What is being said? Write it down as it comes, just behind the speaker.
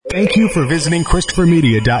Thank you for visiting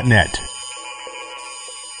ChristopherMedia.net.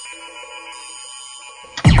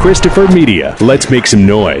 Christopher Media, let's make some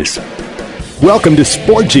noise. Welcome to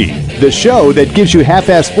Sporgy, the show that gives you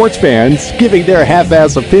half-ass sports fans giving their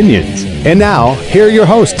half-ass opinions. And now, here are your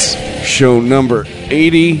hosts. Show number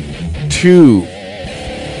 82.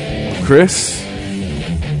 Chris?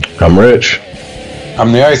 I'm Rich.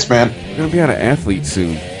 I'm the ICEman. We're going to be out of athletes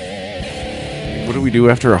soon. What do we do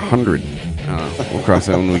after 100? We'll cross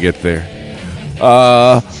that when we get there.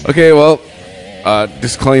 Okay, well,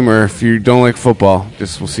 disclaimer, if you don't like football, we'll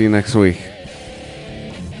see you next week.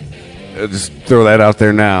 Just throw that out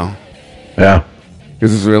there now. Yeah.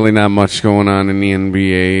 Because there's really not much going on in the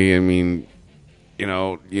NBA. I mean,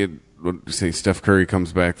 say Steph Curry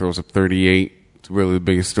comes back, throws up 38. It's really the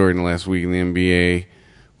biggest story in the last week in the NBA.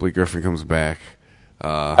 Blake Griffin comes back.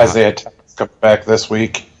 Isaiah Thomas comes back this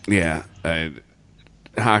week. Yeah.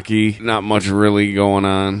 Hockey, not much really going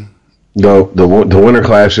on. The Winter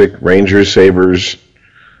Classic, Rangers, Sabres.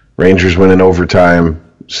 Rangers win in overtime.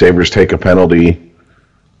 Sabres take a penalty.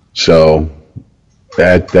 So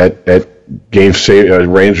that gave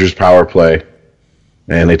Rangers power play,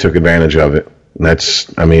 and they took advantage of it. And that's,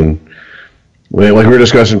 like we were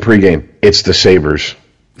discussing pregame, it's the Sabres.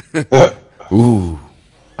 Ooh.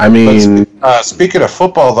 Speaking of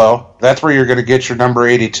football, though, that's where you're going to get your number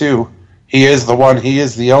 82. He is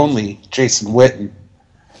the only Jason Witten.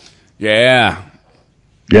 Yeah.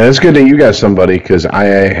 Yeah, it's good that you got somebody, because I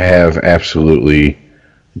have absolutely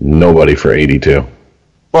nobody for 82.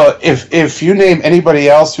 Well, if you name anybody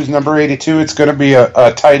else who's number 82, it's going to be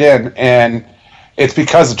a tight end, and it's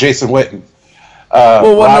because of Jason Witten.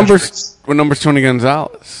 What number's Tony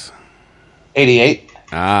Gonzalez? 88.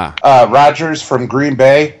 Rodgers from Green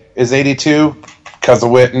Bay is 82 because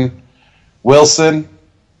of Witten. Wilson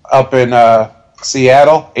up in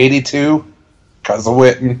Seattle, 82 because of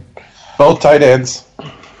Witten. Both tight ends.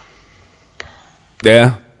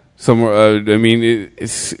 Yeah. Somewhere.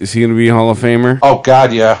 Is he going to be a Hall of Famer? Oh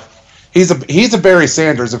God, yeah. He's a Barry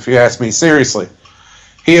Sanders, if you ask me. Seriously,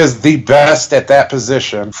 he is the best at that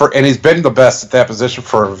position and he's been the best at that position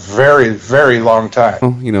for a very, very long time.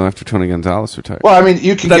 Well, after Tony Gonzalez retired. Well,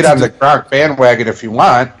 you can get on the Gronk bandwagon if you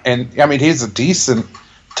want, and he's a decent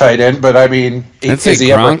tight end, but is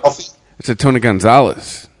he ever healthy? It's a Tony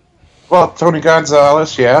Gonzalez. Well, Tony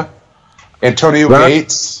Gonzalez, yeah. Antonio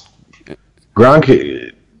Gates. Gronk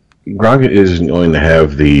isn't going to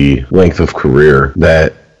have the length of career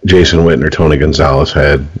that Jason Witten or Tony Gonzalez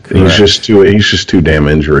had. Correct. He's just too damn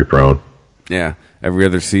injury prone. Yeah, every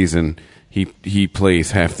other season he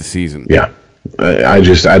plays half the season. Yeah, I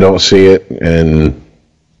don't see it, and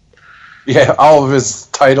yeah, all of his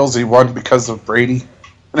titles he won because of Brady,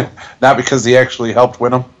 not because he actually helped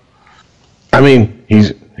win them.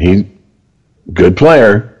 He's good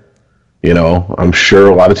player. I'm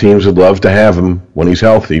sure a lot of teams would love to have him when he's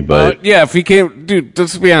healthy, but... yeah, if he came... Dude,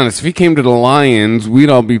 let's be honest. If he came to the Lions,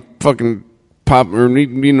 we'd all be fucking popping... Or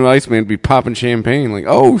me and the Iceman be popping champagne. Like,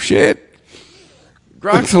 oh, shit.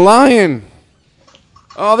 Gronk's a Lion.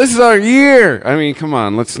 Oh, this is our year. Come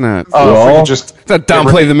on. Let's not... let's not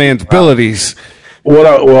downplay the man's abilities.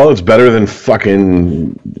 Well, it's better than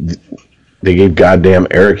fucking... They gave goddamn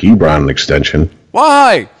Eric Ebron an extension.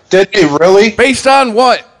 Why? Did they really? Based on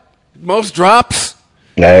what? Most drops?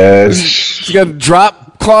 Yes. He's got a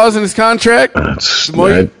drop clause in his contract?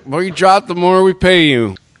 The more you drop, the more we pay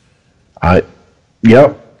you.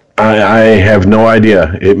 Yep. I have no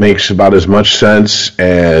idea. It makes about as much sense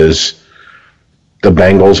as the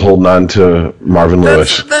Bengals holding on to Marvin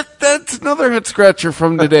Lewis. That's another head scratcher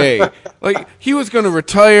from today. He was going to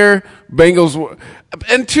retire. Bengals...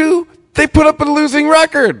 And two, they put up a losing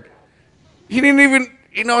record. He didn't even...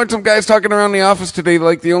 some guys talking around the office today,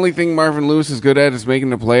 the only thing Marvin Lewis is good at is making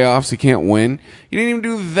the playoffs. He can't win. He didn't even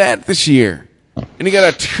do that this year. And he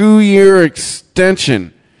got a 2-year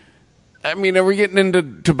extension. Are we getting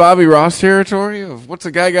into Bobby Ross territory of what's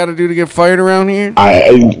a guy got to do to get fired around here?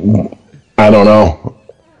 I don't know.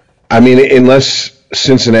 Unless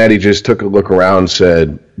Cincinnati just took a look around and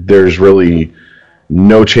said, there's really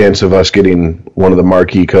no chance of us getting one of the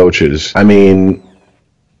marquee coaches.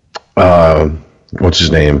 What's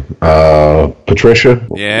his name? Patricia?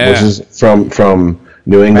 Yeah. From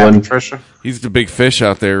New England. Matt Patricia. He's the big fish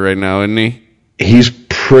out there right now, isn't he? He's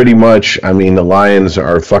pretty much, the Lions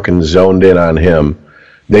are fucking zoned in on him.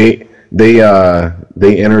 They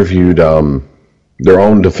interviewed their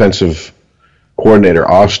own defensive coordinator,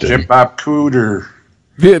 Austin. Jim Bob Cooter.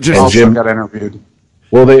 Yeah, also got interviewed.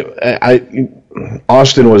 Well,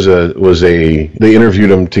 Austin they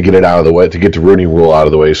interviewed him to get it out of the way, to get the Rooney Rule out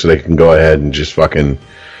of the way, so they can go ahead and just fucking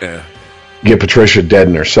get Patricia dead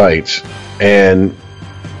in her sights, and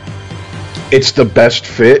it's the best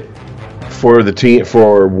fit for the team,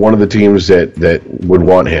 for one of the teams that would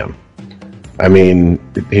want him. I mean,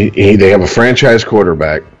 they have a franchise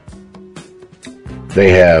quarterback.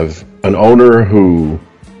 They have an owner who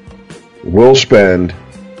will spend,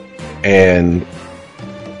 and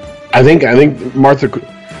I think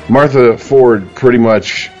Martha Ford pretty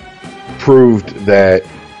much proved that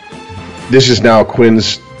this is now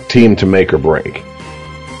Quinn's team to make or break,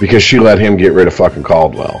 because she let him get rid of fucking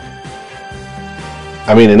Caldwell.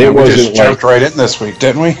 I mean, and it wasn't just jumped right in this week,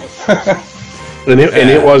 didn't we? and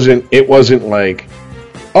it wasn't like,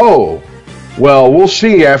 oh, well, we'll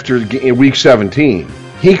see after week 17.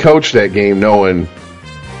 He coached that game knowing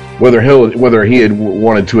whether he had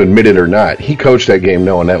wanted to admit it or not. He coached that game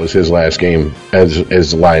knowing that was his last game as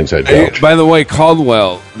the Lions head coach. By the way,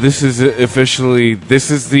 Caldwell, this is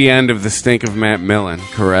the end of the stink of Matt Millen,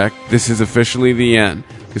 correct? This is officially the end,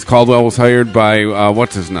 because Caldwell was hired by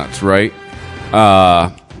what's his nuts, right?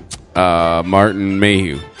 Martin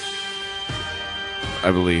Mayhew,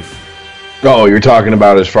 I believe. Oh, you're talking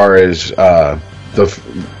about as far as the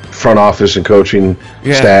front office and coaching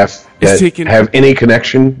staff that have any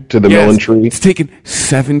connection to the Millen tree? It's taken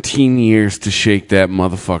 17 years to shake that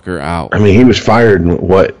motherfucker out. I mean, he was fired in,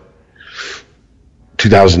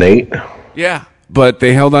 2008? Yeah, but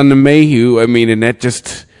they held on to Mayhew. I mean, and that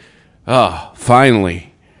just, finally.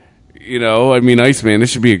 You know, I mean, ICEman, this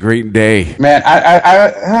should be a great day. Man,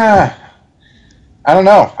 I don't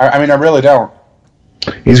know. I mean, I really don't.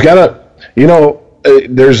 He's got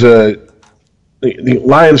there's the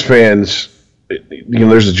Lions fans,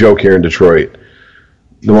 there's a joke here in Detroit.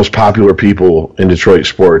 The most popular people in Detroit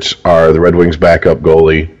sports are the Red Wings backup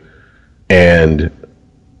goalie and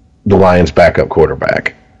the Lions backup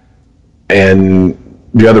quarterback. And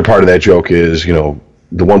the other part of that joke is,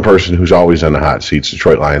 the one person who's always on the hot seat's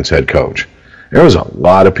Detroit Lions head coach. There was a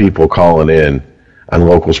lot of people calling in on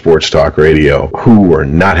local sports talk radio who were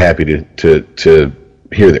not happy to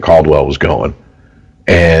hear that Caldwell was going,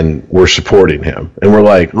 and we're supporting him. And we're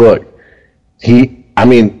like, look,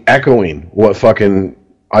 echoing what fucking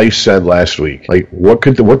Ice said last week. Like, what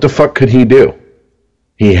the fuck could he do?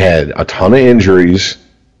 He had a ton of injuries,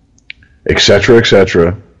 et cetera, et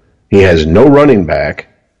cetera. He has no running back.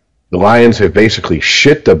 The Lions have basically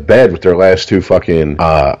shit the bed with their last two fucking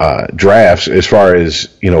drafts as far as,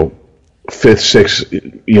 fifth, sixth,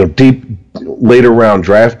 deep later round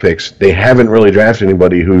draft picks. They haven't really drafted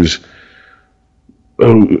anybody who is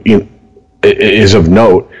of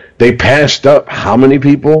note. They passed up how many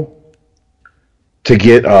people to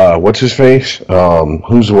get what's his face?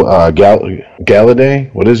 Who's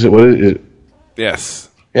Galladay? What is it? Yes.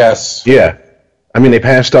 Yeah. I mean, they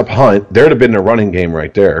passed up Hunt. There'd have been a running game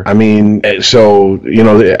right there. I mean, so,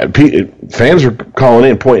 fans are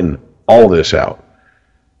calling in, pointing all this out.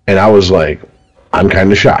 And I was like, I'm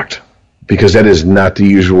kind of shocked, because that's not the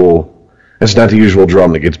usual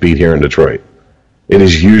drum that gets beat here in Detroit. It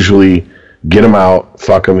is usually get him out,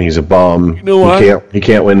 fuck him, he's a bum. You know what? He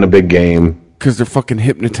can't win the big game. Because they're fucking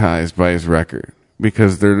hypnotized by his record.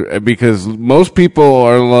 Because most people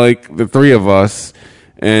are like the three of us,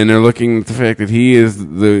 and they're looking at the fact that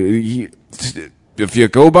if you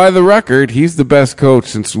go by the record, he's the best coach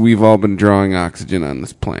since we've all been drawing oxygen on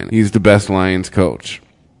this planet. He's the best Lions coach.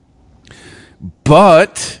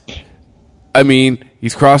 But, I mean,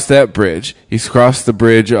 he's crossed that bridge. He's crossed the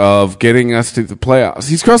bridge of getting us to the playoffs.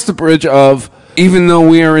 He's crossed the bridge of, even though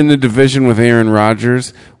we are in the division with Aaron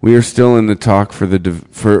Rodgers, we are still in the talk for not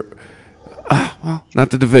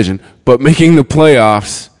the division, but making the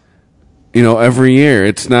playoffs. Every year.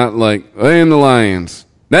 It's not like, and the Lions.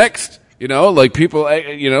 Next! People,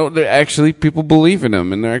 they're actually, people believe in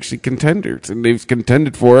them, and they're actually contenders, and they've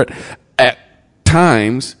contended for it at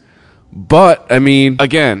times. But,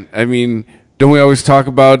 don't we always talk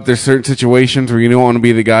about there's certain situations where you don't want to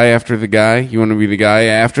be the guy after the guy? You want to be the guy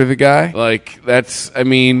after the guy?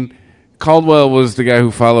 Caldwell was the guy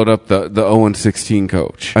who followed up the 0-16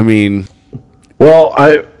 coach.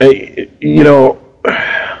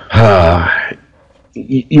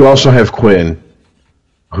 You also have Quinn,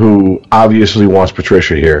 who obviously wants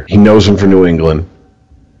Patricia here. He knows him for New England,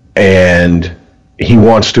 and he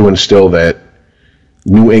wants to instill that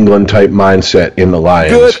New England type mindset in the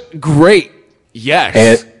Lions. Good, great,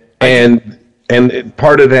 yes. And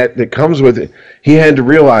part of that comes with it, he had to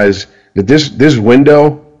realize that this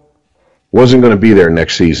window wasn't going to be there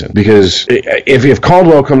next season, because if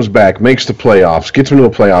Caldwell comes back, makes the playoffs, gets into a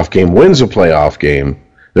playoff game, wins a playoff game,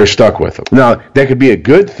 they're stuck with him. Now, that could be a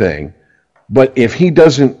good thing, but if he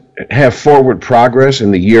doesn't have forward progress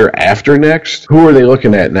in the year after next, who are they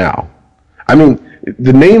looking at now? I mean,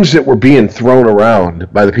 the names that were being thrown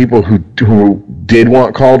around by the people who did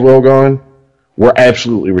want Caldwell gone were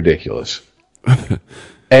absolutely ridiculous.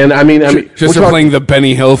 And I mean, just playing the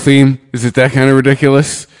Benny Hill theme. Is it that kind of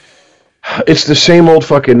ridiculous? It's the same old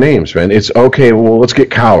fucking names, man. It's okay. Well, let's get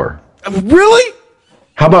Cowher. Really?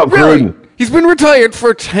 How about Gruden? He's been retired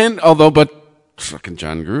for 10. But fucking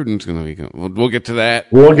Jon Gruden's gonna be. We'll get to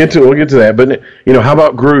that. We'll get to that. But how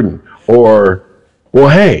about Gruden? Or, well,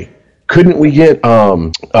 hey, couldn't we get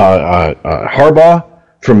Harbaugh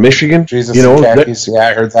from Michigan? Jesus, khakis. Yeah,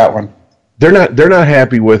 I heard that one. They're not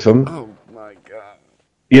happy with him. Oh my god.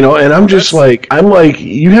 And I'm just like,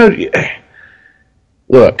 you have.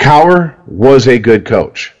 Look, Cowher was a good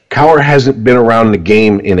coach. Cowher hasn't been around the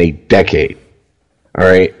game in a decade. All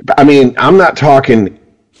right? I mean, I'm not talking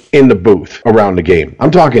in the booth around the game.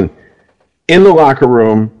 I'm talking in the locker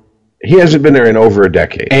room. He hasn't been there in over a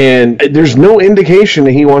decade. And there's no indication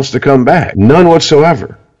that he wants to come back. None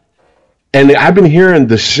whatsoever. And I've been hearing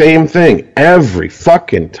the same thing every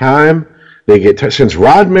fucking time they get since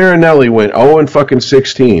Rod Marinelli went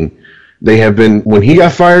 0-16. They have been, when he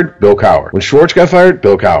got fired, Bill Cowher. When Schwartz got fired,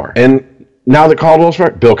 Bill Cowher. And now that Caldwell's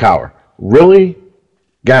fired, Bill Cowher. Really?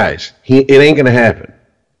 Guys, it ain't going to happen.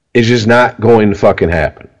 It's just not going to fucking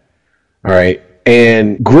happen. All right?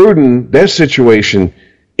 And Gruden, that situation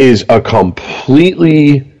is a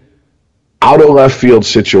completely out of left field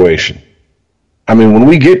situation. I mean, when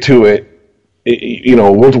we get to it,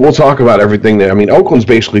 we'll talk about everything that. I mean, Oakland's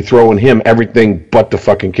basically throwing him everything but the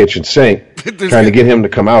fucking kitchen sink, trying to get him to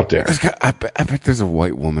come out there. I bet there's a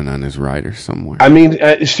white woman on his rider somewhere. I mean,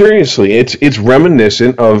 seriously, it's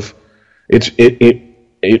reminiscent of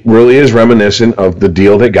it really is reminiscent of the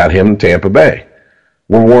deal that got him to Tampa Bay,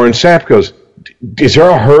 where Warren Sapp goes, "Is there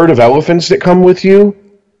a herd of elephants that come with you?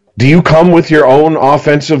 Do you come with your own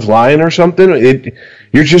offensive line or something?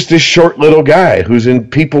 You're just this short little guy who's in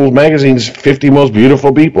People Magazine's 50 Most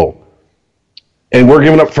Beautiful People. And we're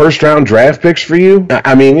giving up first-round draft picks for you?"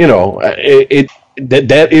 I mean, it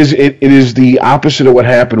is the opposite of what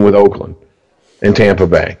happened with Oakland and Tampa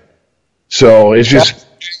Bay. So it's just...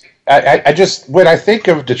 I just, when I think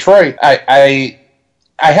of Detroit, I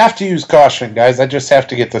have to use caution, guys. I just have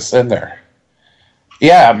to get this in there.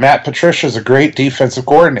 Yeah, Matt Patricia's a great defensive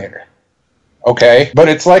coordinator. Okay? But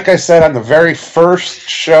it's like I said on the very first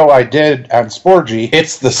show I did on Sporgy,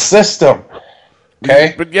 it's the system.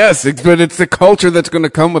 Okay? But yes, it's the culture that's going to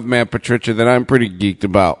come with Matt Patricia that I'm pretty geeked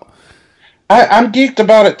about. I'm geeked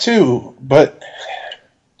about it too, but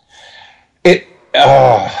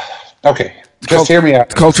okay. Just hear me out.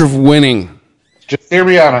 It's culture of winning. Just hear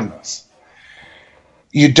me out on this.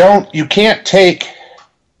 You can't take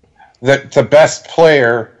the best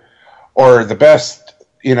player or the best,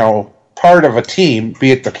 part of a team,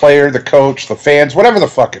 be it the player, the coach, the fans, whatever the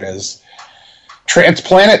fuck it is,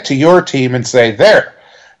 transplant it to your team and say, there,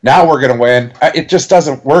 now we're going to win. It just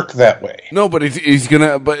doesn't work that way. No, but it's going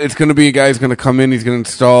to be a guy who's going to come in, he's going to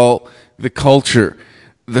install the culture,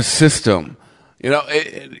 the system.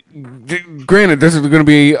 Granted, there's going to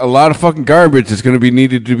be a lot of fucking garbage that's going to be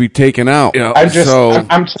needed to be taken out.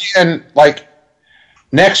 I'm saying, like,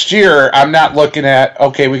 next year, I'm not looking at,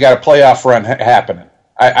 okay, we got a playoff run happening.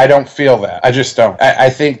 I don't feel that. I just don't.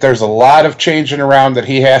 I think there's a lot of changing around that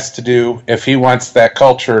he has to do if he wants that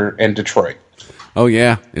culture in Detroit. Oh,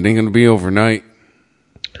 yeah. It ain't going to be overnight.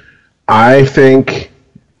 I think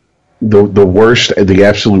the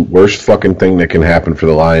absolute worst fucking thing that can happen for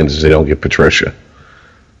the Lions is they don't get Patricia.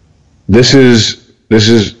 This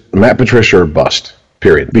is Matt Patricia or bust,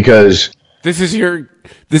 period. Because this is your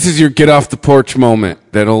get off the porch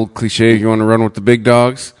moment. That old cliche, you want to run with the big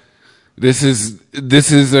dogs. This is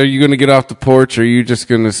are you going to get off the porch or are you just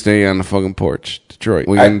going to stay on the fucking porch? Detroit,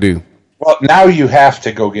 what are you going to do? Well, now you have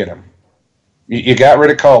to go get him. You got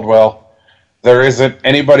rid of Caldwell. There isn't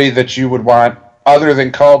anybody that you would want other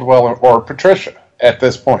than Caldwell or Patricia at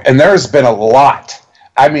this point. And there's been a lot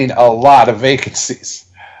of vacancies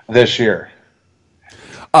this year.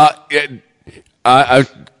 I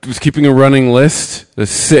was keeping a running list, the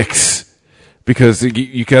 6, because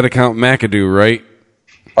you got to count McAdoo, right?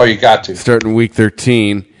 Oh, you got to. Starting week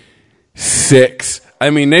 13, 6. I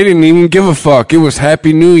mean, they didn't even give a fuck. It was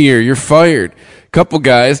Happy New Year. You're fired. Couple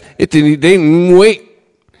guys, they didn't even wait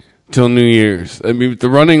till New Year's. I mean, the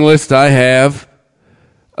running list I have.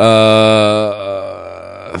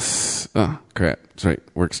 Oh crap! That's right.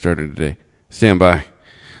 Work started today. Stand by.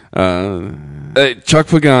 Chuck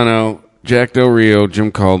Pagano, Jack Del Rio,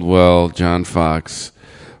 Jim Caldwell, John Fox,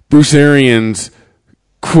 Bruce Arians,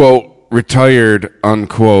 quote, retired,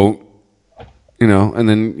 unquote, and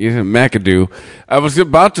then McAdoo. I was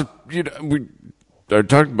about to,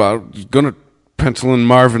 talked about going to pencil in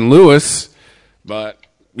Marvin Lewis, but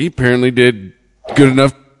he apparently did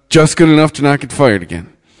just good enough to not get fired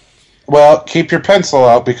again. Well, keep your pencil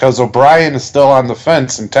out because O'Brien is still on the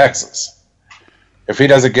fence in Texas. If he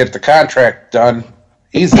doesn't get the contract done,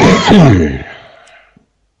 he's in.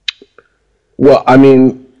 Well, I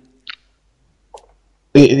mean,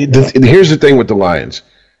 here's the thing with the Lions.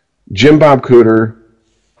 Jim Bob Cooter,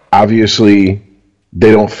 obviously,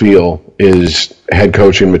 they don't feel is head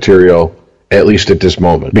coaching material, at least at this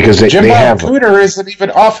moment, because Jim Bob Cooter isn't even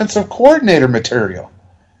offensive coordinator material.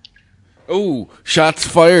 Oh, shots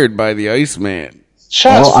fired by the ICEman.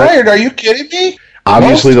 Shots fired? Are you kidding me?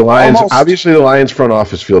 Obviously, the Lions front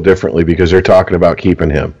office feel differently because they're talking about keeping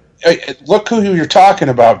him. Look who you're talking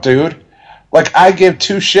about, dude. Like, I give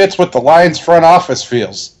two shits what the Lions front office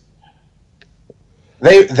feels.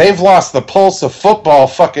 They've lost the pulse of football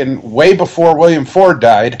fucking way before William Ford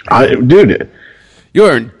died. Dude,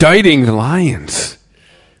 you're indicting the Lions.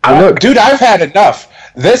 Dude, I've had enough.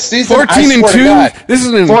 This season, 14-2. This is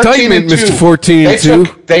an indictment, Mr.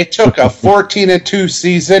 14-2. They took a 14-2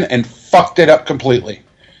 season and fucked it up completely.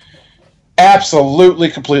 Absolutely,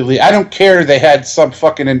 completely. I don't care. They had some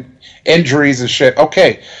fucking injuries and shit.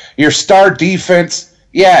 Okay, your star defense,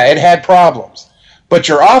 yeah, it had problems, but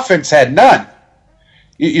your offense had none.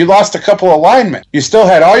 You lost a couple of linemen. You still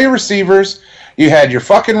had all your receivers. You had your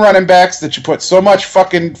fucking running backs that you put so much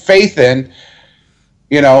fucking faith in.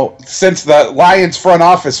 You know, since the Lions front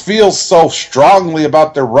office feels so strongly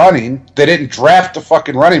about their running, they didn't draft a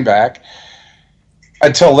fucking running back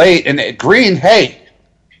until late. And Green, hey,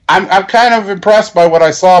 I'm kind of impressed by what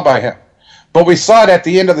I saw by him. But we saw it at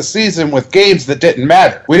the end of the season with games that didn't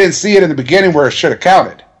matter. We didn't see it in the beginning where it should have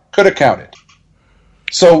counted. Could have counted.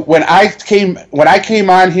 So when I came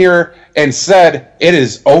on here and said it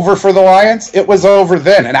is over for the Lions, it was over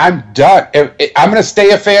then, and I'm done. I'm going to stay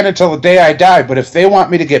a fan until the day I die, but if they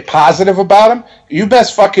want me to get positive about them, you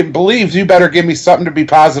best fucking believe you better give me something to be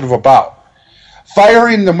positive about.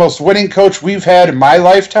 Firing the most winning coach we've had in my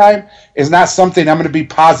lifetime is not something I'm going to be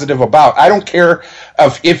positive about. I don't care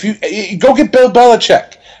if you go get Bill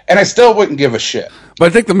Belichick, and I still wouldn't give a shit. But I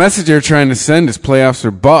think the message they're trying to send is playoffs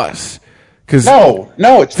or bust. No,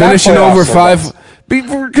 it's finishing not over 5.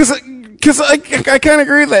 Because I kind of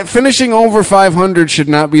agree that finishing over 500 should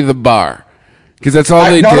not be the bar. Because that's all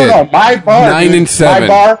they did. No. My bar, 9-7. My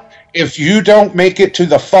bar. If you don't make it to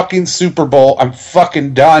the fucking Super Bowl, I'm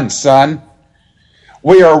fucking done, son.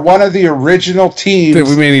 We are one of the original teams of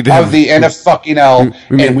the NFL,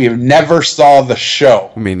 and we never saw the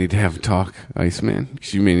show. We may need to have a talk, Iceman,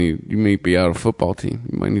 because you may be out of football team.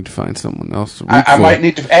 You might need to find someone else to root for. I might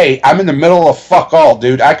need to. Hey, I'm in the middle of fuck all,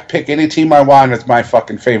 dude. I can pick any team I want as my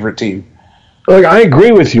fucking favorite team. Look, I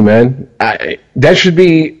agree with you, man. That should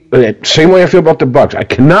be the same way I feel about the Bucs. I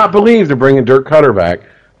cannot believe they're bringing Dirk Cutter back,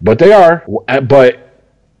 but they are. But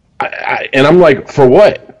I'm like, for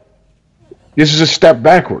what? This is a step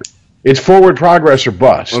backward. It's forward progress or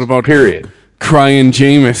bust. What about period? Crying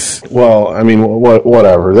Jameis. Well, I mean,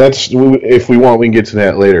 whatever. If we want, we can get to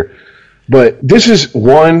that later. But this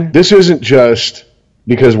isn't just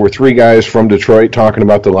because we're three guys from Detroit talking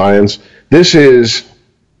about the Lions. This is,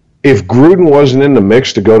 if Gruden wasn't in the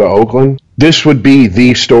mix to go to Oakland, this would be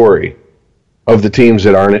the story of the teams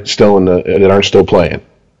that aren't still playing.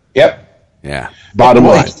 Yep. Yeah. Bottom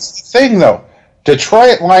line. Here's the thing, though.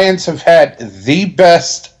 Detroit Lions have had the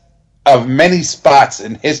best of many spots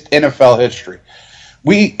in his NFL history.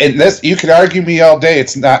 You can argue me all day.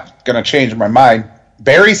 It's not going to change my mind.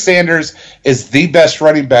 Barry Sanders is the best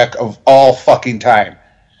running back of all fucking time.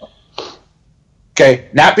 Okay,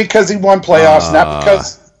 not because he won playoffs, not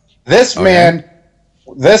because this man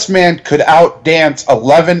could outdance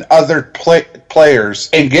 11 other players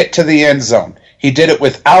and get to the end zone. He did it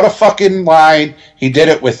without a fucking line. He did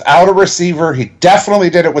it without a receiver. He definitely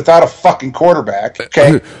did it without a fucking quarterback.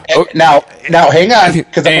 Okay. Now hang on,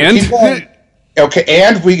 because I'm going to keep going. Okay,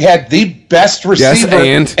 and we had the best receiver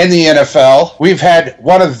in the NFL. We've had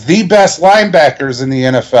one of the best linebackers in the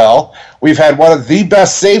NFL. We've had one of the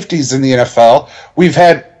best safeties in the NFL. We've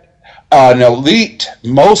had an elite,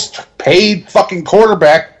 most paid fucking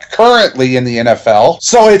quarterback currently in the NFL.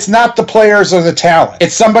 So it's not the players or the talent.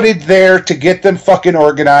 It's somebody there to get them fucking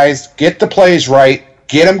organized, get the plays right,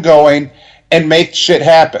 get them going, and make shit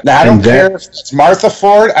happen. Now, I don't care if it's Martha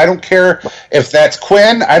Ford. I don't care if that's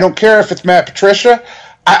Quinn. I don't care if it's Matt Patricia.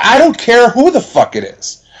 I don't care who the fuck it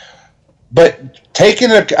is. But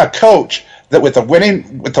taking a coach that with a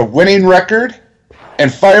winning record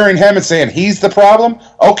and firing him and saying he's the problem,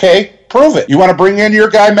 okay, prove it. You want to bring in your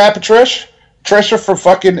guy Matt Patricia from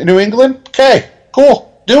fucking New England? Okay,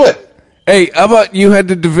 cool. Do it. Hey, how about you had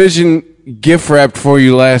the division gift wrapped for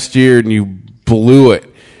you last year and you blew it?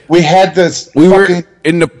 We had this were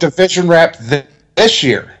in the division wrap this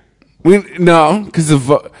year. No, because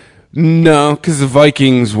the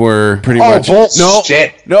Vikings were pretty much.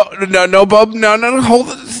 Bullshit. No, Bub. No, hold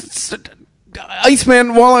it.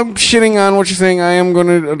 Iceman, while I'm shitting on what you're saying, I am going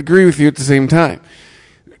to agree with you at the same time.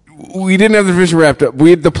 We didn't have the division wrapped up.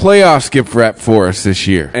 We had the playoffs gift wrapped for us this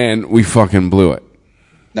year, and we fucking blew it.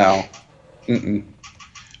 No. Mm-mm.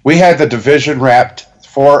 We had the division wrapped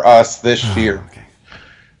for us this year. Okay.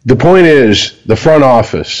 The point is, the front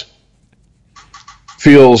office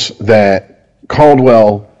feels that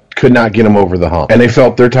Caldwell could not get him over the hump. And they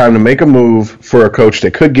felt their time to make a move for a coach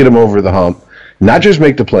that could get him over the hump, not just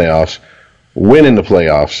make the playoffs, win in the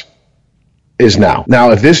playoffs, is now.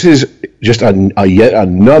 Now, if this is just a yet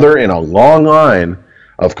another in a long line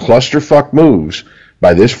of clusterfuck moves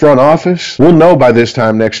by this front office, we'll know by this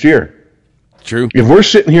time next year. True. If we're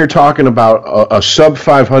sitting here talking about a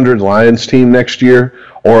sub-500 Lions team next year,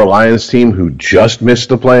 or a Lions team who just missed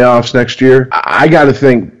the playoffs next year, I got to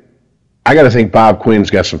think Bob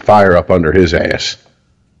Quinn's got some fire up under his ass.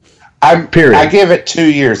 Period. I give it 2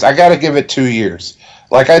 years. I got to give it 2 years.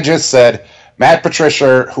 Like I just said, Matt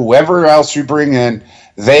Patricia, whoever else you bring in,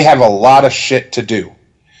 they have a lot of shit to do.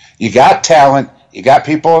 You got talent, you got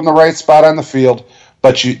people in the right spot on the field,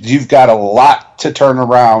 but you've got a lot to turn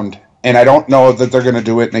around, and I don't know that they're going to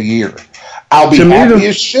do it in a year. I'll be happy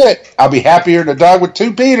as shit. I'll be happier than a dog with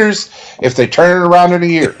two Peters if they turn it around in a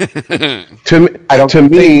year. I don't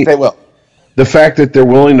think they will. The fact that they're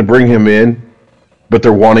willing to bring him in, but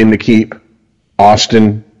they're wanting to keep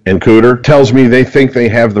Austin and Cooter, tells me they think they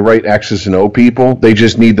have the right X's and O people. They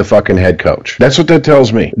just need the fucking head coach. That's what that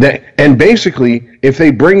tells me. And basically, if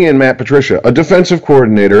they bring in Matt Patricia, a defensive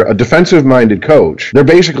coordinator, a defensive-minded coach, they're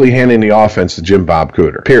basically handing the offense to Jim Bob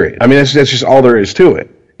Cooter, period. I mean, that's just all there is to it.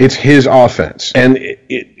 It's his offense. And is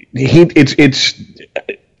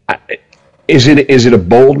it a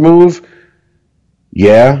bold move?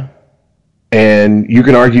 Yeah. And you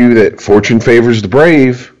can argue that fortune favors the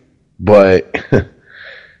brave, but...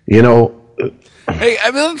 You know, hey,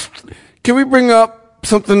 can we bring up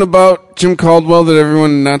something about Jim Caldwell that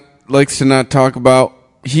everyone likes to not talk about?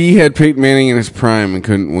 He had Peyton Manning in his prime and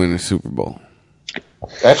couldn't win a Super Bowl.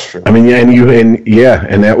 That's true. I mean,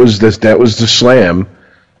 and that was the slam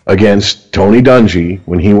against Tony Dungy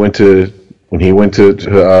when he went to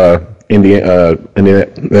Indiana,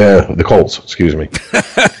 the Colts. Excuse me.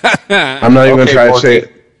 I'm not even going to try to say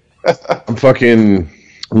it. I'm fucking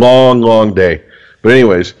long day. But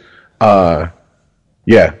anyways, yeah,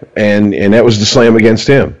 and that was the slam against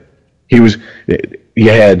him. You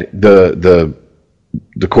had the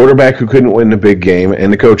quarterback who couldn't win the big game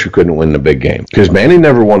and the coach who couldn't win the big game. Because Manning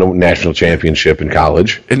never won a national championship in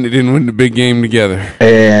college. And they didn't win the big game together.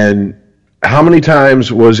 And how many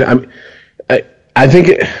times I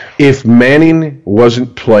think if Manning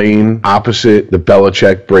wasn't playing opposite the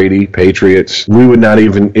Belichick, Brady, Patriots, we would not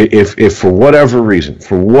even, if for whatever reason,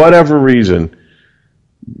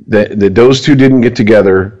 that those two didn't get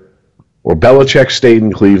together, or Belichick stayed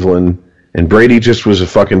in Cleveland, and Brady just was a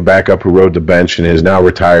fucking backup who rode the bench and is now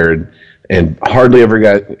retired and hardly ever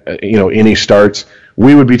got any starts,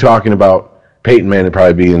 we would be talking about Peyton Manning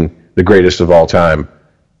probably being the greatest of all time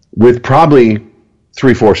with probably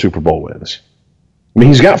 3-4 Super Bowl wins. I mean,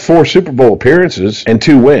 he's got 4 Super Bowl appearances and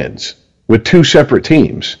 2 wins with 2 separate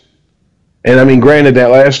teams. And, I mean, granted, that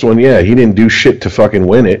last one, yeah, he didn't do shit to fucking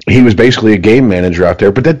win it. He was basically a game manager out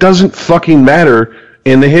there. But that doesn't fucking matter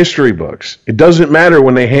in the history books. It doesn't matter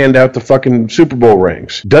when they hand out the fucking Super Bowl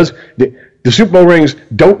rings. The Super Bowl rings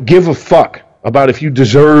don't give a fuck about if you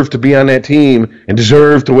deserve to be on that team and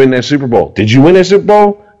deserve to win that Super Bowl. Did you win that Super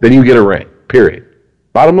Bowl? Then you get a ring, period.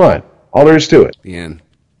 Bottom line. All there is to it. The end.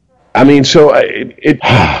 I mean, so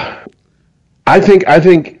I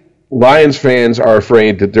think Lions fans are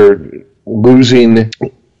afraid that they're losing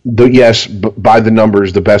by the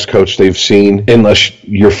numbers, the best coach they've seen, unless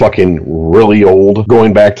you're fucking really old,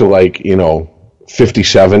 going back to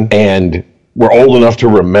 57, and we're old enough to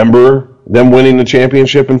remember them winning the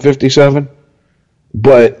championship in 57.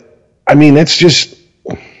 But I mean, that's the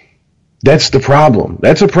problem.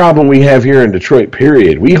 That's a problem we have here in Detroit,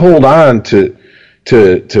 period. We hold on to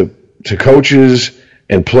coaches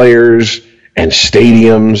and players and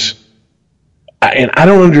stadiums. And I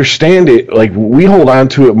don't understand it. Like, we hold on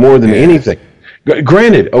to it more than anything.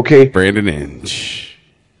 Granted, okay. Brandon Inge.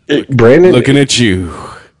 Looking at you.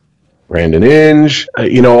 Brandon Inge.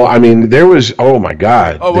 I mean, there was, oh my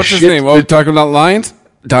God. Oh, what's his name? Talking about Lions?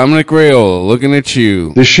 Dominic Raiola, looking at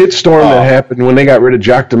you. The shitstorm that happened when they got rid of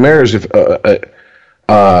Jacques Demers.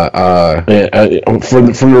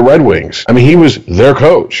 from the Red Wings. I mean, he was their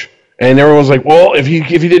coach. And everyone's like, well, if he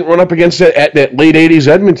didn't run up against that late 80s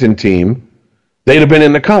Edmonton team, they'd have been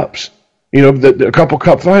in the Cups. A couple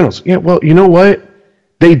Cup finals. Yeah, well, you know what?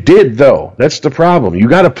 They did, though. That's the problem. You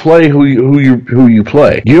got to play who you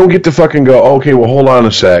play. You don't get to fucking go, okay, well, hold on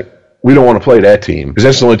a sec. We don't want to play that team because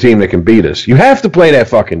that's the only team that can beat us. You have to play that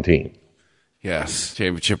fucking team. Yes,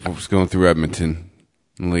 championship was going through Edmonton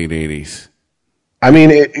in the late 80s. I mean,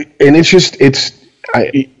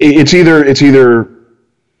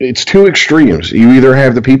 it's two extremes. You either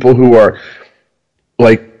have the people who are,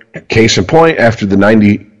 like, case in point, after the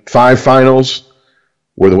 95 finals,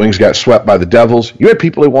 where the Wings got swept by the Devils, you had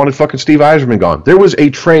people that wanted fucking Steve Yzerman gone. There was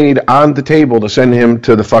a trade on the table to send him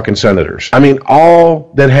to the fucking Senators. I mean,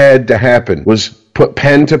 all that had to happen was put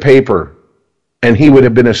pen to paper, and he would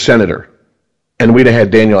have been a Senator, and we'd have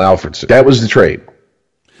had Daniel Alfredson. That was the trade.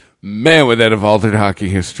 Man, would that have altered hockey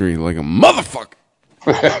history like a motherfucker.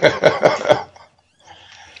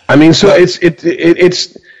 I mean, so this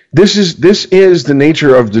is the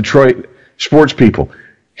nature of Detroit sports people.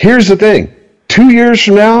 Here's the thing: 2 years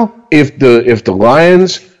from now, if the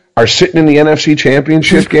Lions are sitting in the NFC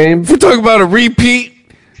Championship game, we're talking about a repeat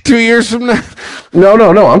 2 years from now.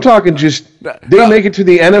 No. I'm talking just they make it to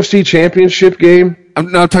the NFC Championship game. I'm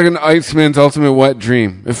not talking ICEman's ultimate wet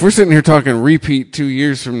dream. If we're sitting here talking repeat 2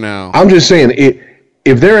 years from now, I'm just saying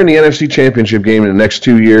if they're in the NFC Championship game in the next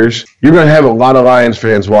 2 years, you're going to have a lot of Lions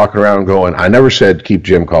fans walking around going, I never said keep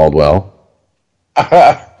Jim Caldwell.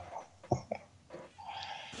 I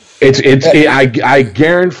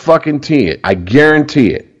guarantee it. I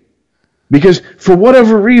guarantee it. Because for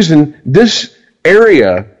whatever reason, this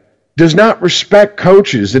area does not respect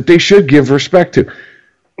coaches that they should give respect to.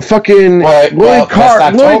 Fucking Lloyd Carr.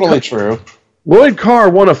 That's not totally true. Lloyd Carr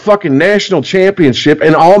won a fucking national championship,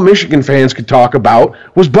 and all Michigan fans could talk about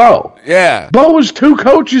was Bo. Yeah. Bo was 2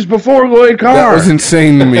 coaches before Lloyd Carr. That was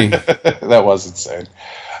insane to me. That was insane.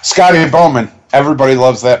 Scotty Bowman. Everybody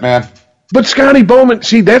loves that man. But Scotty Bowman,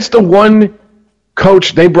 see, that's the one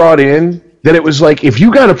coach they brought in that it was like, if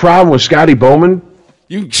you got a problem with Scotty Bowman,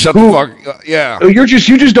 you shut the fuck up. Yeah. You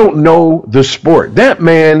just don't know the sport. That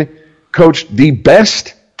man coached the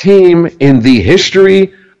best team in the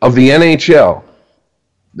history of the NHL.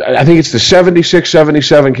 I think it's the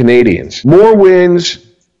 76-77 Canadiens. More wins,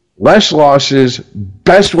 less losses,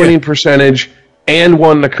 best winning percentage, and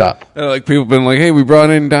won the cup. Like people have been like, hey, we brought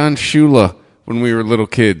in Don Shula when we were little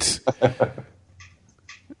kids.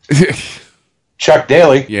 Chuck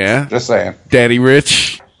Daly. Yeah. Just saying. Daddy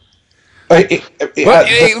Rich. Hey,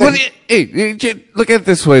 look at it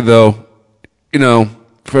this way, though.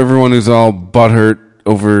 For everyone who's all butthurt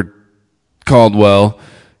over Caldwell,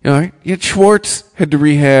 Schwartz had to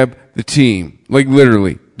rehab the team. Like,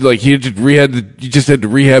 literally. Like, you just had to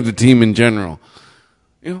rehab the team in general.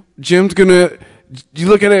 Jim's gonna... You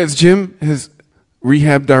look at it as Jim has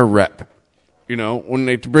rehabbed our rep. When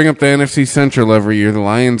they bring up the NFC Central every year, the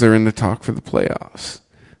Lions are in the talk for the playoffs.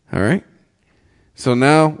 All right? So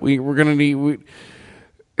now we're going to need...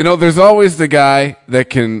 there's always the guy that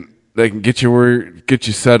can get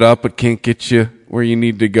you set up but can't get you where you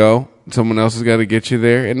need to go. Someone else has got to get you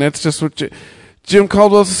there. And that's just what Jim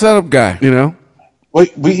Caldwell's a setup guy,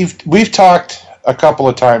 We've talked a couple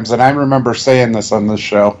of times, and I remember saying this on this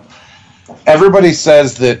show. Everybody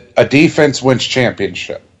says that a defense wins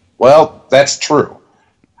championship. Well, that's true.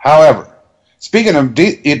 However, speaking of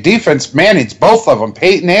defense, Manning's, both of them,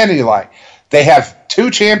 Peyton and Eli, they have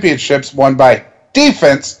 2 championships won by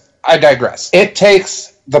defense. I digress. It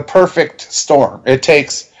takes the perfect storm. It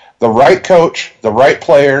takes the right coach, the right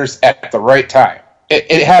players at the right time.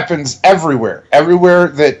 It happens everywhere. Everywhere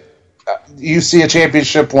that you see a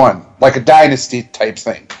championship won, like a dynasty type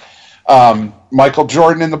thing. Michael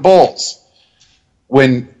Jordan and the Bulls,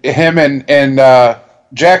 when him and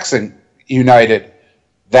Jackson united,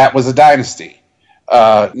 that was a dynasty.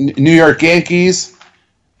 New York Yankees,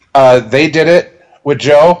 they did it with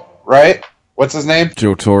Joe, right? What's his name?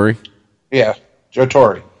 Joe Torre. Yeah, Joe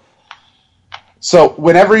Torre. So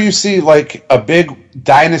whenever you see like a big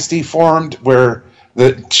dynasty formed where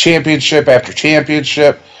the championship after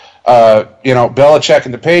championship, Belichick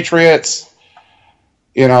and the Patriots,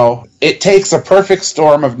 it takes a perfect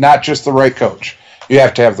storm of not just the right coach. You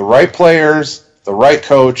have to have the right players, the right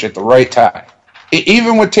coach at the right time.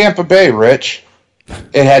 Even with Tampa Bay, Rich,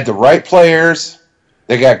 it had the right players.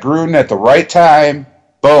 They got Gruden at the right time.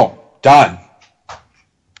 Boom. Done.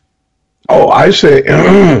 Oh, I say,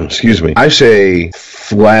 excuse me, I say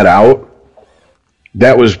flat out,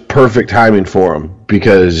 that was perfect timing for him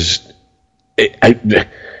because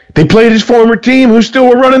They played his former team, who still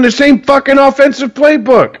were running the same fucking offensive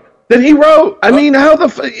playbook that he wrote. I mean,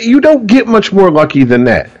 you don't get much more lucky than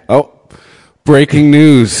that. Oh, breaking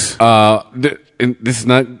news. This is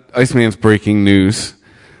not Iceman's breaking news.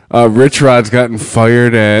 Rich Rod's gotten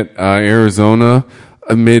fired at Arizona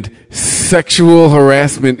amid sexual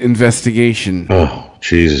harassment investigation. Oh,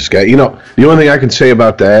 Jesus. You know, the only thing I can say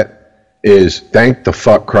about that is thank the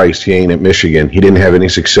fuck Christ he ain't at Michigan. He didn't have any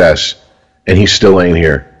success, and he still ain't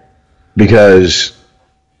here. Because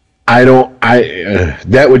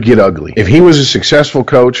that would get ugly. If he was a successful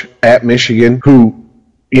coach at Michigan who,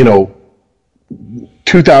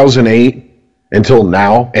 2008 until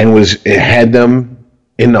now, and had them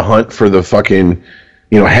in the hunt for the fucking,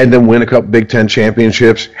 had them win a couple Big Ten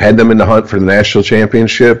championships, had them in the hunt for the national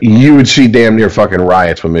championship, you would see damn near fucking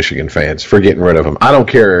riots with Michigan fans for getting rid of him. I don't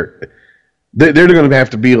care. They're going to have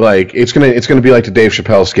to be like, it's going to be like the Dave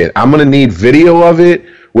Chappelle skit. I'm going to need video of it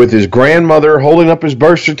with his grandmother holding up his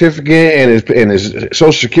birth certificate and his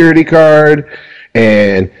social security card,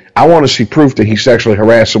 and I want to see proof that he sexually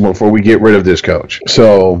harassed someone before we get rid of this coach.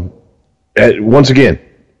 So, once again,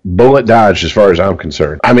 bullet dodged as far as I'm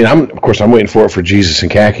concerned. I mean, I'm waiting for it for Jesus and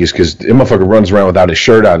khakis, because the motherfucker runs around without his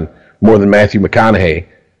shirt on more than Matthew McConaughey.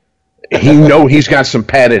 He's got some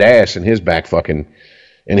padded ass in his back fucking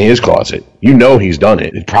in his closet. He's done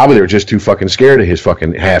it. Probably they're just too fucking scared of his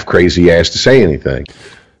fucking half crazy ass to say anything.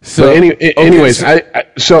 So, anyways,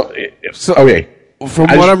 okay. From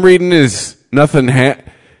what I'm reading is nothing.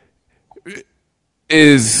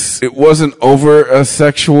 It wasn't over a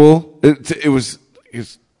sexual. It was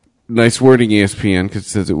nice wording, ESPN, because it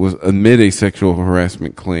says it was amid a sexual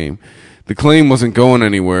harassment claim. The claim wasn't going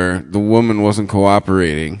anywhere. The woman wasn't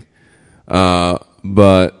cooperating.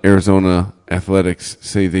 But Arizona Athletics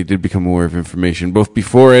say they did become aware of information both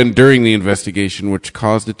before and during the investigation, which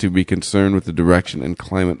caused it to be concerned with the direction and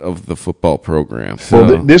climate of the football program. So,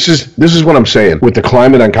 well, this is what I'm saying. With the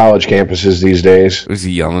climate on college campuses these days. Was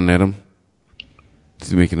he yelling at him? Is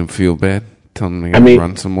he making him feel bad? Telling him to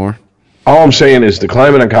run some more? All I'm saying is the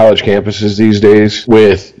climate on college campuses these days,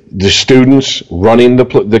 with the students running the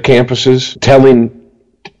campuses, telling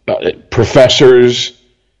professors,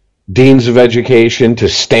 deans of education to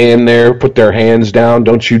stand there, put their hands down,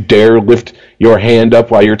 don't you dare lift your hand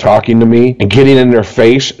up while you're talking to me, and getting in their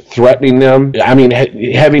face, threatening them. I mean,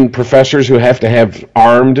 having professors who have to have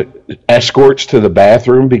armed escorts to the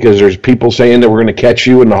bathroom because there's people saying that we're going to catch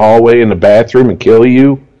you in the hallway in the bathroom and kill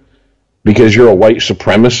you because you're a white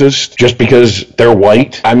supremacist, just because they're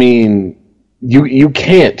white. I mean, you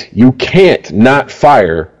can't not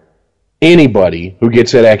fire anybody who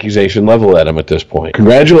gets that accusation leveled at him at this point.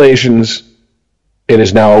 Congratulations, it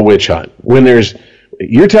is now a witch hunt.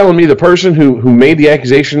 You're telling me the person who made the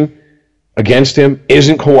accusation against him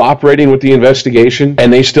isn't cooperating with the investigation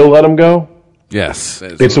and they still let him go? Yes.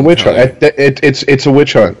 It's a witch hunt. It's a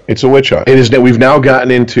witch hunt. It's a witch hunt. It is that we've now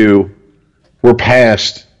gotten into, we're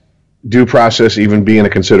past due process even being a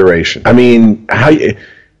consideration. I mean,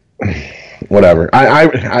 whatever.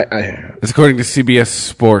 It's according to CBS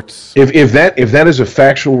Sports. If that is a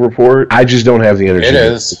factual report, I just don't have the energy. It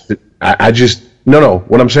is. No.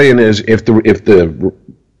 What I'm saying is, if the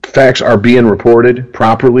facts are being reported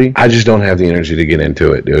properly, I just don't have the energy to get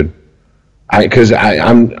into it, dude. Because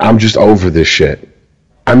I'm just over this shit.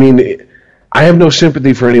 I mean, I have no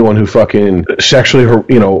sympathy for anyone who fucking sexually,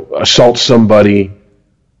 assaults somebody,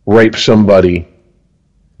 rapes somebody,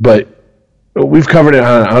 but we've covered it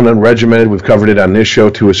on Unregimented. We've covered it on this show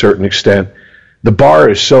to a certain extent. The bar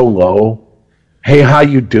is so low. Hey, how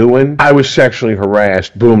you doing? I was sexually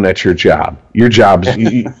harassed. Boom, that's your job. Your job's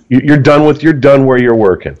you're done where you're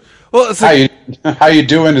working. Well, it's how you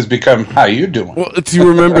doing has become how you doing. Well, do you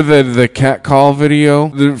remember the cat call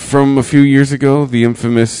video from a few years ago? The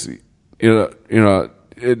infamous,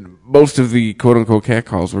 most of the quote unquote cat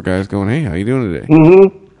calls were guys going, "Hey, how you doing today?"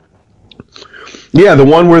 Mm-hmm. Yeah, the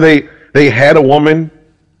one where they had a woman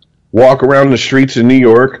walk around the streets of New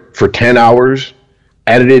York for 10 hours,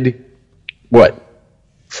 edited,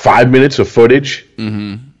 5 minutes of footage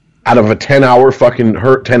out of a 10 hours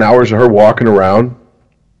of her walking around.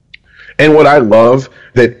 And what I love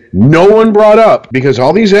that no one brought up, because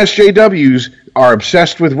all these SJWs are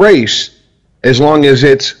obsessed with race, as long as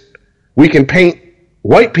we can paint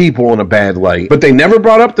white people in a bad light, but they never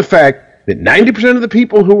brought up the fact that 90% of the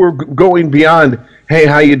people who were going beyond, hey,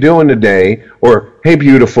 how you doing today? Or, hey,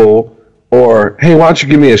 beautiful. Or, hey, why don't you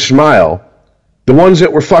give me a smile? The ones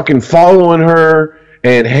that were fucking following her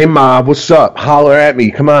and, hey, Ma, what's up? Holler at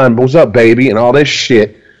me. Come on, what's up, baby? And all this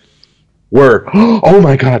shit were, oh,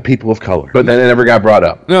 my God, people of color. But then it never got brought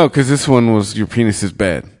up. No, because this one was, your penis is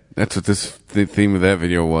bad. That's what this the theme of that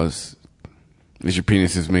video was, is your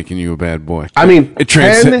penis is making you a bad boy. I mean, it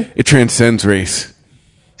transcends race.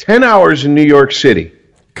 10 hours in New York City.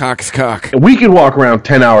 Cock's cock. We could walk around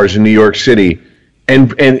 10 hours in New York City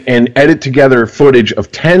and edit together footage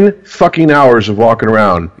of 10 fucking hours of walking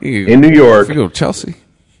around in New York. We go to Chelsea.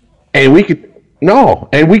 And we could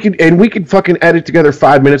fucking edit together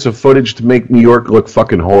 5 minutes of footage to make New York look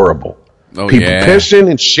fucking horrible. Oh, people pissing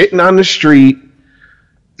and shitting on the street.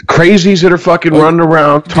 Crazies that are fucking running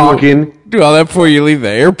around talking. Do all that before you leave the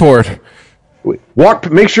airport.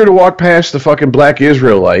 Make sure to walk past the fucking black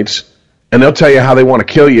Israelites, and they'll tell you how they want to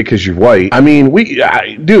kill you because you're white. I mean,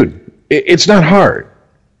 dude, it's not hard.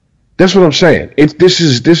 That's what I'm saying. This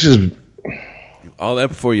is all that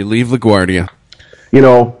before you leave LaGuardia. You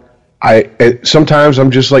know, sometimes I'm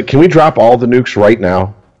just like, can we drop all the nukes right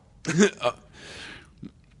now?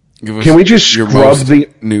 Can we just scrub the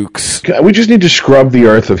nukes? We just need to scrub the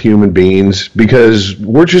earth of human beings because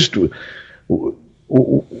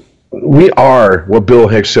we are what Bill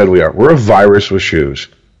Hicks said we are. We're a virus with shoes.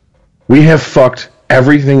 We have fucked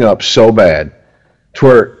everything up so bad to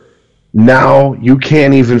where now you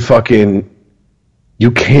can't even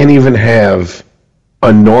have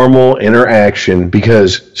a normal interaction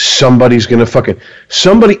because somebody's gonna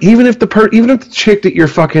even if the chick that you're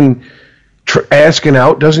fucking asking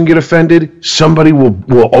out doesn't get offended, somebody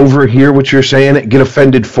will overhear what you're saying, get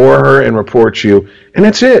offended for her, and report you, and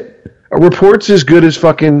that's it. A report's as good as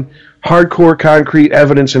fucking hardcore concrete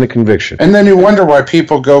evidence and a conviction. And then you wonder why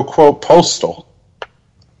people go, quote, postal.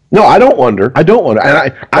 No, I don't wonder. And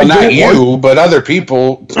not you, but other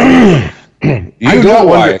people. I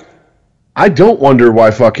don't wonder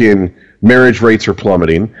why fucking marriage rates are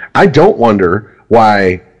plummeting. I don't wonder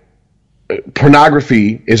why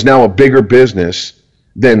pornography is now a bigger business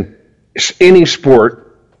than any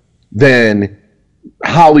sport, than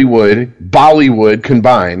Hollywood, Bollywood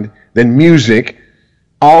combined, than music,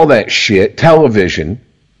 all that shit, television.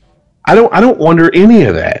 I don't wonder any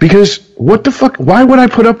of that, because what the fuck? Why would I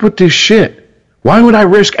put up with this shit? Why would I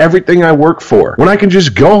risk everything I work for when I can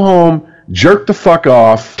just go home, jerk the fuck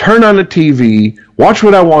off, turn on the TV, watch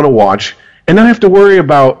what I want to watch, and not have to worry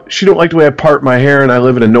about, she don't like the way I part my hair and I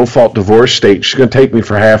live in a no-fault divorce state, she's going to take me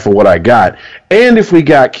for half of what I got. And if we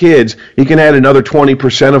got kids, he can add another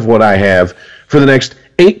 20% of what I have for the next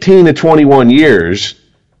 18 to 21 years,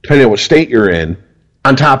 depending on what state you're in,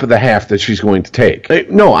 on top of the half that she's going to take.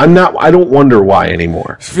 No, I'm not. I don't wonder why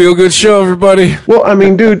anymore. Feel good show, everybody. Well, I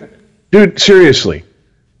mean, dude, seriously.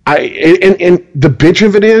 And the bitch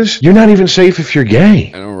of it is, you're not even safe if you're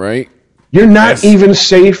gay. I know, right? You're not even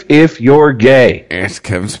safe if you're gay. Ask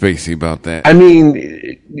Kevin Spacey about that. I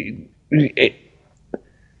mean,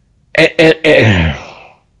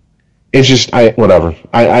 it's just whatever.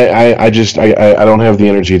 I don't have the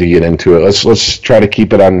energy to get into it. Let's try to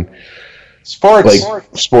keep it on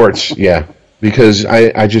sports. Yeah, because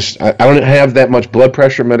I don't have that much blood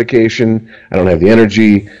pressure medication. I don't have the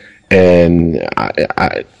energy, and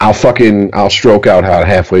I'll stroke out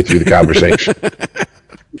halfway through the conversation.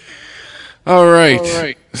 All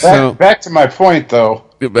right. So back to my point, though.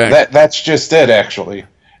 Get back. That's just it. Actually,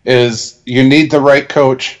 is you need the right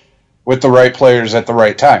coach with the right players at the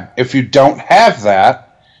right time. If you don't have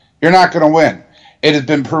that, you're not going to win. It has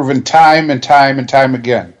been proven time and time and time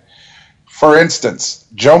again. For instance,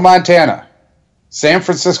 Joe Montana, San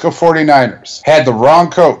Francisco 49ers, had the wrong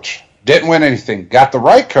coach, didn't win anything. Got the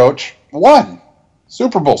right coach, won.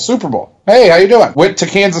 Super Bowl. Hey, how you doing? Went to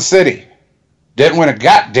Kansas City. Didn't win a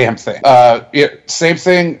goddamn thing. Same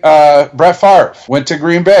thing, Brett Favre. Went to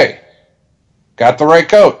Green Bay. Got the right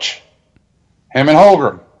coach. Him and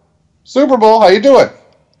Holmgren. Super Bowl, how you doing?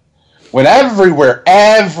 Went everywhere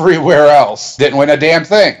else. Didn't win a damn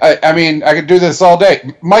thing. I mean, I could do this all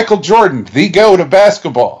day. Michael Jordan, the GOAT of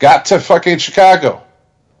basketball. Got to fucking Chicago.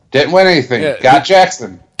 Didn't win anything. Yeah, got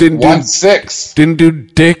Jackson. Won 6. Didn't do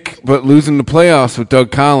dick, but losing the playoffs with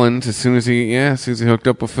Doug Collins as soon as he hooked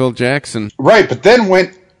up with Phil Jackson. Right, but then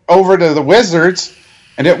went over to the Wizards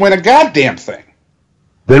and didn't win a goddamn thing.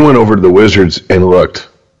 Then went over to the Wizards and looked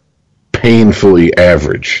painfully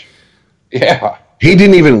average. Yeah. He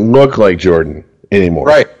didn't even look like Jordan anymore.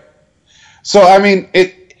 Right. So, I mean,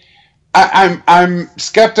 I'm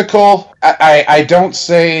skeptical. I don't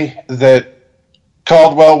say that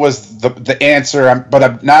Caldwell was the answer, but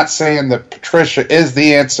I'm not saying that Patricia is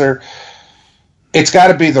the answer. It's got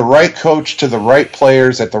to be the right coach to the right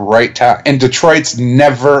players at the right time. And Detroit's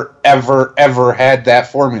never, ever, ever had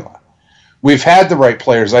that formula. We've had the right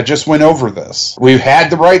players. I just went over this. We've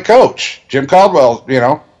had the right coach. Jim Caldwell,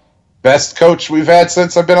 best coach we've had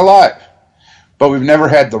since I've been alive. But we've never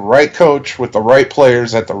had the right coach with the right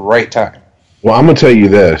players at the right time. Well, I'm going to tell you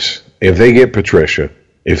this. If they get Patricia,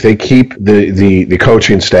 if they keep the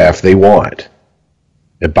coaching staff they want,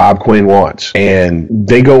 that Bob Quinn wants, and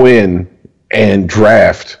they go in and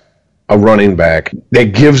draft a running back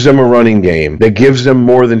that gives them a running game, that gives them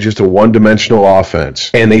more than just a one-dimensional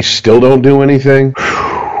offense, and they still don't do anything,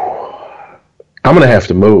 I'm going to have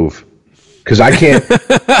to move. Because I can't...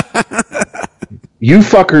 You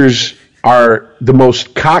fuckers are the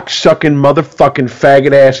most cock-sucking, motherfucking,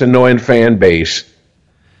 faggot-ass, annoying fan base.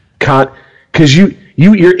 Because you're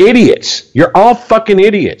idiots. You're all fucking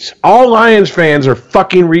idiots. All Lions fans are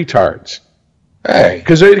fucking retards. Hey.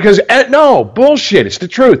 Because no, bullshit. It's the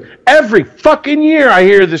truth. Every fucking year I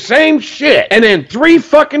hear the same shit. And then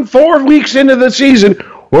 4 weeks into the season,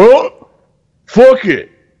 well, fuck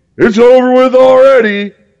it. It's over with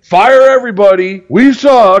already. Fire everybody. We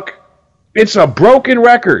suck. It's a broken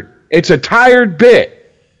record. It's a tired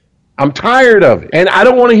bit. I'm tired of it. And I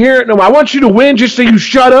don't want to hear it no more. I want you to win just so you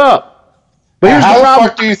shut up. But here's how the problem.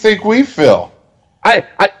 Fuck do you think we feel? I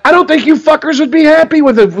don't think you fuckers would be happy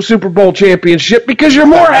with a Super Bowl championship because you're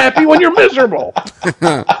more happy when you're miserable.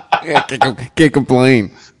 Yeah, can't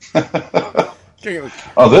complain.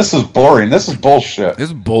 Oh, this is boring. This is bullshit. This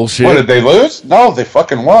is bullshit. What, did they lose? No, they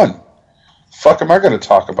fucking won. Fuck am I going to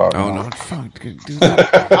talk about? Oh, no. Fuck. Do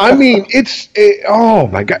that. I mean, oh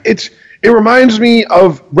my God. It reminds me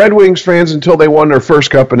of Red Wings fans until they won their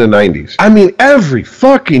first cup in the 90s. I mean, every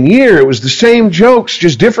fucking year it was the same jokes,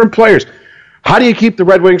 just different players. How do you keep the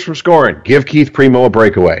Red Wings from scoring? Give Keith Primo a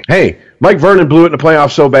breakaway. Hey, Mike Vernon blew it in the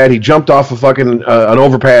playoffs so bad he jumped off a fucking an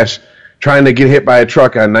overpass trying to get hit by a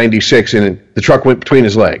truck on 96 and the truck went between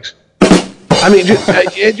his legs. I mean,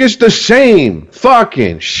 just the same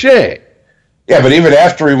fucking shit. Yeah, but even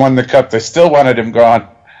after he won the cup, they still wanted him gone.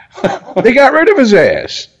 They got rid of his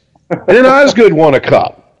ass. And then Osgood won a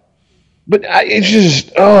cup. But it's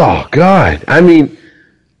just, oh, God. I mean,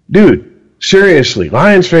 dude, seriously,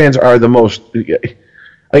 Lions fans are the most,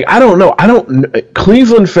 like, I don't know.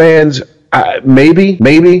 Cleveland fans,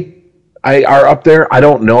 maybe are up there. I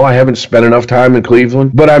don't know. I haven't spent enough time in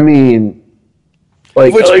Cleveland. But, I mean...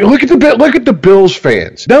 Like look at the Bills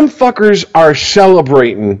fans. Them fuckers are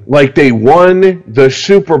celebrating like they won the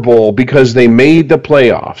Super Bowl because they made the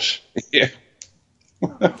playoffs. Yeah.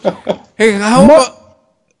 Hey, how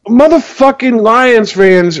motherfucking Lions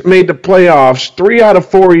fans made the playoffs 3 out of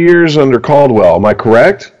 4 years under Caldwell. Am I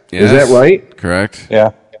correct? Yes, is that right? Correct.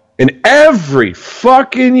 Yeah. And every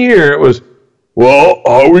fucking year it was, well,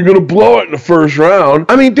 how are we going to blow it in the first round?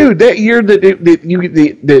 I mean, dude, that year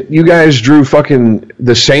that you guys drew fucking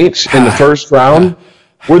the Saints in the first round,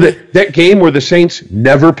 that game where the Saints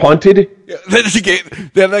never punted. Yeah,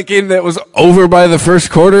 that game that was over by the first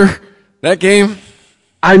quarter. That game.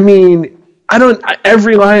 I mean,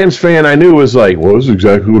 every Lions fan I knew was like, well, this is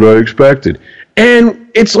exactly what I expected. And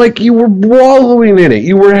it's like you were wallowing in it.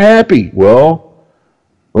 You were happy. Well,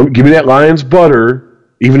 give me that Lions butter.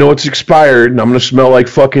 Even though it's expired, and I'm going to smell like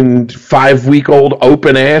fucking 5-week-old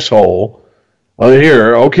open asshole. Oh,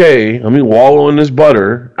 here, okay, let me wallow in this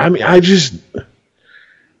butter. I mean, I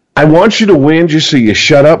want you to win just so you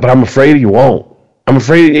shut up, but I'm afraid you won't. I'm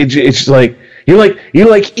afraid it's like, you're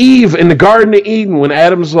like Eve in the Garden of Eden when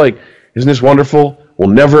Adam's like, isn't this wonderful? We'll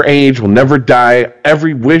never age, we'll never die.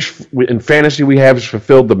 Every wish and fantasy we have is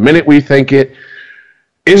fulfilled the minute we think it.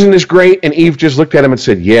 Isn't this great? And Eve just looked at him and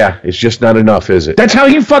said, yeah, it's just not enough, is it? That's how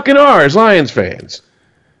you fucking are as Lions fans.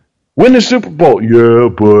 Win the Super Bowl. Yeah,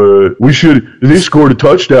 but they scored a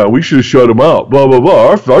touchdown. We should have shut them out. Blah, blah, blah.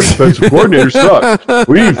 Our defensive coordinator sucks.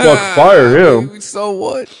 We need to fucking fire him. So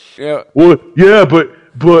what? Yeah. Well, yeah, but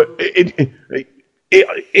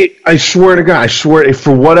I swear to God, if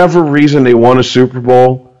for whatever reason they won a Super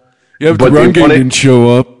Bowl. Yeah, but the run game didn't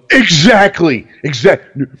show up. Exactly.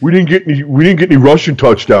 We didn't get any Russian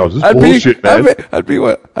touchdowns. This is bullshit, man. I'd be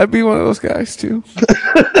one of those guys too.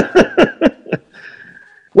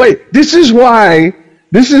 Wait, this is why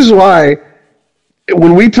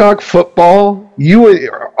when we talk football, you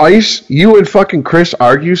and fucking Chris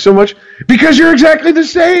argue so much because you're exactly the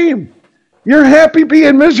same. You're happy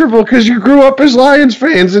being miserable because you grew up as Lions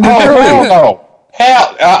fans in Detroit. Oh,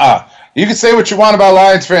 hell no. You can say what you want about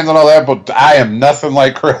Lions fans and all that, but I am nothing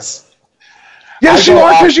like Chris. Yes, you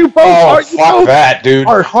are, because you both are. Fuck that, dude.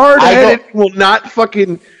 Are hard-headed, will not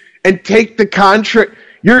fucking and take the contrary.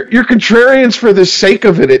 You're contrarians for the sake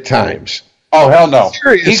of it at times. Oh, hell no.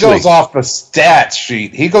 Seriously. He goes off the stats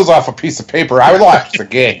sheet. He goes off a piece of paper. I watched the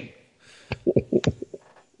game.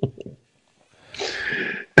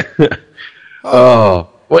 Well,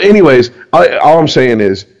 anyways, all I'm saying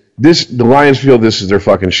is the Lions feel this is their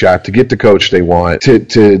fucking shot to get the coach they want,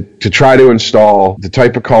 to try to install the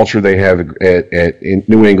type of culture they have in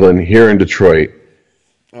New England here in Detroit.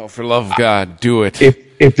 Oh, for love of God, do it.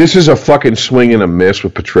 If this is a fucking swing and a miss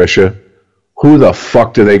with Patricia, who the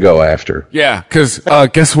fuck do they go after? Yeah, because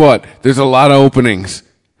guess what? There's a lot of openings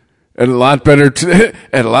at a lot better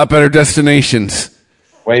destinations.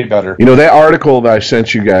 Way better. You know, that article that I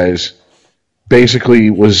sent you guys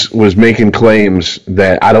basically was making claims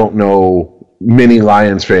that I don't know many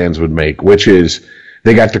Lions fans would make, which is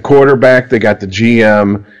they got the quarterback, they got the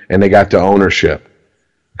GM, and they got the ownership.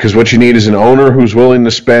 Because what you need is an owner who's willing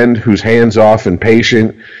to spend, who's hands-off and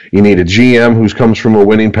patient. You need a GM who comes from a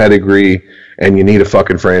winning pedigree, and you need a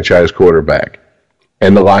fucking franchise quarterback.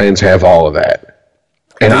 And the Lions have all of that.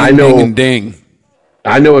 And ding.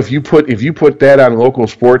 I know if you put that on local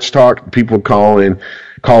sports talk, people calling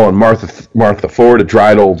Martha Ford a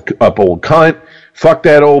dried old cunt. Fuck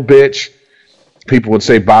that old bitch. People would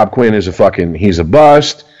say Bob Quinn is he's a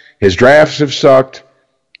bust. His drafts have sucked.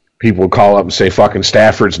 People would call up and say fucking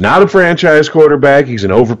Stafford's not a franchise quarterback. He's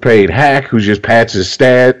an overpaid hack who just pats his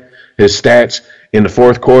stats in the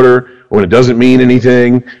fourth quarter when it doesn't mean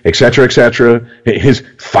anything, et cetera, et cetera. His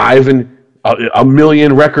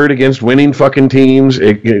 5-1 record against winning fucking teams.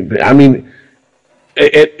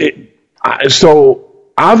 So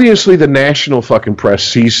obviously the national fucking press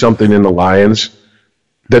sees something in the Lions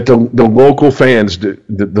that the local fans,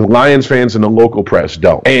 the Lions fans and the local press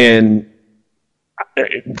don't. And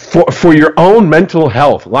for your own mental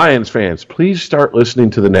health, Lions fans, please start listening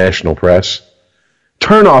to the national press.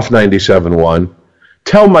 Turn off 97.1.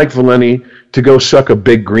 Tell Mike Valeni to go suck a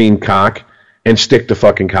big green cock and stick to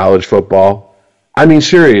fucking college football. I mean,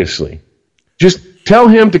 seriously. Just tell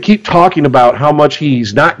him to keep talking about how much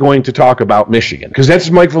he's not going to talk about Michigan, because that's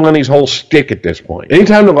Mike Valeni's whole shtick at this point.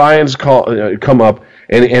 Anytime the Lions come up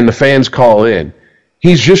and the fans call in,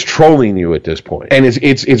 he's just trolling you at this point, and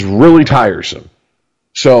it's really tiresome.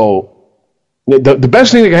 So the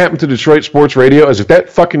best thing that can happen to Detroit sports radio is if that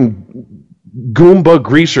fucking Goomba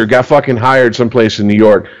greaser got fucking hired someplace in New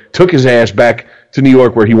York, took his ass back to New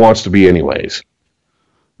York where he wants to be anyways.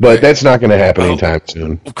 But that's not going to happen anytime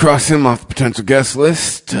soon. We'll cross him off the potential guest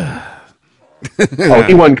list.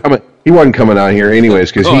 He wasn't coming on here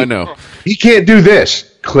anyways because I know. He can't do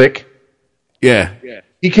this. Click. Yeah.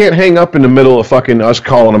 He can't hang up in the middle of fucking us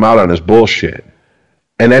calling him out on his bullshit.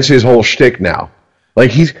 And that's his whole shtick now.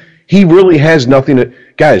 Like he really has nothing to...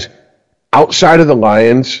 Guys, outside of the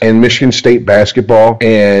Lions and Michigan State basketball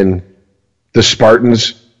and the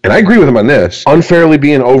Spartans, and I agree with him on this, unfairly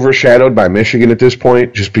being overshadowed by Michigan at this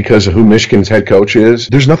point just because of who Michigan's head coach is,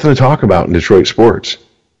 there's nothing to talk about in Detroit sports.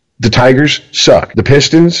 The Tigers suck. The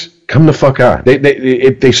Pistons, come the fuck on.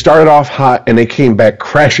 They started off hot and they came back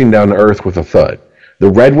crashing down to earth with a thud. The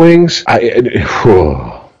Red Wings,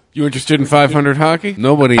 You interested in 500 hockey?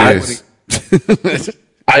 Nobody is.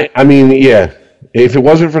 I mean, yeah. If it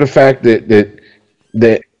wasn't for the fact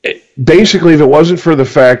that basically, if it wasn't for the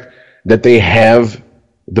fact that they have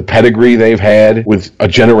the pedigree they've had with a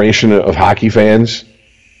generation of hockey fans,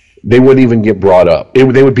 they wouldn't even get brought up. They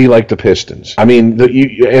would be like the Pistons. I mean,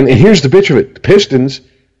 and here's the bitch of it. The Pistons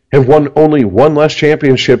have won only one less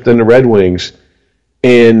championship than the Red Wings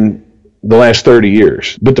in the last 30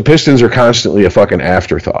 years. But the Pistons are constantly a fucking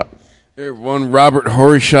afterthought. They're one Robert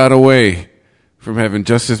Horry shot away from having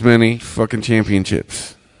just as many fucking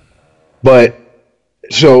championships. But,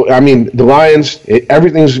 so, I mean, the Lions,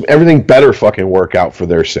 everything better fucking work out for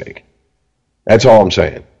their sake. That's all I'm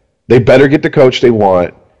saying. They better get the coach they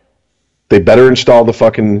want. They better install the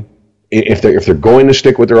fucking... If they're going to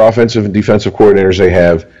stick with their offensive and defensive coordinators they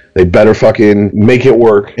have, they better fucking make it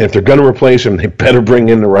work. And if they're going to replace them, they better bring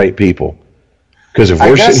in the right people. Because if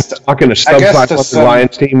we're talking a sub-500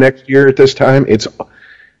 Lions team next year at this time,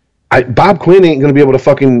 Bob Quinn ain't going to be able to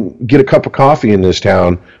fucking get a cup of coffee in this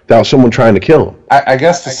town without someone trying to kill him. I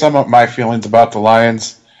guess to sum up my feelings about the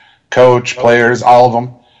Lions, coach, players, all of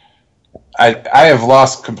them, I have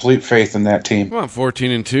lost complete faith in that team. Come on,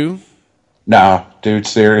 14-2. No, dude,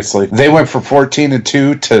 seriously. They went from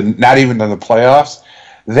 14-2 to not even in the playoffs.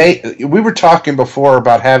 We were talking before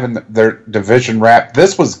about having their division wrapped.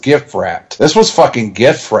 This was gift wrapped. This was fucking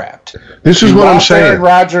gift wrapped. This is what I'm saying. Aaron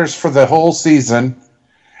Rodgers for the whole season.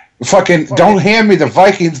 Fucking don't hand me the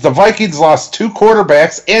Vikings. The Vikings lost 2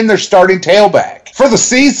 quarterbacks and their starting tailback for the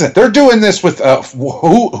season. They're doing this with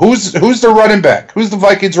who's their running back? Who's the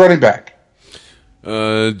Vikings running back?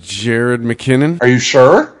 Jared McKinnon. Are you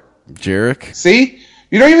sure? Jarek. See?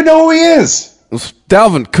 You don't even know who he is. It's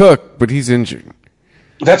Dalvin Cook, but he's injured.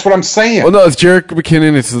 That's what I'm saying. Well, no, it's Jarek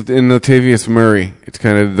McKinnon. It's in Latavius Murray. It's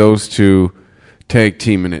kind of those two tag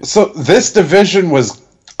teaming it. So this division was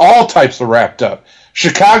all types of wrapped up.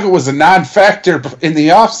 Chicago was a non-factor in the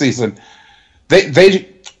offseason. They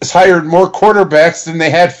hired more quarterbacks than they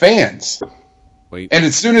had fans. And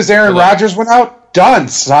as soon as Aaron Rodgers went out, done,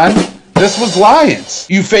 son. This was Lions.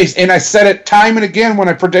 You faced, and I said it time and again when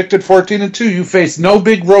I predicted 14-2, you faced no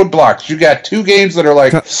big roadblocks. You got 2 games that are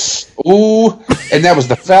like, ooh, and that was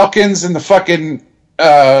the Falcons and the fucking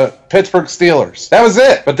Pittsburgh Steelers. That was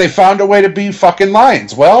it. But they found a way to be fucking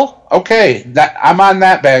Lions. Well, okay, I'm on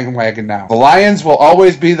that bandwagon now. The Lions will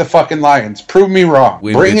always be the fucking Lions. Prove me wrong.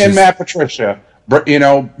 Bring in Matt Patricia.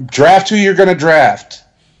 Draft who you're going to draft.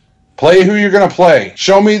 Play who you're going to play.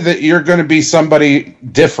 Show me that you're going to be somebody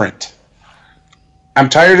different. I'm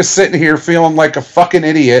tired of sitting here feeling like a fucking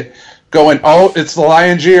idiot going, oh, it's the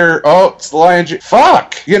Lions year. Oh, it's the Lions year.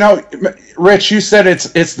 Fuck. Rich, you said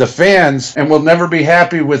it's the fans and we'll never be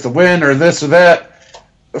happy with the win or this or that.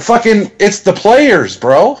 Fucking, it's the players,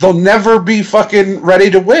 bro. They'll never be fucking ready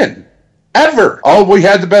to win. Ever. Oh, we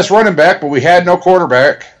had the best running back, but we had no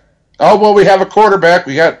quarterback. Oh, well, we have a quarterback.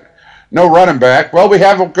 We got no running back. Well, we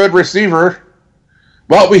have a good receiver.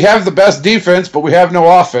 Well, we have the best defense, but we have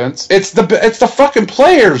no offense. It's the fucking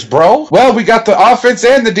players, bro. Well, we got the offense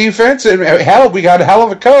and the defense, and hell, we got a hell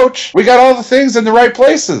of a coach. We got all the things in the right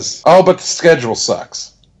places. Oh, but the schedule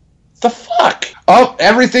sucks. The fuck? Oh,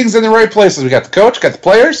 everything's in the right places. We got the coach, got the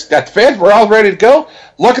players, got the fans. We're all ready to go.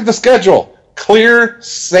 Look at the schedule. Clear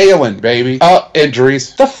sailing, baby.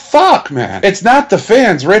 Injuries. The fuck, man? It's not the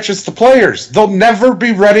fans, Rich. It's the players. They'll never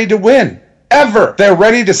be ready to win. Ever. They're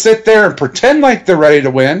ready to sit there and pretend like they're ready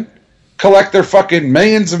to win, collect their fucking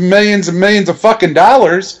millions and millions and millions of fucking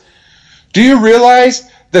dollars. Do you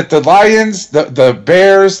realize that the Lions, the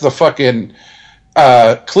Bears, the fucking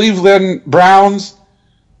Cleveland Browns,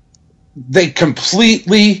 they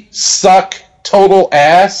completely suck total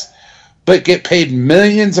ass, but get paid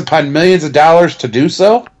millions upon millions of dollars to do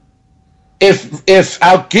so? If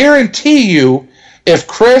I'll guarantee you, if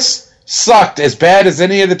Chris sucked as bad as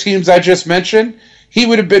any of the teams I just mentioned, he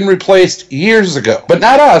would have been replaced years ago. But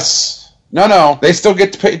not us. No. They still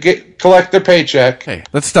get to collect their paycheck. Hey,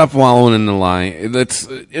 let's stop wallowing in the lie.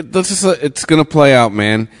 It's going to play out,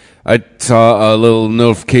 man. I saw a little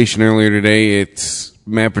notification earlier today. It's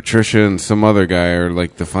Matt Patricia and some other guy are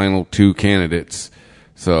like the final 2 candidates.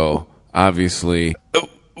 So, obviously,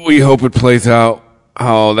 we hope it plays out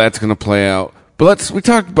how that's going to play out. But we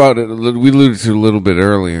talked about it, we alluded to it a little bit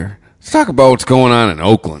earlier. Let's talk about what's going on in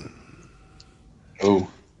Oakland. Oh.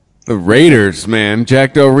 The Raiders, man.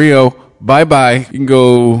 Jack Del Rio, bye-bye. You can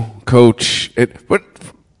go coach it. But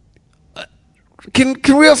can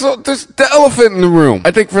we also, there's the elephant in the room. I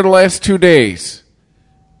think for the last 2 days,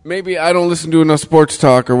 maybe I don't listen to enough sports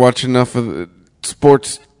talk or watch enough of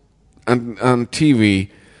sports on TV,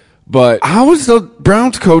 but how is the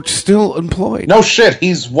Browns coach still employed? No shit.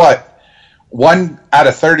 He's what? 1 out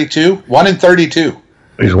of 32? 1 in 32.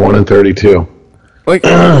 He's 1 in 32.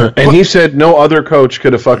 And he said no other coach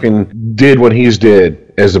could have fucking did what he's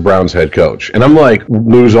did as the Browns head coach. And I'm like,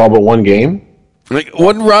 lose all but 1 game?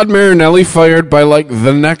 Wasn't Rod Marinelli fired by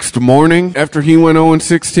the next morning after he went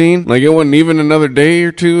 0-16? It wasn't even another day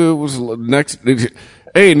or two. It was next.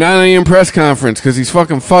 Hey, 9 a.m. press conference because he's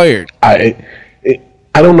fucking fired. I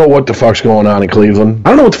don't know what the fuck's going on in Cleveland. I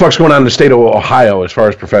don't know what the fuck's going on in the state of Ohio as far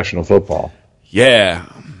as professional football. Yeah.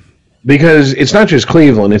 Because it's not just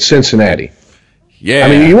Cleveland, it's Cincinnati. Yeah. I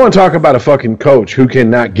mean, you want to talk about a fucking coach who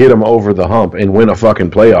cannot get them over the hump and win a fucking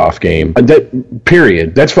playoff game.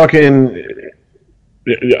 Period. That's fucking...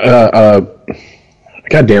 God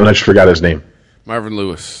damn it, I just forgot his name. Marvin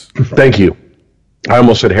Lewis. Thank you. I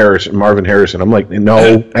almost said Marvin Harrison. I'm like,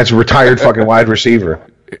 no, that's a retired fucking wide receiver.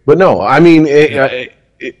 But no, I mean, I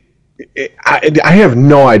have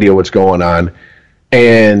no idea what's going on.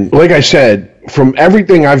 And like I said, from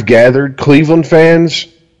everything I've gathered, Cleveland fans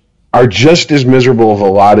are just as miserable of a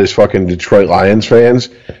lot as fucking Detroit Lions fans.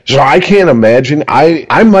 So I can't imagine.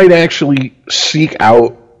 I might actually seek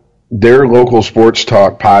out their local sports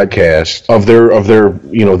talk podcast of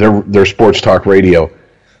their sports talk radio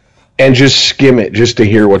and just skim it just to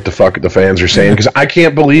hear what the fuck the fans are saying, because I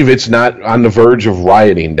can't believe it's not on the verge of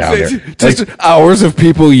rioting down there. Just hours of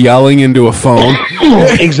people yelling into a phone.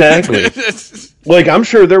 Exactly. I'm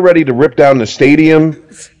sure they're ready to rip down the stadium,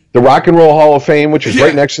 the Rock and Roll Hall of Fame, which is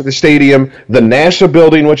right next to the stadium, the NASA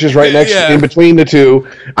building, which is right next in between the two.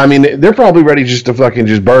 I mean, they're probably ready just to fucking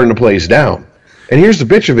just burn the place down. And here's the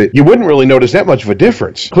bitch of it. You wouldn't really notice that much of a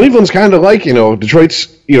difference. Cleveland's kind of like,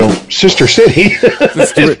 Detroit's, sister city.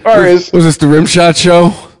 Was this the Rim Shot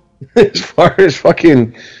show? As far as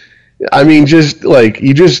fucking, I mean, there's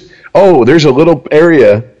a little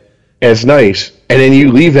area that's nice, And then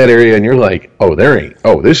you leave that area and you're like,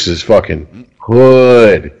 this is fucking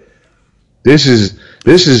good. This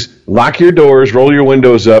is lock your doors, roll your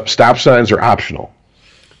windows up, stop signs are optional.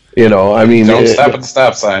 Don't stop at the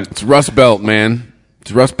stop sign. It's Rust Belt, man.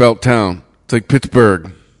 It's Rust Belt town. It's like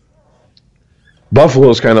Pittsburgh.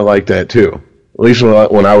 Buffalo's kind of like that too, at least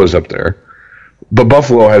when I was up there. But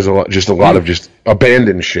Buffalo has a lot of just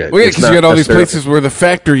abandoned shit. Well, yeah, because you got all these places where the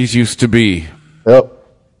factories used to be. Yep.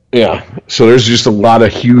 Yeah. So there's just a lot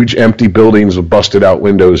of huge empty buildings with busted out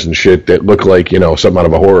windows and shit that look like, something out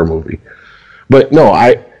of a horror movie. But no,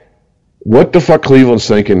 what the fuck Cleveland's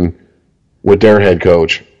thinking with their head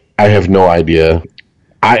coach, I have no idea.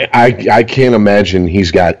 I can't imagine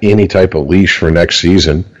he's got any type of leash for next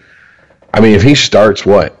season. I mean, if he starts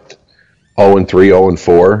 0-3,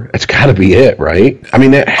 0-4, it's got to be it, right? I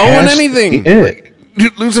mean, that has anything. to be it.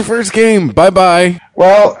 You lose the first game. Bye-bye.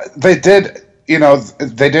 Well, they did,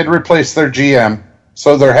 they did replace their GM,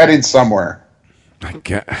 so they're heading somewhere.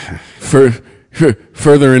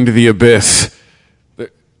 Further into the abyss.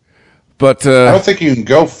 But I don't think you can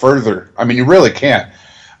go further. I mean, you really can't.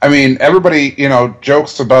 I mean, everybody,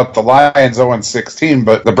 jokes about the Lions 0-16,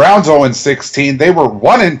 but the Browns 0-16, they were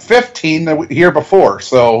 1-15 the year before.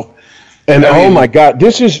 So, oh my God,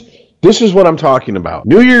 this is what I'm talking about.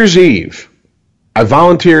 New Year's Eve, I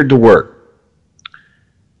volunteered to work.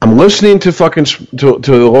 I'm listening to to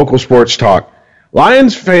the local sports talk.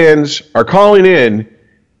 Lions fans are calling in,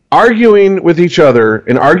 arguing with each other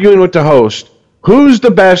and arguing with the host. Who's the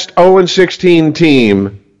best 0-16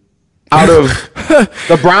 team out of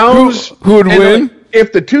the Browns? Who would win?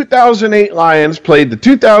 If the 2008 Lions played the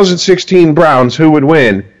 2016 Browns, who would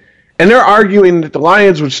win? And they're arguing that the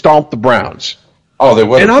Lions would stomp the Browns. Oh, they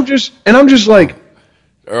would. And I'm just like,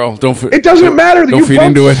 Earl, it doesn't matter that don't you feed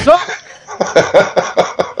into it.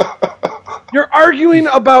 You're arguing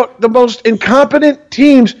about the most incompetent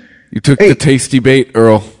teams. You took the tasty bait,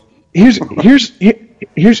 Earl. Here's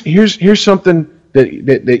something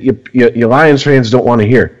that you Lions fans don't want to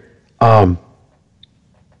hear.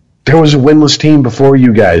 There was a winless team before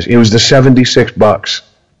you guys. It was the 76 Bucks.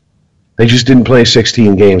 They just didn't play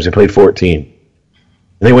 16 games. They played 14. And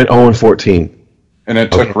they went 0-14. And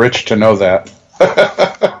it took Rich to know that.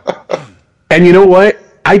 And you know what?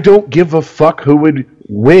 I don't give a fuck who would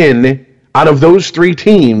win out of those three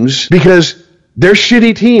teams because they're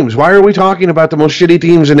shitty teams. Why are we talking about the most shitty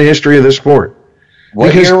teams in the history of this sport?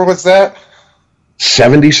 What year was that?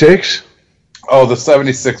 76? Oh, the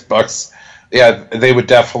 76 Bucks. Yeah, they would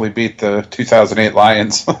definitely beat the 2008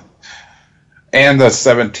 Lions and the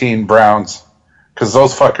 17 Browns because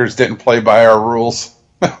those fuckers didn't play by our rules.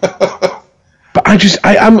 But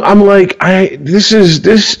I'm like, this is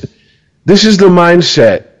the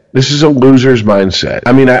mindset. This is a loser's mindset.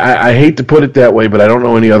 I mean, I hate to put it that way, but I don't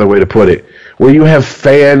know any other way to put it. Where you have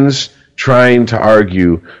fans trying to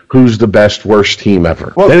argue who's the best, worst team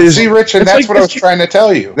ever. Well, see, Rich, and that's what I was trying to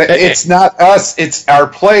tell you. It's not us; it's our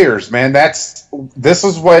players, man. This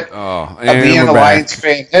is what being a Lions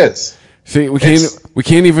fan is. See, we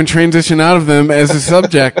can't even transition out of them as a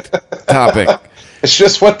subject topic. It's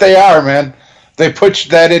just what they are, man. They put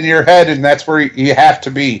that in your head, and that's where you have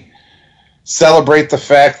to be. Celebrate the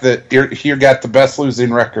fact that you got the best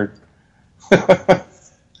losing record.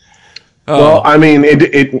 Well, I mean,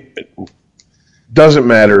 it doesn't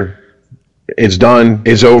matter. It's done.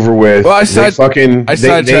 It's over with. Well, I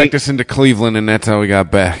sidetracked us into Cleveland, and that's how we got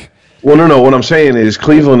back. Well, no. What I'm saying is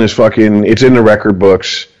Cleveland is fucking. It's in the record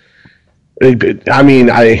books. I mean,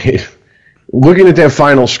 looking at that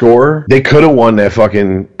final score, they could have won that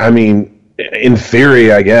fucking. I mean, in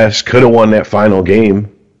theory, I guess could have won that final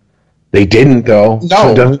game. They didn't, though.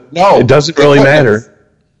 No, it doesn't really matter.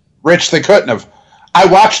 Rich, they couldn't have. I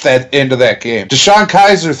watched that end of that game. Deshaun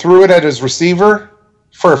Kaiser threw it at his receiver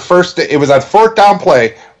for a first. It was a fourth down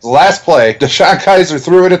play. The last play, Deshaun Kaiser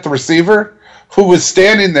threw it at the receiver, who was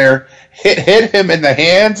standing there, hit him in the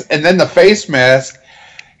hands and then the face mask.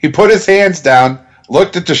 He put his hands down,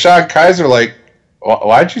 looked at Deshaun Kaiser like,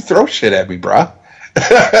 "Why'd you throw shit at me, brah?"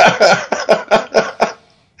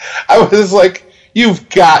 I was like, "You've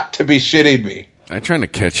got to be shitting me." I'm trying to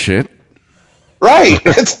catch shit. Right.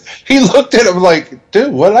 He looked at him like,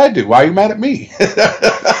 "Dude, what did I do? Why are you mad at me?"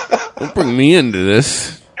 Don't bring me into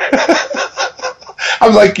this.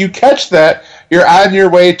 I'm like, you catch that, you're on your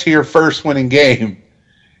way to your first winning game.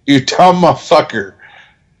 You dumb motherfucker.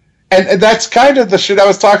 And that's kind of the shit I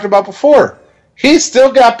was talking about before. He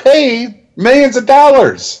still got paid millions of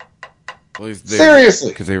dollars. Well, seriously.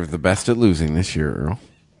 Because they were the best at losing this year, Earl.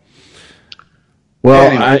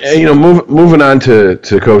 Well, moving on to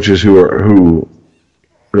coaches who are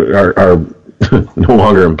no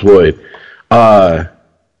longer employed. I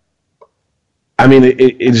mean,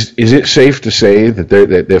 is it safe to say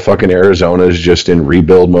that fucking Arizona is just in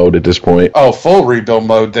rebuild mode at this point? Oh, full rebuild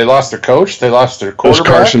mode. They lost their coach. They lost their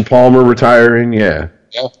quarterback. Was Carson Palmer retiring? Yeah.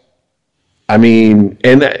 Yeah. I mean,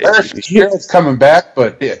 and Garrett's coming back,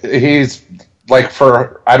 but he's like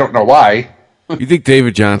for I don't know why. You think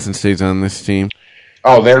David Johnson stays on this team?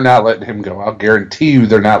 Oh, they're not letting him go. I'll guarantee you,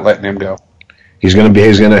 they're not letting him go. He's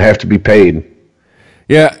gonna have to be paid.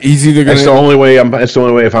 Yeah, he's either going to... That's the only way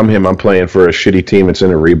if I'm him, I'm playing for a shitty team that's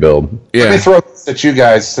in a rebuild. Yeah. Let me throw this at you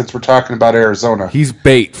guys since we're talking about Arizona. He's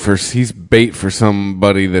bait for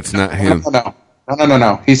somebody that's not him. No.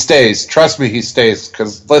 He stays. Trust me, he stays.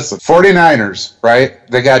 Because, listen, 49ers, right?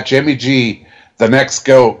 They got Jimmy G, the next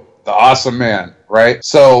GOAT, the awesome man, right?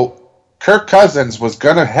 So... Kirk Cousins was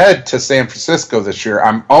going to head to San Francisco this year.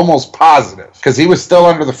 I'm almost positive because he was still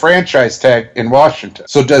under the franchise tag in Washington.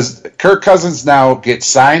 So does Kirk Cousins now get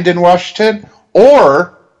signed in Washington,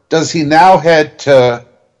 or does he now head to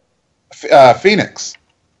Phoenix?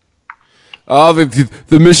 Oh,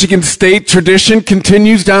 the Michigan State tradition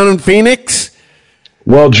continues down in Phoenix?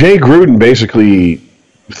 Well, Jay Gruden basically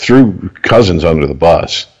threw Cousins under the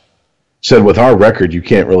bus. Said, with our record, you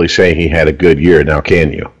can't really say he had a good year, now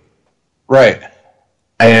can you? Right.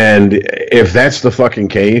 And if that's the fucking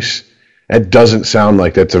case, that doesn't sound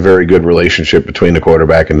like that's a very good relationship between the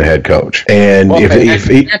quarterback and the head coach. And if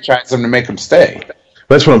he franchised him to make him stay,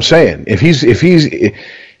 that's what I'm saying. If he's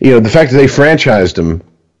the fact that they franchised him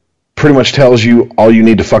pretty much tells you all you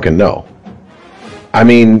need to fucking know. I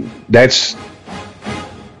mean, that's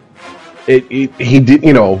it. He did,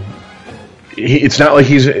 it's not like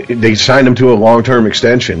they signed him to a long-term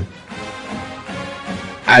extension.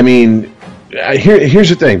 I mean, here's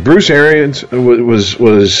the thing. Bruce Arians was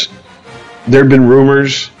there had been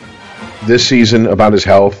rumors this season about his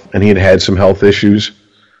health, and he had some health issues.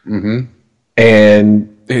 Mm-hmm.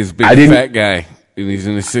 And he's a big fat guy, and he's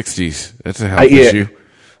in his 60s. That's a health issue.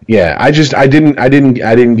 Yeah, I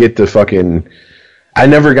didn't get the fucking. I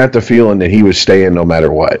never got the feeling that he was staying no matter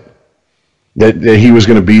what. That he was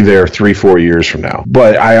going to be there 3-4 years from now.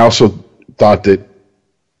 But I also thought that at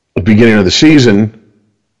the beginning of the season,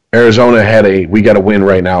 Arizona had a we got to win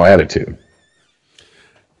right now attitude.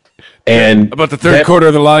 And about the third quarter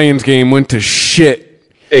of the Lions game went to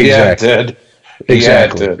shit. Exactly. Yeah, it did.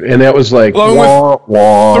 Exactly. Yeah, it did. And that was like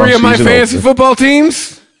three of my fantasy football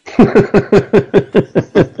teams,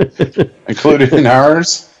 including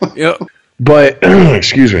ours. Yep. But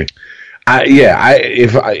excuse me.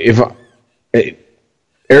 If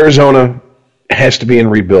Arizona has to be in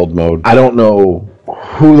rebuild mode. I don't know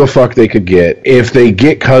who the fuck they could get. If they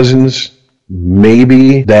get Cousins,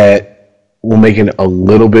 maybe that will make it a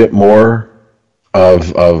little bit more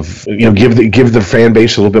of give the fan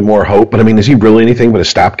base a little bit more hope. But I mean, is he really anything but a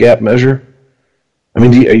stopgap measure? I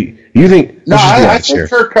mean, do you think? No, I think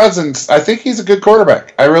Kirk Cousins. I think he's a good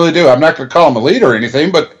quarterback. I really do. I'm not going to call him a leader or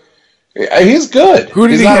anything, but he's good. Who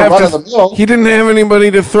did he have? He didn't have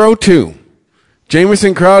anybody to throw to.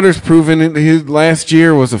 Jamison Crowder's proven his last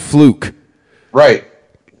year was a fluke. Right.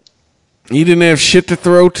 He didn't have shit to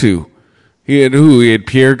throw to. He had who? He had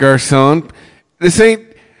Pierre Garçon. This ain't.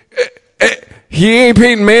 He ain't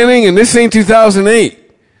Peyton Manning, and this ain't 2008.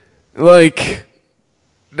 Like,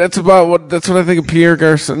 that's what I think of Pierre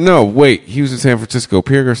Garçon. No, wait, he was in San Francisco.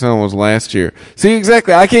 Pierre Garçon was last year. See,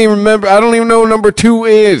 exactly. I can't even remember. I don't even know who number 2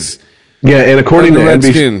 is. Yeah, and according to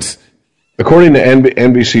Redskins. According to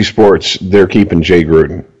NBC Sports, they're keeping Jay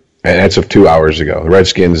Gruden, and that's of 2 hours ago. The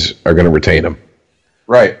Redskins are going to retain him.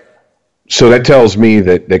 Right. So that tells me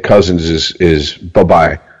that Cousins is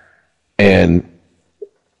bye-bye. And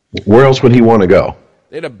where else would he want to go?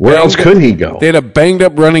 Where else could he go? They had a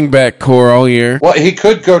banged-up running back core all year. Well, he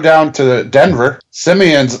could go down to Denver.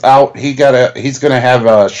 Simeon's out. He's going to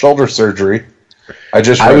have shoulder surgery. I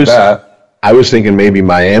just read that. I was thinking maybe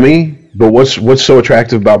Miami. But what's so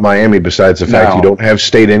attractive about Miami besides the fact you don't have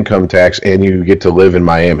state income tax and you get to live in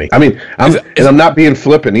Miami? I mean, I'm not being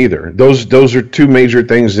flippant either. Those are two major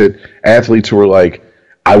things that athletes were like,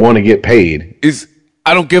 I want to get paid. Is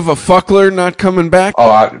I don't give a fuckler not coming back?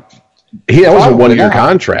 Oh, that was a 1 year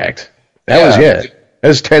contract. That was it.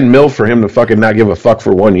 That's $10 million for him to fucking not give a fuck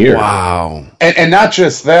for 1 year. Wow. And not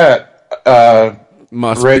just that.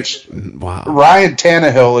 Rich. Wow. Ryan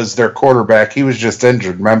Tannehill is their quarterback. He was just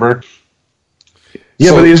injured. Remember?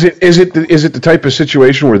 Yeah, but is it the type of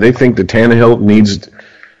situation where they think that Tannehill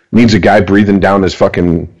needs a guy breathing down his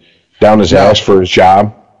ass for his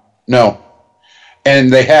job? No,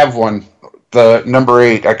 and they have one. The number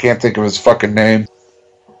 8. I can't think of his fucking name.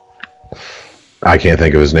 I can't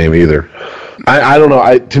think of his name either. I don't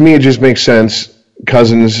know. To me, it just makes sense.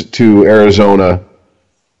 Cousins to Arizona.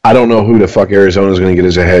 I don't know who the fuck Arizona is going to get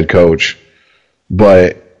as a head coach,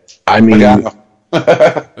 but I mean,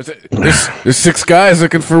 there's 6 guys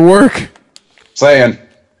looking for work. Saying,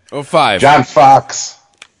 5. John Fox,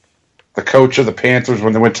 the coach of the Panthers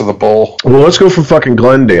when they went to the bowl. Well, let's go from fucking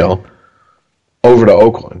Glendale over to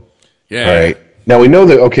Oakland. Yeah. All right. Now we know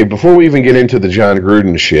that. Okay, before we even get into the Jon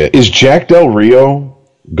Gruden shit, is Jack Del Rio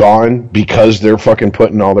gone because they're fucking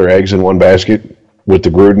putting all their eggs in one basket with the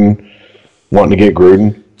Gruden wanting to get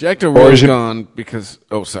Gruden? Jack Del Rio's gone because.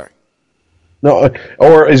 Oh, sorry. No,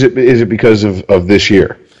 or is it because of this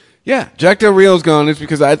year? Yeah, Jack Del Rio's gone. It's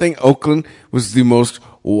because I think Oakland was the most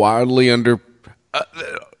wildly under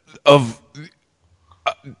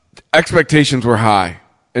expectations were high,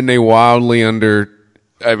 and they wildly under.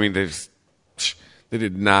 I mean, they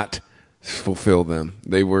did not fulfill them.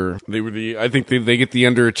 They were the. I think they get the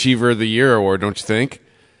underachiever of the year award. Don't you think?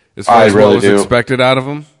 As far as what was expected out of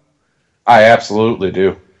them. I absolutely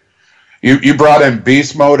do. You brought in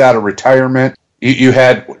beast mode out of retirement. You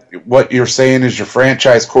had what you're saying is your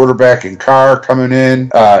franchise quarterback in Carr coming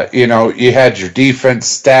in. You had your defense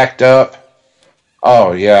stacked up.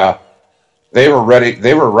 Oh yeah, they were ready.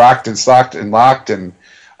 They were rocked and socked and locked, and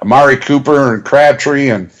Amari Cooper and Crabtree,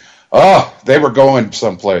 and they were going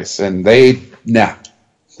someplace, and they're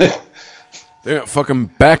fucking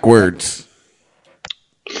backwards.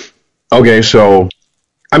 Okay, so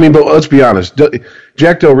I mean, but let's be honest.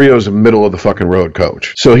 Jack Del Rio is a middle of the fucking road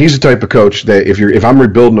coach. So he's the type of coach that if I'm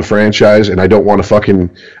rebuilding a franchise and I don't want to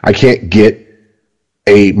I can't get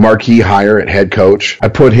a marquee hire at head coach, I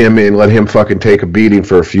put him in, let him fucking take a beating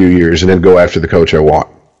for a few years and then go after the coach I want.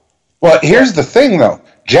 Well, here's the thing though.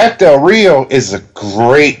 Jack Del Rio is a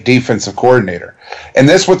great defensive coordinator. And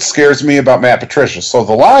that's what scares me about Matt Patricia. So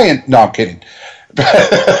no, I'm kidding.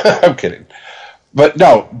 I'm kidding. But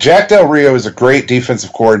no, Jack Del Rio is a great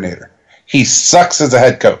defensive coordinator. He sucks as a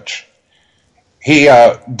head coach. He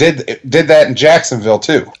did that in Jacksonville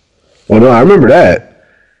too. Well, no, I remember that.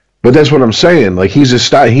 But that's what I'm saying. Like seems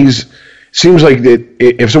like that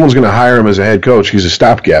if someone's going to hire him as a head coach, he's a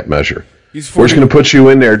stopgap measure. We're just going to put you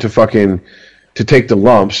in there to take the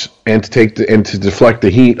lumps and to deflect the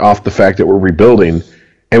heat off the fact that we're rebuilding.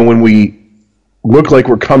 And when we look like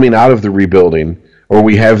we're coming out of the rebuilding, or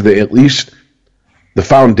we have at least the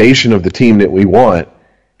foundation of the team that we want,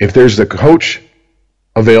 if there's the coach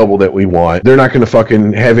available that we want, they're not going to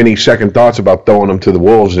fucking have any second thoughts about throwing them to the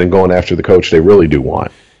wolves and going after the coach they really do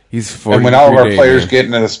want. And when all of our players get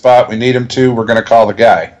into the spot we need them to, we're going to call the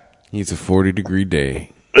guy. He's a 40-degree day.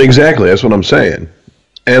 Exactly, that's what I'm saying.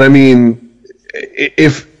 And I mean,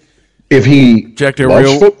 if he Jack Del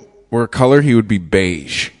Rio were a color, he would be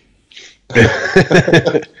beige.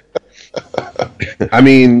 I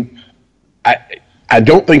mean, I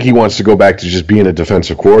don't think he wants to go back to just being a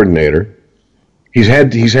defensive coordinator. He's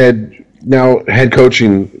had now head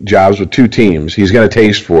coaching jobs with 2 teams. He's got a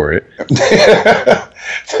taste for it.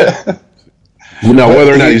 Now,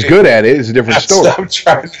 whether or not he's good at it is a different story. I'm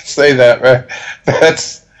trying to say that, man.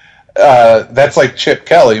 That's like Chip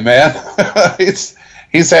Kelly, man. he's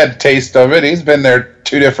had a taste of it. He's been there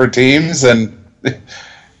 2 different teams, and bro,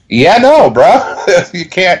 you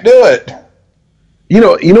can't do it. You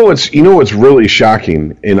know what's really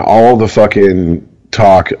shocking in all the fucking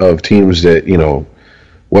talk of teams that,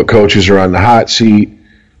 what coaches are on the hot seat,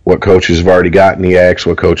 what coaches have already gotten the axe,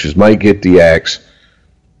 what coaches might get the axe.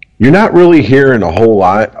 You're not really hearing a whole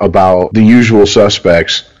lot about the usual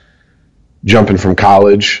suspects jumping from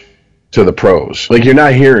college to the pros. Like, you're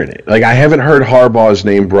not hearing it. Like, I haven't heard Harbaugh's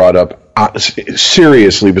name brought up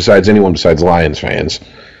seriously besides anyone besides Lions fans.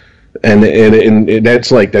 And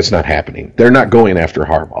that's not happening. They're not going after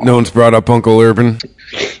Harbaugh. No one's brought up Uncle Urban.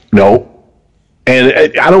 No.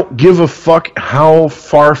 And I don't give a fuck how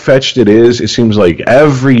far-fetched it is. It seems like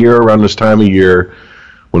every year around this time of year,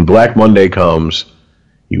 when Black Monday comes,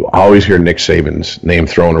 you always hear Nick Saban's name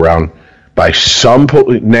thrown around by some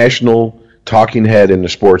national talking head in the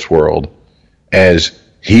sports world as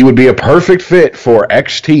he would be a perfect fit for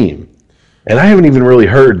X team. And I haven't even really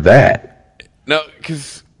heard that. No,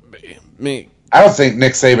 because I don't think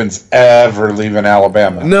Nick Saban's ever leaving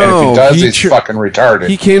Alabama. No, and if he does, he's fucking retarded.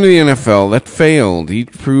 He came to the NFL. That failed. He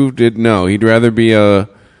proved it. No, he'd rather be a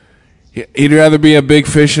big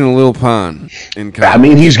fish in a little pond. I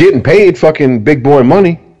mean, he's getting paid fucking big boy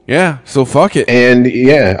money. Yeah, so fuck it. And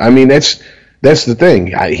yeah, I mean that's the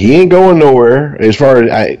thing. He ain't going nowhere. As far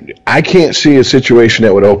as I can't see a situation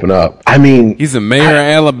that would open up. I mean, he's the mayor of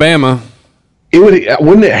Alabama.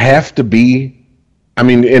 Wouldn't it have to be I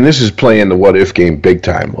mean, and this is playing the what-if game big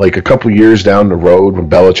time. Like, a couple years down the road, when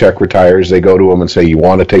Belichick retires, they go to him and say, you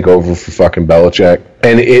want to take over for fucking Belichick?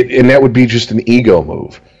 And that would be just an ego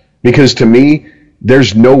move. Because to me,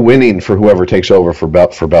 there's no winning for whoever takes over for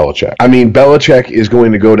Belichick. I mean, Belichick is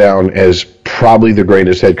going to go down as probably the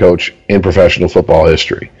greatest head coach in professional football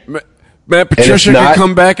history. Matt Patricia could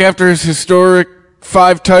come back after his historic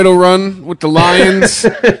 5-title run with the Lions.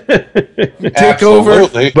 Take over.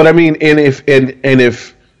 But I mean, and if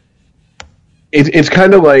it's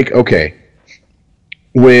kind of like, okay,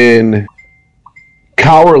 when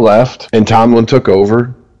Cowher left and Tomlin took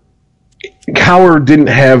over, Cowher didn't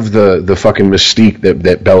have the fucking mystique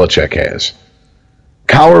that Belichick has.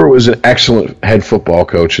 Cowher was an excellent head football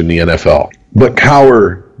coach in the NFL, but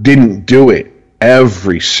Cowher didn't do it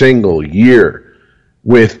every single year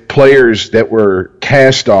with players that were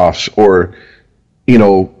cast-offs or,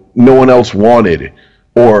 no one else wanted.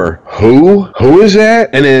 Or who is that?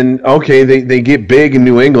 And then, okay, they get big in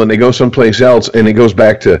New England, they go someplace else, and it goes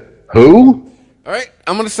back to who? All right,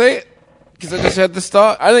 I'm going to say it, because I just had this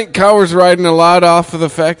thought. I think Cowher's riding a lot off of the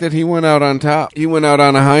fact that he went out on top. He went out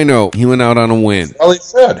on a high note. He went out on a win. Well, he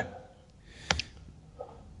said.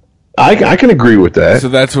 I can agree with that. So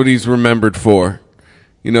that's what he's remembered for.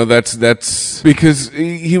 That's because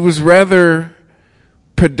he was rather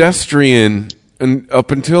pedestrian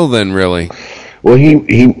up until then, really. Well,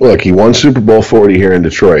 he won Super Bowl 40 here in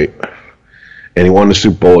Detroit, and he won the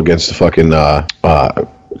Super Bowl against the fucking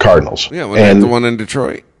Cardinals. Yeah, wasn't that the one in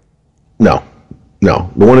Detroit? No, the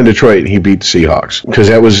one in Detroit, he beat the Seahawks because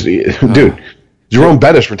that was dude. Jerome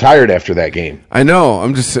Bettis retired after that game. I know.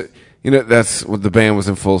 I'm just that's what the band was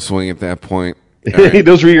in full swing at that point. Right.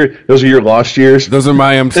 Those are your lost years. Those are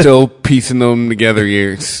my I'm still piecing them together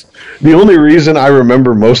years. The only reason I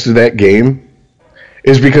remember most of that game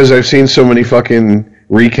is because I've seen so many fucking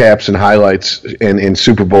recaps and highlights and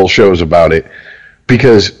Super Bowl shows about it.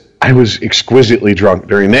 Because I was exquisitely drunk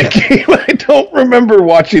during that game. I don't remember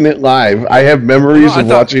watching it live. I have memories of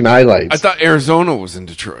watching highlights. I thought Arizona was in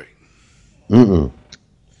Detroit. No,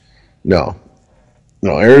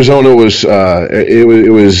 Arizona was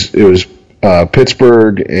it was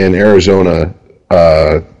Pittsburgh and Arizona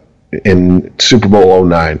in Super Bowl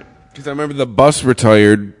 09. Because I remember the bus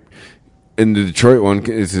retired in the Detroit one.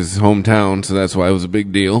 It's his hometown, so that's why it was a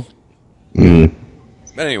big deal. But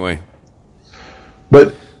anyway.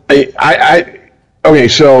 But okay,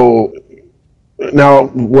 so now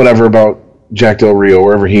whatever about Jack Del Rio,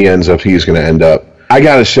 wherever he ends up, he's going to end up. I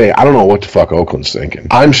got to say, I don't know what the fuck Oakland's thinking.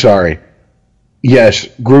 I'm sorry. Yes,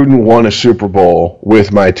 Gruden won a Super Bowl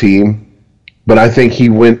with my team. But I think he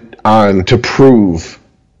went on to prove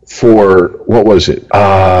for, what was it,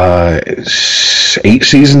 8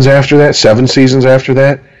 seasons after that, 7 seasons after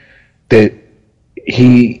that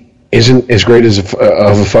he isn't as great of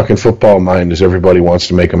a fucking football mind as everybody wants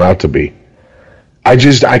to make him out to be.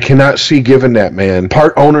 I cannot see giving that man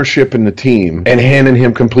part ownership in the team and handing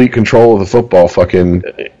him complete control of the football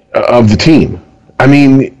of the team. I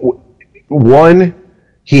mean, one,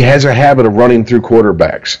 he has a habit of running through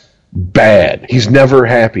quarterbacks. Bad. He's never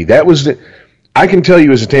happy. I can tell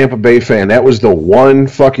you as a Tampa Bay fan, that was the one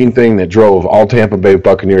fucking thing that drove all Tampa Bay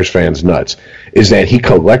Buccaneers fans nuts, is that he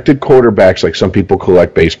collected quarterbacks like some people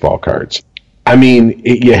collect baseball cards. I mean,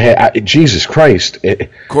 Jesus Christ.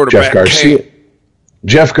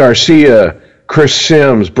 Jeff Garcia, Chris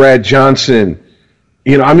Sims, Brad Johnson.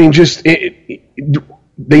 They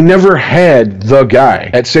never had the guy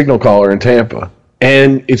at signal caller in Tampa.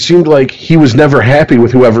 And it seemed like he was never happy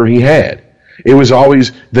with whoever he had. It was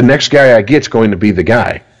always, the next guy I get's going to be the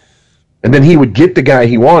guy. And then he would get the guy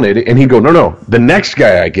he wanted, and he'd go, no, the next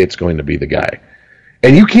guy I get's going to be the guy.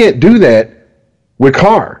 And you can't do that with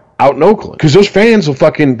Carr out in Oakland, because those fans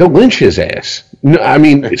they'll lynch his ass. No, I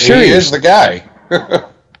mean, seriously. He is the guy.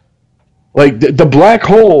 Like, the black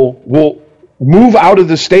hole will move out of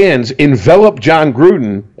the stands, envelop Jon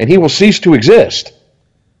Gruden, and he will cease to exist.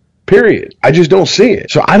 Period. I just don't see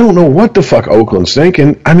it. So I don't know what the fuck Oakland's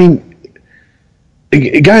thinking. I mean,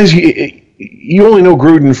 guys, you only know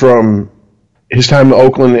Gruden from his time in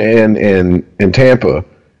Oakland and Tampa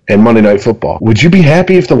and Monday Night Football. Would you be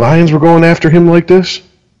happy if the Lions were going after him like this?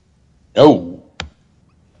 No.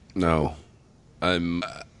 I'm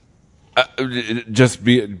just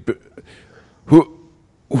be who.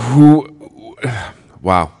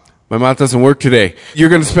 Wow. My mouth doesn't work today. You're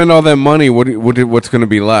going to spend all that money. What's going to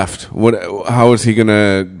be left? How is he going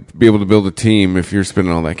to be able to build a team if you're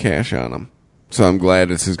spending all that cash on him? So I'm glad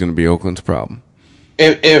this is going to be Oakland's problem.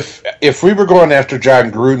 If we were going after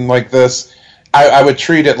Jon Gruden like this, I would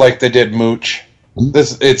treat it like they did Mooch.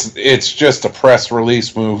 It's just a press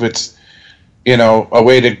release move. a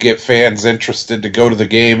way to get fans interested to go to the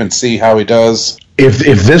game and see how he does. If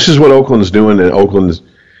this is what Oakland's doing, then Oakland's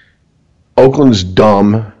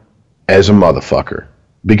dumb as a motherfucker,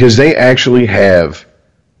 because they actually have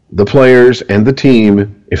the players and the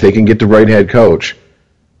team, if they can get the right head coach,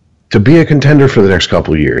 to be a contender for the next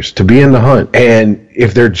couple of years, to be in the hunt. And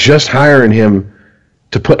if they're just hiring him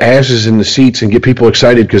to put asses in the seats and get people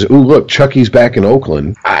excited because, ooh, look, Chucky's back in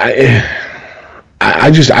Oakland, I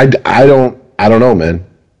don't know, man.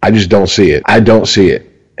 I just don't see it. I don't see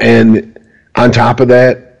it. And on top of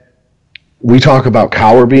that, we talk about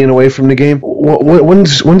Cowher being away from the game.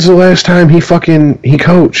 When's the last time he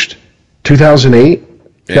coached?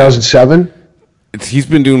 2008? 2007? He's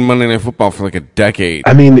been doing Monday Night Football for like a decade.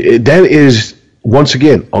 I mean, that is, once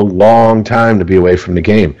again, a long time to be away from the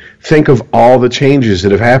game. Think of all the changes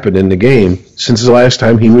that have happened in the game since the last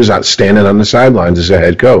time he was out standing on the sidelines as a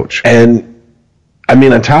head coach. And, I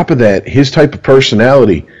mean, on top of that, his type of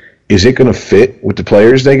personality, is it going to fit with the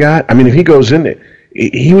players they got? I mean, if he goes in there,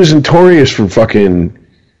 he was notorious for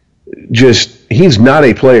he's not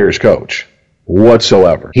a player's coach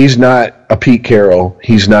whatsoever. He's not a Pete Carroll.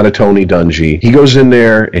 He's not a Tony Dungy. He goes in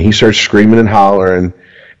there and he starts screaming and hollering,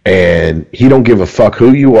 and he don't give a fuck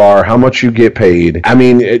who you are, how much you get paid. I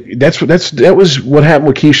mean, that was what happened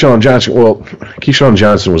with Keyshawn Johnson. Well, Keyshawn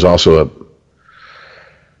Johnson was also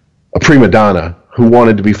a prima donna who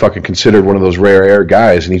wanted to be fucking considered one of those rare air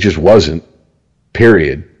guys, and he just wasn't,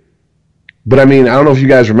 period. But, I mean, I don't know if you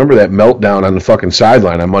guys remember that meltdown on the fucking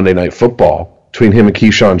sideline on Monday Night Football between him and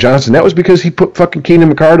Keyshawn Johnson. That was because he put fucking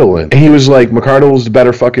Keenan McCardle in. And he was like, McCardle was the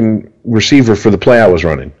better fucking receiver for the play I was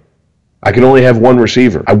running. I could only have one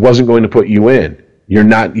receiver. I wasn't going to put you in. You're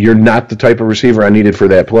not the type of receiver I needed for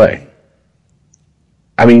that play.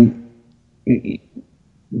 I mean,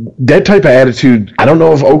 that type of attitude, I don't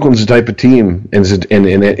know if Oakland's the type of team and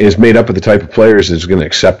is made up of the type of players that's going to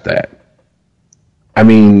accept that. I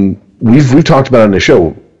mean, we've talked about it on the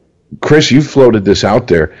show. Chris, you've floated this out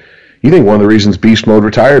there. You think one of the reasons Beast Mode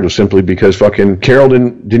retired was simply because fucking Carroll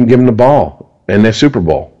didn't give him the ball in that Super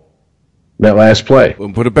Bowl, that last play.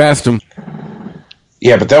 Wouldn't put it past him.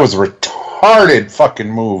 Yeah, but that was a retarded fucking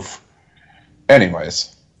move.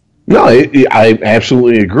 Anyways. No, I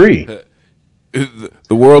absolutely agree.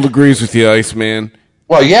 The world agrees with you, ICEman.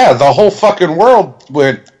 Well, yeah, the whole fucking world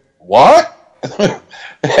went, what?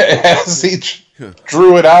 As he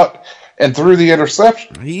drew it out and threw the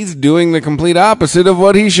interception. He's doing the complete opposite of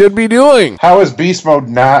what he should be doing. How is Beast Mode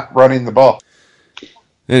not running the ball?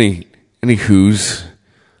 Anywho's.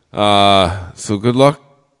 So good luck,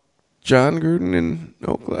 Jon Gruden in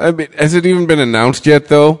Oakland. I mean, has it even been announced yet,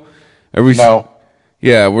 though? No.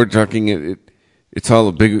 Yeah, we're talking. It's all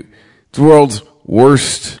a big. It's the world's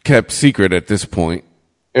worst kept secret at this point.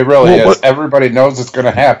 It really is. Everybody knows it's going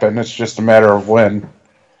to happen. It's just a matter of when.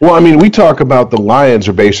 Well, I mean, we talk about the Lions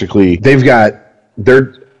are basically, they've got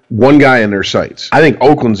their one guy in their sights. I think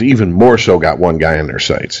Oakland's even more so got one guy in their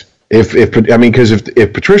sights. Because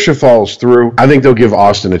if Patricia falls through, I think they'll give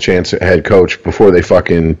Austin a chance at head coach before they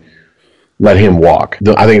fucking let him walk.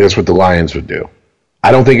 I think that's what the Lions would do.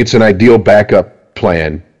 I don't think it's an ideal backup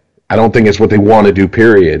plan. I don't think it's what they want to do,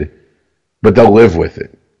 period. But they'll live with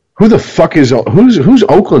it. Who the fuck is who's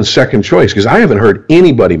Oakland's second choice? Because I haven't heard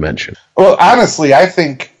anybody mention. Well, honestly, I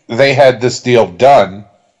think they had this deal done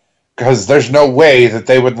because there's no way that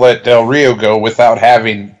they would let Del Rio go without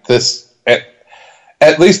having this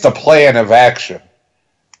at least a plan of action.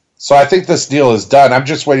 So I think this deal is done. I'm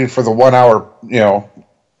just waiting for the 1 hour,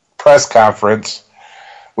 press conference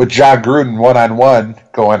with Jon Gruden one-on-one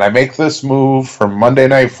going, I make this move for Monday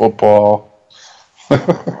Night Football.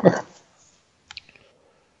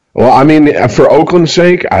 Well, I mean, for Oakland's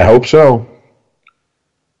sake, I hope so.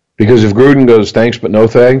 Because if Gruden goes, thanks but no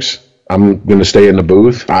thanks, I'm going to stay in the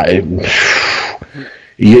booth.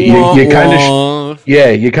 You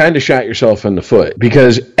kind of shot yourself in the foot.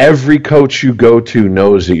 Because every coach you go to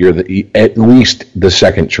knows that you're at least the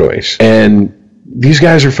second choice. And these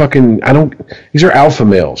guys are these are alpha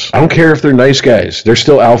males. I don't care if they're nice guys. They're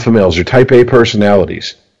still alpha males. They're type A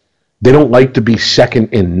personalities. They don't like to be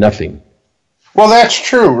second in nothing. Well, that's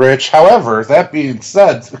true, Rich. However, that being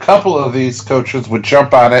said, a couple of these coaches would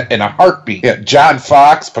jump on it in a heartbeat. Yeah, John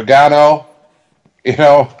Fox, Pagano,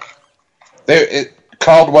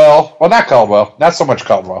 Caldwell. Well, not Caldwell. Not so much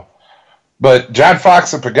Caldwell. But John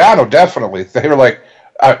Fox and Pagano, definitely. They were like,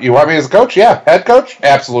 you want me as a coach? Yeah. Head coach?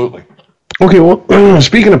 Absolutely. Okay, well,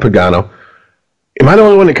 speaking of Pagano, am I the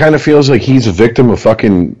only one that kind of feels like he's a victim of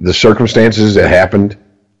fucking the circumstances that happened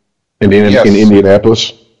in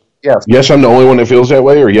Indianapolis? Yes. Yes, I'm the only one that feels that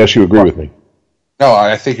way, or yes, you agree with me? No,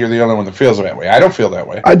 I think you're the only one that feels that way. I don't feel that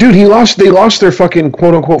way. Dude, they lost their fucking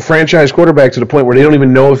quote-unquote franchise quarterback to the point where they don't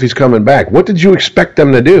even know if he's coming back. What did you expect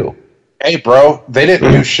them to do? Hey, bro, they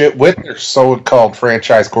didn't do shit with their so-called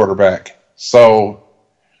franchise quarterback. So,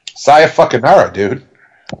 sayonara, dude.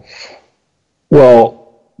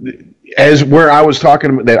 Well, as where I was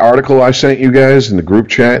talking about that article I sent you guys in the group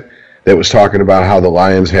chat that was talking about how the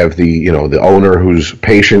Lions have the owner who's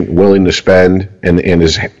patient, willing to spend, and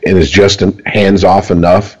is just hands off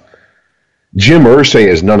enough. Jim Irsay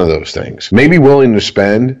is none of those things. Maybe willing to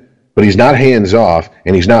spend, but he's not hands off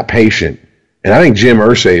and he's not patient. And I think Jim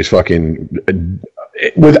Irsay is fucking,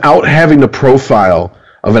 without having the profile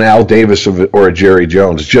of an Al Davis or a Jerry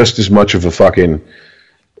Jones, just as much of a fucking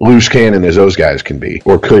loose cannon as those guys can be,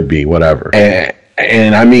 or could be, whatever.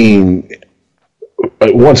 And I mean,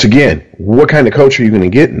 once again, what kind of coach are you going to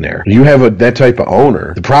get in there? You have that type of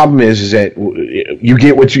owner. The problem is that you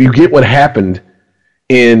get what happened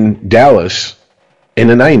in Dallas in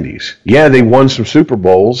the 90s. Yeah, they won some Super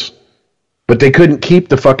Bowls, but they couldn't keep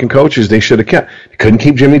the fucking coaches they should have kept. They couldn't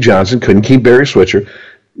keep Jimmy Johnson, couldn't keep Barry Switzer.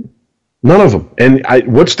 None of them. And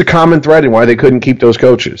what's the common thread in why they couldn't keep those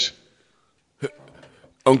coaches?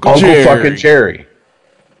 Uncle Jerry. Fucking Jerry.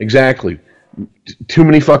 Exactly. Too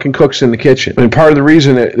many fucking cooks in the kitchen. I mean, part of the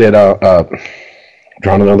reason that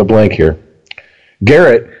drawing another blank here,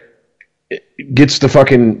 Garrett gets the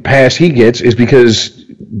fucking pass he gets is because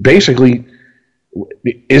basically,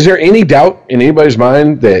 is there any doubt in anybody's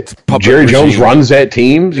mind that Jerry Jones runs that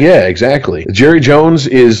team? Yeah, exactly. Jerry Jones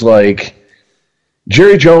is like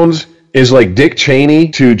Dick Cheney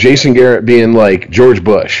to Jason Garrett being like George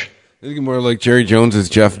Bush. I think more like Jerry Jones is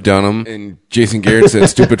Jeff Dunham, and Jason Garrett's that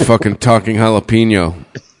stupid fucking talking jalapeno.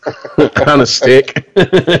 On a stick.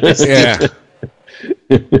 Yeah.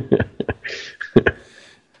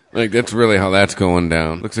 Like, that's really how that's going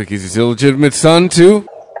down. Looks like he's his illegitimate son, too.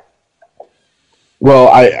 Well,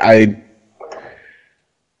 I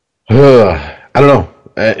don't know.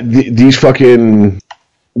 These fucking...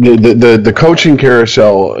 The coaching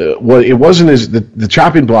carousel, it wasn't as... The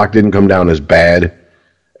chopping block didn't come down as bad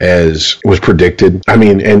as was predicted. I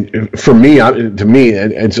mean, and for me, to me,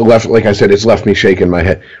 it's left, like I said, it's left me shaking my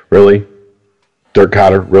head. Really? Dirk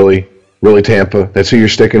Cotter? Really? Really, Tampa? That's who you're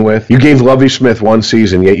sticking with? You gave Lovie Smith one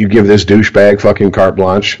season, yet you give this douchebag fucking carte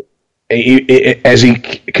blanche? As he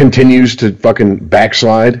continues to fucking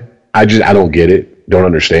backslide, I don't get it. Don't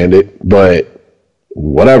understand it. But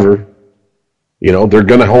whatever. You know, they're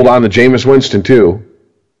going to hold on to Jameis Winston, too.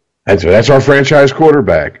 That's our franchise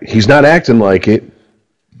quarterback. He's not acting like it.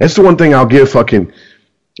 That's the one thing I'll give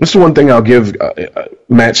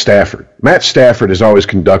Matt Stafford. Matt Stafford has always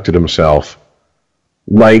conducted himself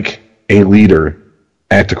like a leader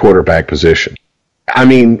at the quarterback position. I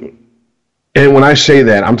mean, and when I say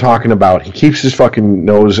that, I'm talking about he keeps his fucking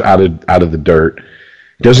nose out of the dirt.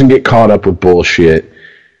 Doesn't get caught up with bullshit.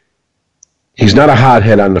 He's not a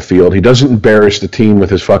hothead on the field. He doesn't embarrass the team with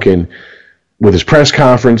his press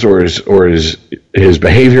conference or his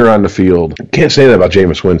behavior on the field. Can't say that about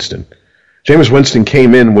Jameis Winston. Jameis Winston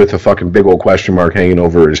came in with a fucking big old question mark hanging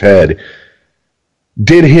over his head.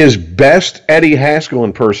 Did his best Eddie Haskell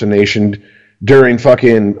impersonation during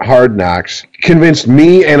fucking Hard Knocks. Convinced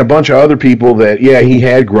me and a bunch of other people that, yeah, he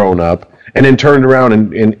had grown up, and then turned around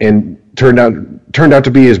and turned out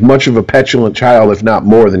to be as much of a petulant child, if not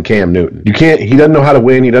more, than Cam Newton. He doesn't know how to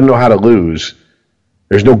win. He doesn't know how to lose.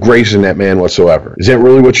 There's no grace in that man whatsoever. Is that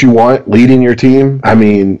really what you want, leading your team? I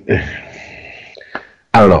mean,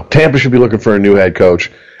 I don't know. Tampa should be looking for a new head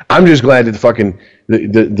coach. I'm just glad that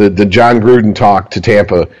the Jon Gruden talk to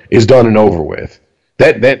Tampa is done and over with.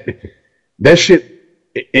 That shit,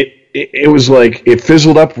 it was like, it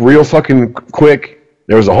fizzled up real fucking quick.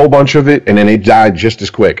 There was a whole bunch of it, and then it died just as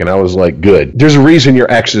quick. And I was like, good. There's a reason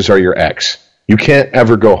your exes are your ex. You can't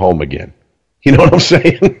ever go home again. You know what I'm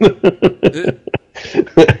saying?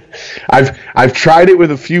 I've tried it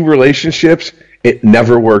with a few relationships. It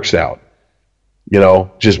never works out. You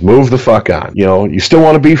know, just move the fuck on. You know, you still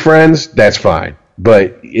want to be friends? That's fine.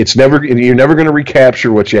 But you're never going to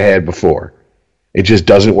recapture what you had before. It just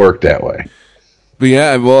doesn't work that way. But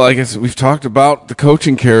yeah, well, I guess we've talked about the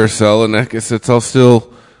coaching carousel, and I guess it's all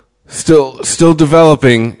still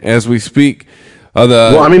developing as we speak.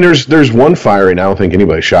 Well, I mean, there's one firing I don't think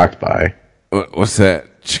anybody's shocked by. What's that?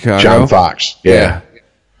 Chicago? John Fox. Yeah.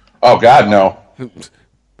 Oh, God, no.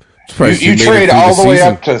 You trade all the way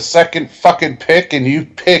up to second fucking pick, and you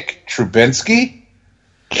pick Trubinsky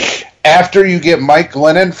after you get Mike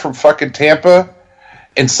Glennon from fucking Tampa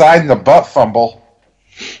and sign the butt fumble.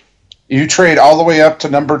 You trade all the way up to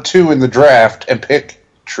number 2 in the draft and pick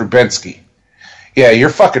Trubinsky. Yeah, you're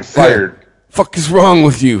fucking fired. Fuck is wrong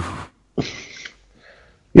with you?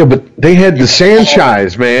 Yeah, but they had the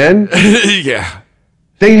Sanchez, man. Yeah.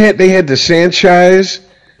 They had the Sanchez.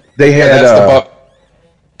 They had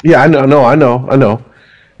I know.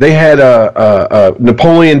 They had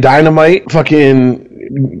Napoleon Dynamite,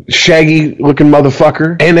 fucking shaggy looking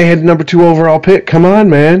motherfucker, and they had the number 2 overall pick. Come on,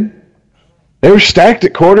 man. They were stacked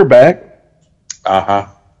at quarterback. Uh-huh.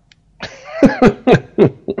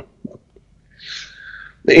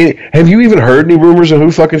 Have you even heard any rumors of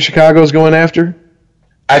who fucking Chicago's going after?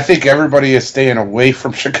 I think everybody is staying away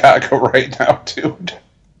from Chicago right now, dude.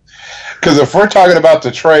 Because if we're talking about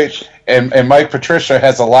Detroit and Mike Patricia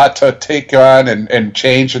has a lot to take on and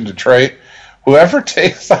change in Detroit, whoever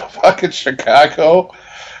takes on fucking Chicago,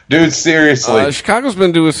 dude, seriously. Chicago's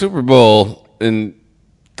been to a Super Bowl in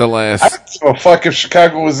the last I don't give a fuck if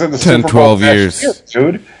Chicago was in the 10, Super Bowl 12 years.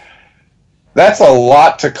 Dude. That's a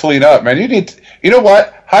lot to clean up, man. You know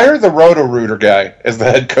what? Hire the Roto-Rooter guy as the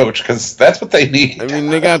head coach, because that's what they need. I mean,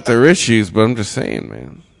 they got their issues, but I'm just saying,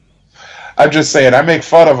 man. I'm just saying, I make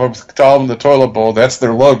fun of them, call them the toilet bowl. That's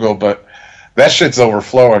their logo, but that shit's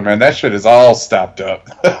overflowing, man. That shit is all stopped up.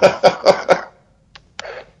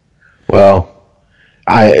 Well,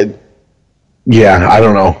 I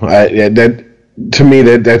don't know. To me,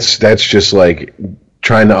 that's just like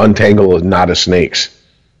trying to untangle a knot of snakes.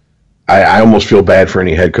 I almost feel bad for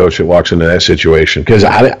any head coach that walks into that situation, because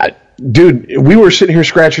dude, we were sitting here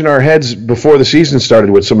scratching our heads before the season started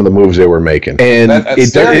with some of the moves they were making, and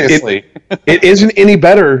seriously, it isn't any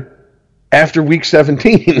better after week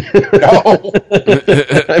 17. No,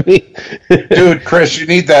 I mean, dude, Chris, you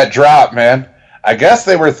need that drop, man. I guess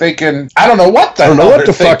they were thinking. I don't know what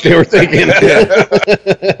the fuck they were thinking.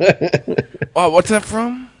 Oh, what's that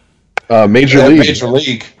from? Major League. Major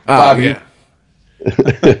League. Oh, yeah.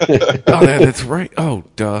 Oh, that's right. Oh,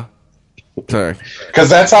 duh. Sorry.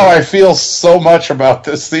 Because that's how I feel so much about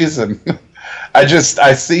this season. I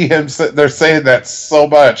see him. They're saying that so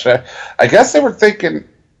much. I guess they were thinking.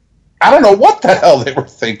 I don't know what the hell they were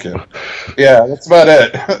thinking. Yeah, that's about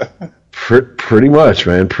it. Pretty much,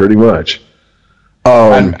 man. Pretty much.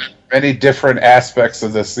 On many different aspects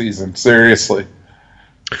of this season. Seriously.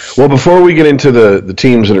 Well, before we get into the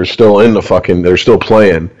teams that are still they're still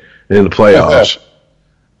playing in the playoffs.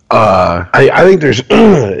 I think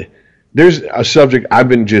there's a subject I've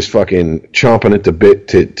been just fucking chomping at the bit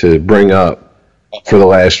to bring up for the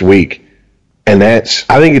last week, and I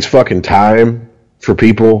think it's fucking time for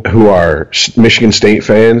people who are Michigan State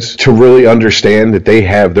fans to really understand that they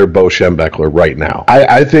have their Bo Schembechler right now.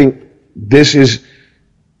 I think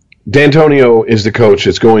D'Antonio is the coach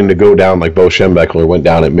that's going to go down like Bo Schembechler went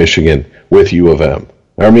down at Michigan with U of M.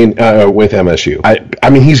 With MSU. I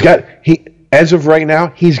mean, as of right now,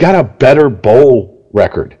 he's got a better bowl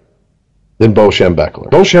record than Bo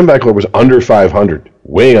Schembechler. Bo Schembechler was under 500,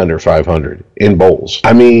 way under 500 in bowls.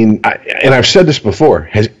 I mean, and I've said this before,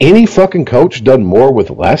 has any fucking coach done more with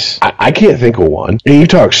less? I can't think of one. And you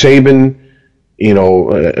talk Saban,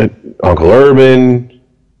 Uncle Urban,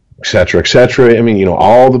 et cetera, I mean,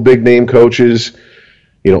 all the big name coaches,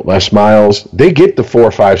 Les Miles, they get the 4 or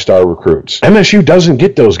 5-star recruits. MSU doesn't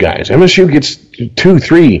get those guys. MSU gets 2,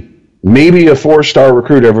 3, maybe a 4-star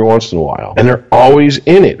recruit every once in a while. And they're always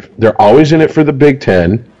in it. They're always in it for the Big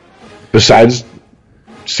Ten, besides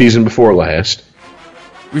season before last.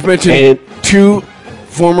 We've mentioned 2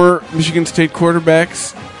 former Michigan State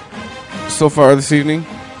quarterbacks so far this evening.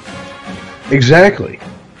 Exactly.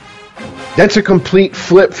 That's a complete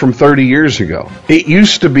flip from 30 years ago. It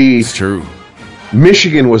used to be... It's true.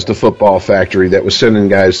 Michigan was the football factory that was sending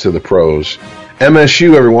guys to the pros.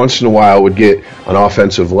 MSU every once in a while would get an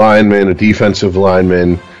offensive lineman, a defensive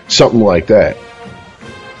lineman, something like that.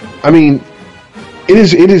 I mean, it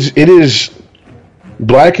is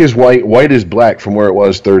black is white, white is black from where it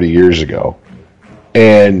was 30 years ago.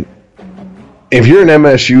 And if you're an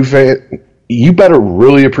MSU fan, you better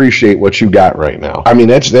really appreciate what you got right now. I mean,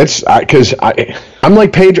 that's because I'm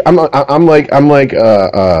like Pedro. I'm like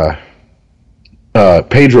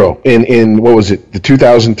Pedro in what was it, the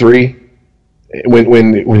 2003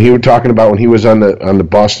 when he was talking about when he was on the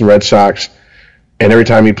Boston Red Sox, and every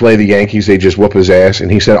time he played the Yankees they just whoop his ass,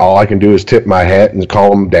 and he said all I can do is tip my hat and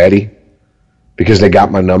call him daddy because they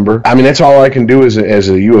got my number. I mean, that's all I can do as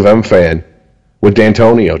a U of M fan with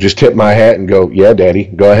D'Antonio, just tip my hat and go, yeah, daddy,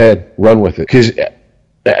 go ahead, run with it, because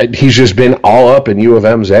he's just been all up in U of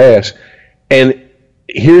M's ass. And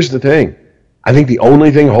here's the thing. I think the only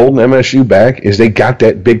thing holding MSU back is they got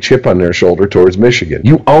that big chip on their shoulder towards Michigan.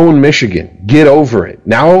 You own Michigan. Get over it.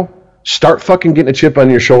 Now, start fucking getting a chip on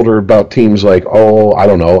your shoulder about teams like,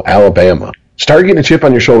 Alabama. Start getting a chip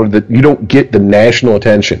on your shoulder that you don't get the national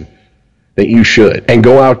attention that you should, and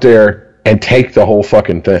go out there and take the whole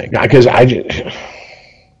fucking thing. Because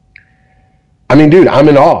dude, I'm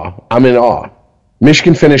in awe.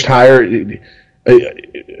 Michigan finished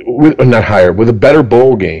with a better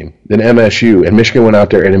bowl game than MSU, and Michigan went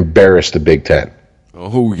out there and embarrassed the Big Ten.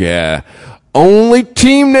 Oh, yeah. Only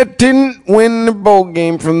team that didn't win the bowl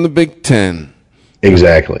game from the Big Ten.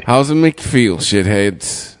 Exactly. How's it make you feel,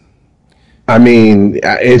 shitheads? I mean,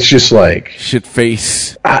 it's just like... Shit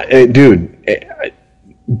face. Dude,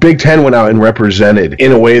 Big Ten went out and represented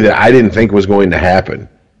in a way that I didn't think was going to happen.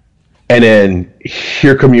 And then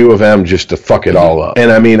here come U of M just to fuck it all up.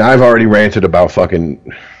 And I mean, I've already ranted about Harbaugh.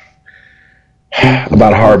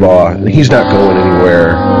 He's not going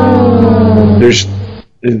anywhere. There's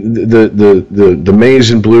the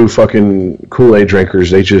maize and blue fucking Kool-Aid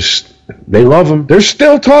drinkers. They love him. There's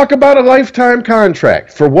still talk about a lifetime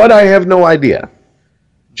contract. For what, I have no idea.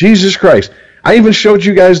 Jesus Christ. I even showed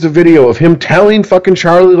you guys the video of him telling fucking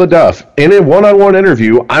Charlie LaDuff in a one-on-one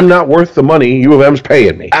interview, I'm not worth the money U of M's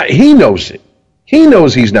paying me. He knows it. He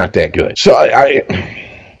knows he's not that good. So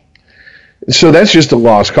that's just a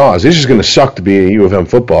lost cause. This is going to suck to be a U of M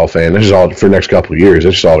football fan. This is all for the next couple of years.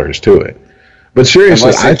 That's all there is to it. But seriously,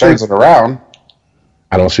 unless he turns it around,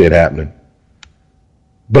 I don't see it happening.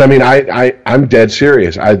 But I mean, I'm dead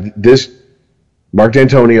serious. Mark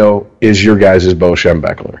D'Antonio is your guys' Bo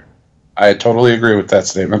Schembechler. I totally agree with that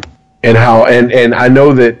statement. And I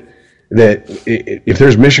know that if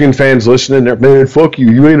there's Michigan fans listening, they're, man, fuck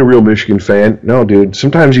you. You ain't a real Michigan fan. No, dude.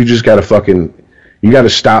 Sometimes you just gotta you gotta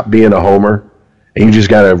stop being a homer, and you just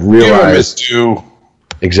gotta realize. Give him his due.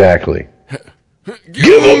 Exactly.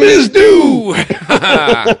 Give him his due.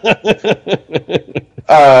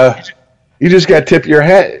 You just gotta tip your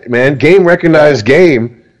hat, man. Game recognized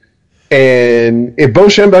game. And if Bo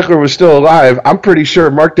Schembechler was still alive, I'm pretty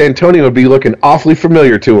sure Mark D'Antonio would be looking awfully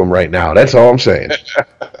familiar to him right now. That's all I'm saying.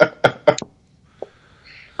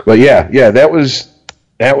 But yeah, that was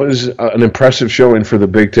an impressive showing for the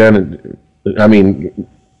Big Ten. And I mean,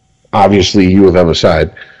 obviously U of M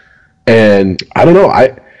aside. And I don't know.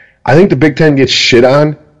 I think the Big Ten gets shit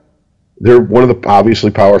on. They're one of the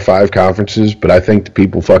obviously Power 5 conferences, but I think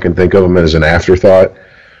people fucking think of them as an afterthought.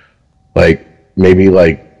 Like maybe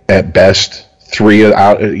at best 3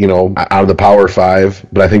 out of the Power 5,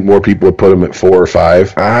 but I think more people would put them at 4 or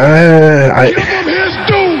 5. Give him his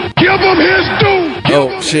due. Give him his due.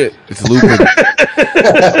 Oh shit! It's Lupin.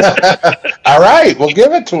 All right, we'll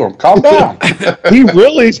give it to him. Calm down. He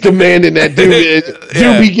really is demanding that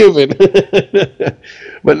due be given.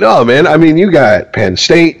 But no, man. I mean, you got Penn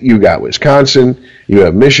State, you got Wisconsin, you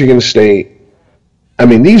have Michigan State. I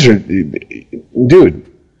mean, these are, dude.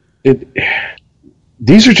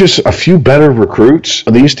 These are just a few better recruits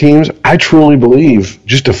of these teams. I truly believe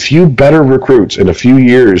just a few better recruits in a few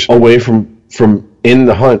years away from in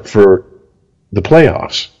the hunt for the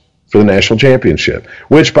playoffs, for the national championship.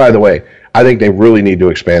 Which, by the way, I think they really need to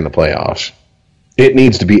expand the playoffs. It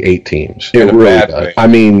needs to be 8 teams. It really does. Way. I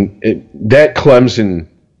mean, that Clemson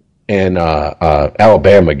and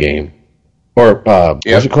Alabama game, or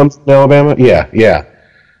was it Clemson and Alabama? Yeah.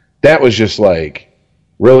 That was just like.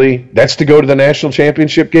 Really? That's to go to the national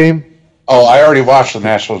championship game? Oh, I already watched the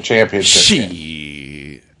national championship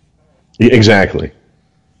game. Exactly.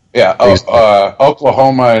 Yeah,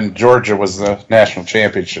 Oklahoma and Georgia was the national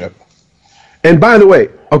championship. And by the way,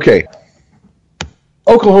 okay,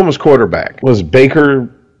 Oklahoma's quarterback was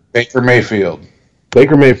Baker Mayfield.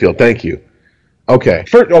 Baker Mayfield, thank you. Okay.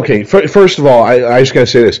 First of all, I just got to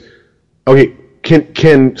say this. Okay,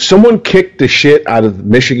 can someone kick the shit out of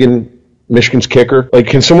Michigan's kicker? Like,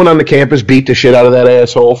 can someone on the campus beat the shit out of that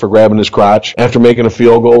asshole for grabbing his crotch after making a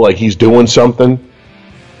field goal like he's doing something?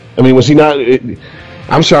 I mean, was he not...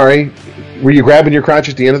 I'm sorry. Were you grabbing your crotch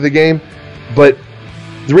at the end of the game? But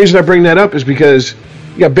the reason I bring that up is because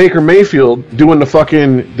you got Baker Mayfield doing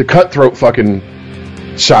the cutthroat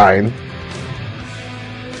fucking sign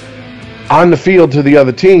on the field to the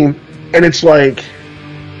other team, and it's like,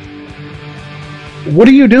 what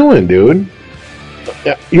are you doing, dude?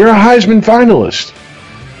 You're a Heisman finalist.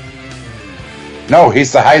 No,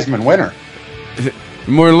 he's the Heisman winner.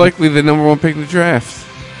 More likely the number 1 pick in the draft.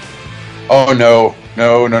 Oh, no.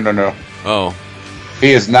 Oh.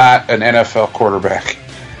 He is not an NFL quarterback.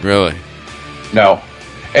 Really? No.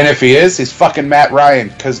 And if he is, he's fucking Matt Ryan,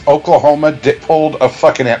 because Oklahoma pulled a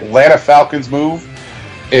fucking Atlanta Falcons move.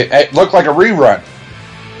 It looked like a rerun.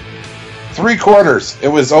 3 quarters, it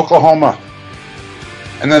was Oklahoma.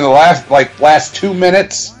 And then the last 2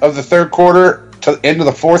 minutes of the third quarter to into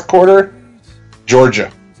the fourth quarter, Georgia.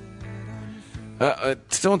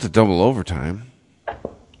 Still went to double overtime.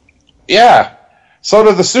 Yeah. So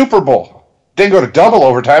did the Super Bowl. Didn't go to double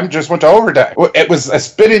overtime, just went to overtime. It was a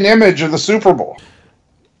spitting image of the Super Bowl.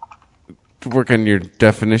 Work on your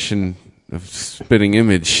definition of spitting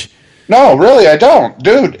image. No, really, I don't.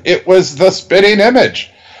 Dude, it was the spitting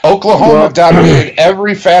image. Oklahoma dominated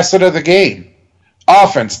every facet of the game.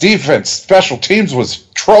 Offense, defense, special teams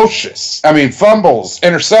was atrocious. I mean, fumbles,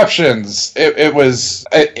 interceptions. It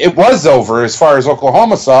was over as far as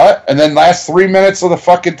Oklahoma saw it. And then last 3 minutes of the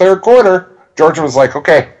fucking third quarter, Georgia was like,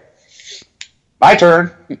 okay, my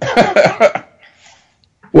turn.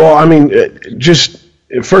 Well, I mean, just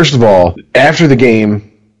first of all, after the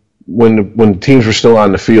game, when teams were still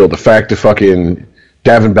on the field, the fact that fucking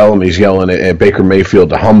Davin Bellamy's yelling at Baker Mayfield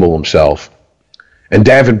to humble himself, and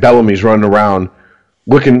Davin Bellamy's running around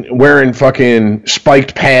wearing fucking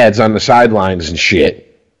spiked pads on the sidelines and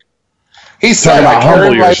shit. He said, I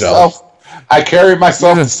carry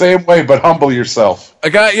myself the same way, but humble yourself. A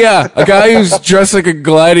guy who's dressed like a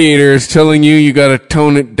gladiator is telling you got to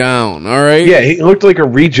tone it down, all right? Yeah, he looked like a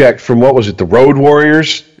reject from, what was it, the Road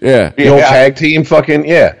Warriors? Yeah. The old tag team fucking,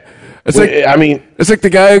 yeah. It's like the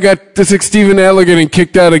guy who it's like Steven Adler getting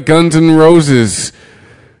kicked out of Guns N' Roses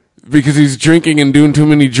because he's drinking and doing too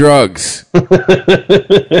many drugs.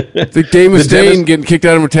 It's like Dave Mustaine getting kicked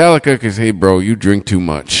out of Metallica because, hey, bro, you drink too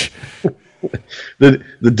much. The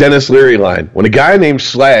Dennis Leary line. When a guy named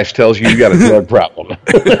Slash tells you got a drug problem.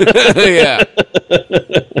 Yeah.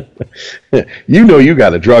 You know you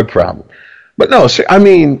got a drug problem. But no, I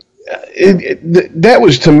mean, that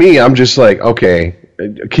was, to me, I'm just like, okay,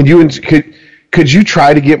 could you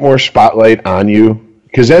try to get more spotlight on you?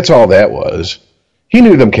 Because that's all that was. He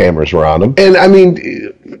knew them cameras were on him. And, I mean,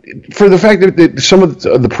 for the fact that some of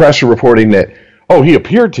the press are reporting that, oh, he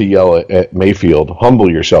appeared to yell at Mayfield, humble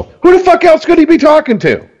yourself. Who the fuck else could he be talking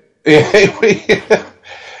to?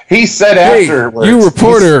 He said afterwards. You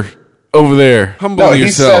reporter over there, humble yourself.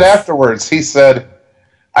 He said afterwards, he said,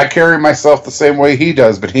 I carry myself the same way he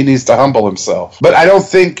does, but he needs to humble himself. But I don't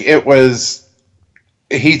think it was,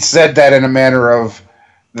 he said that in a manner of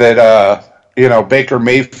that, Baker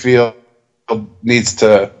Mayfield needs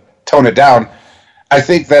to tone it down. I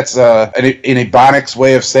think that's an Ebonics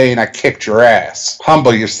way of saying I kicked your ass.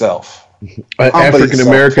 Humble yourself. African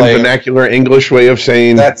American vernacular English way of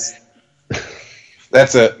saying that's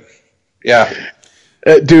it. Yeah,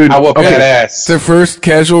 dude. I whoop that ass. It's the first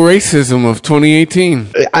casual racism of 2018.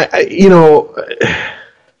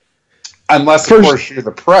 Unless of course you're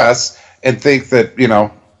the press and think that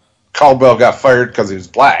Caldwell got fired because he was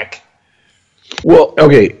black. Well,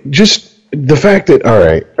 okay, just the fact that, all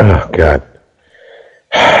right, oh God.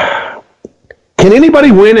 Can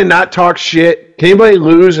anybody win and not talk shit? Can anybody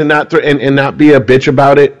lose and not and not be a bitch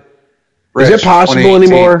about it? Rich, is it possible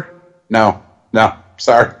anymore? No,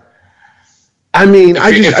 sorry. I mean,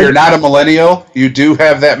 if you're not a millennial, you do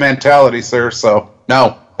have that mentality, sir, so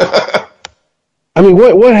no. I mean,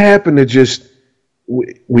 what happened to just,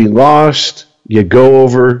 we lost, you go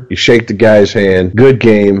over, you shake the guy's hand, good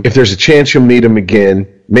game. If there's a chance you'll meet him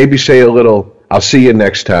again, maybe say a little, I'll see you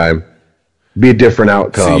next time. Be a different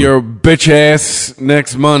outcome. See your bitch ass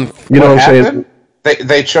next month. You know what I'm saying?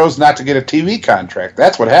 They chose not to get a TV contract.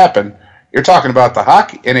 That's what happened. You're talking about the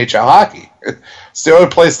hockey, NHL hockey. It's the only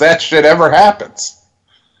place that shit ever happens.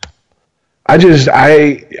 I don't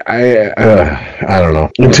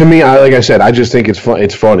know. And to me, like I said, I just think it's fun.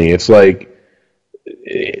 It's funny. It's like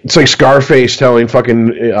Scarface telling fucking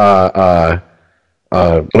the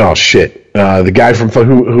guy from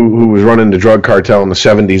who was running the drug cartel in the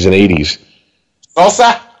 70s and 80s.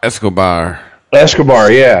 Sosa? Escobar,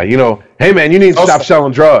 yeah. Hey man, you need to stop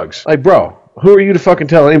selling drugs. Like, bro, who are you to fucking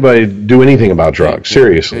tell anybody to do anything about drugs?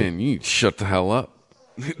 Seriously. Man, you shut the hell up.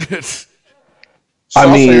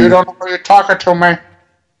 I mean, you don't know who you're talking to, man.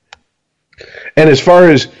 And as far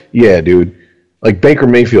as, yeah, dude, like Baker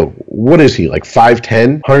Mayfield, what is he, like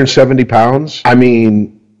 5'10", 170 pounds? I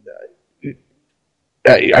mean, you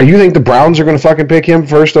think the Browns are going to fucking pick him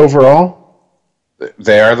first overall?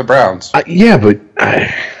 They are the Browns. Yeah, but,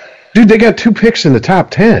 dude, they got 2 picks in the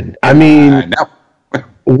top 10. I mean,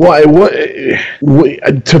 what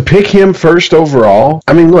to pick him first overall?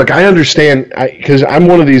 I mean, look, I understand, because I'm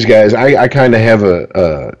one of these guys. I kind of have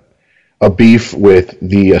a beef with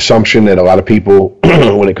the assumption that a lot of people,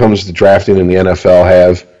 when it comes to drafting in the NFL,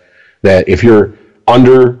 have that if you're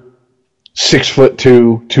under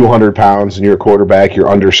 6'2", 200 pounds, and you're a quarterback, you're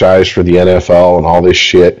undersized for the NFL and all this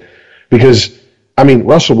shit. Because, I mean,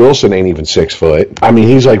 Russell Wilson ain't even 6 foot. I mean,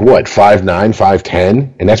 he's like, what, 5'9",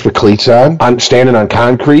 5'10", and that's with cleats on standing on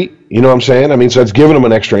concrete. You know what I'm saying? I mean, so it's giving him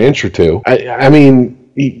an extra inch or two. I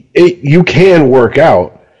mean, you can work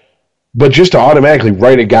out, but just to automatically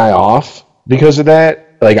write a guy off because of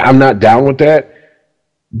that, Like, I'm not down with that.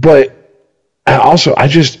 But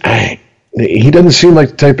he doesn't seem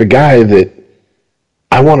like the type of guy that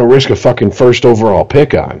I want to risk a fucking first overall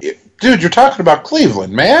pick on. Dude, you're talking about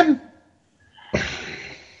Cleveland, man.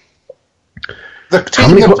 The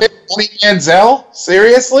team that picked Johnny Manziel?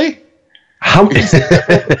 Seriously? How many?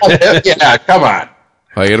 Yeah, come on.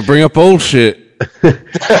 I got to bring up old shit.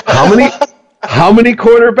 How many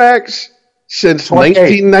quarterbacks since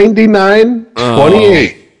 1999?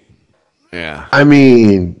 28. Yeah. I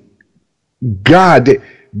mean, God,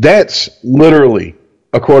 that's literally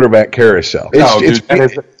a quarterback carousel. They got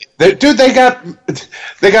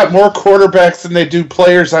more quarterbacks than they do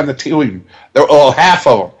players on the team. Half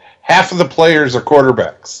of them. Half of the players are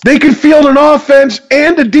quarterbacks. They could field an offense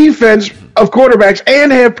and a defense of quarterbacks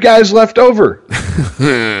and have guys left over.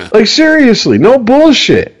 Like, seriously, no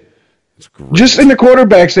bullshit. Just in the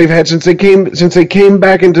quarterbacks they've had since they came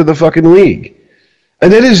back into the fucking league.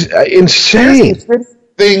 And that is insane.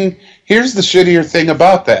 Here's the shittier thing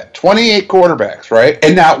about that. 28 quarterbacks, right?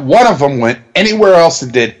 And not one of them went anywhere else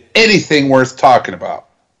and did anything worth talking about.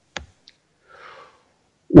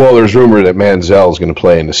 Well, there's rumor that Manziel is going to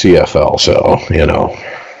play in the CFL, so,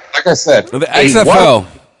 Like I said, the XFL.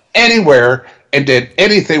 Anywhere and did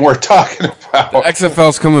anything worth talking about. The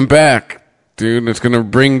XFL's coming back, dude. It's going to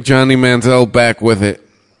bring Johnny Manziel back with it.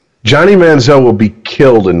 Johnny Manziel will be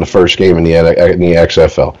killed in the first game in the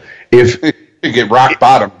XFL. If you get rock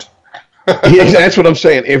bottomed. That's what I'm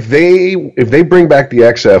saying. If they bring back the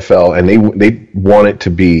XFL and they want it to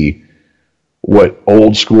be what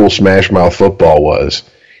old school Smash Mouth football was,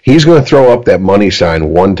 he's going to throw up that money sign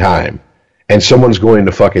one time, and someone's going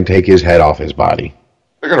to fucking take his head off his body.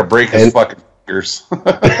 They're going to break his fucking fingers.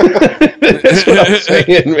 That's what I'm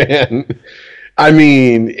saying, man. I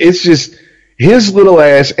mean, it's just his little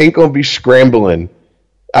ass ain't going to be scrambling.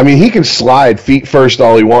 I mean, he can slide feet first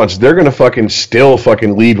all he wants. They're going to still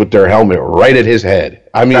lead with their helmet right at his head.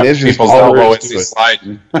 I mean, it's just all there is to it.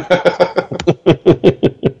 Sliding.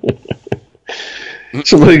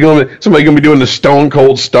 Somebody going to be doing the stone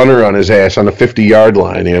cold stunner on his ass on the 50-yard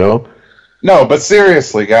line, No, but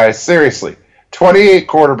seriously, guys, 28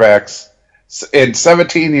 quarterbacks in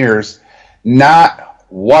 17 years, not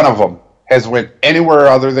one of them has went anywhere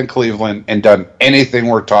other than Cleveland and done anything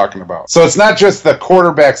worth talking about. So it's not just the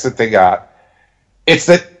quarterbacks that they got; it's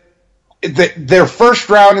that their first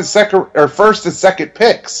and second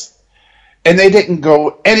picks, and they didn't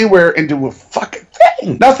go anywhere and do a fucking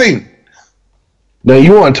thing. Nothing. Now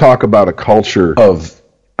you want to talk about a culture of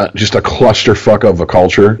just a clusterfuck of a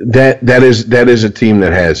culture? That is a team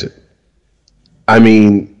that has it. I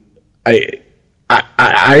mean,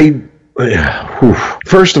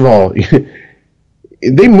 first of all,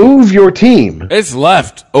 they move your team. It's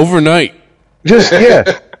left overnight. Just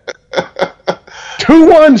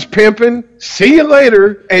 2-1s, pimping. See you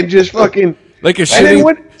later, and just fucking like a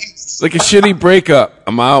shitty breakup.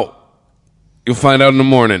 I'm out. You'll find out in the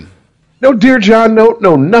morning. No, dear John,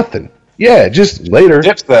 no, nothing. Yeah, just later.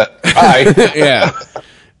 Ditch that. Bye. Yeah.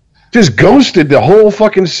 Just ghosted the whole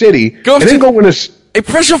fucking city. And then go win a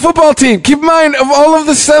professional football team. Keep in mind, of all of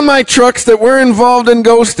the semi-trucks that were involved in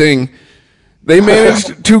ghosting, they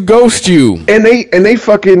managed to ghost you. And they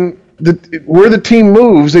fucking, where the team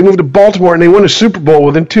moves, they move to Baltimore and they win a Super Bowl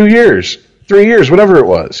within 2 years, 3 years, whatever it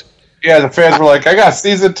was. Yeah, the fans were like, I got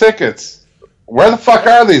season tickets. Where the fuck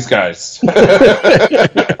are these guys?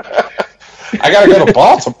 I got to go to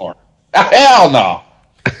Baltimore. Hell no.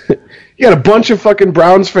 You got a bunch of fucking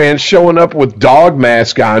Browns fans showing up with dog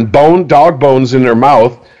mask on, dog bones in their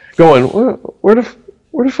mouth, going, where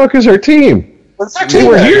the fuck is our team? Where's our team?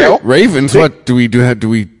 We're here. Ravens, what do we do? Do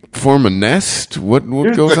we form a nest? What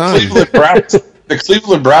goes on? The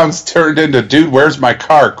Cleveland Browns turned into, dude, where's my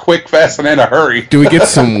car? Quick, fast, and in a hurry. Do we get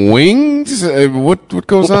some wings? What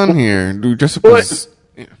goes on here? Do we dress up as...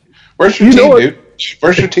 Where's your team, dude?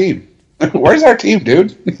 Where's your team? Where's our team,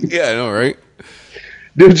 dude? Yeah, I know, right?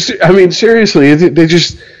 Dude, I mean, seriously, they're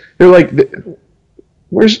like,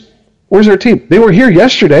 where's our team? They were here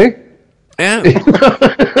yesterday. Yeah. Even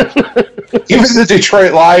the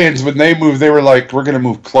Detroit Lions, when they moved, they were like, we're going to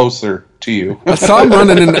move closer to you. I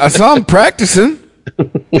saw him practicing.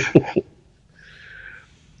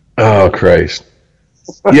 Oh, Christ.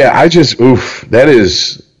 Yeah, it's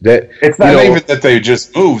not even that they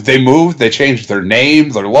just moved. They changed their name,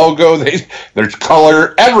 their logo, their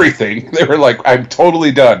color, everything. They were like, I'm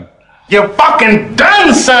totally done. You're fucking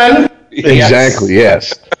done, son! Exactly,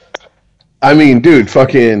 yes. I mean, dude,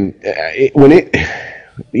 fucking, the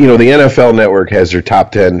NFL Network has their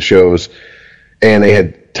top 10 shows, and they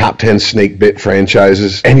had top 10 snake bit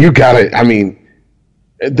franchises, and you got it. I mean,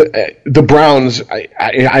 the Browns,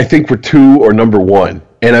 I think, were 2 or number 1.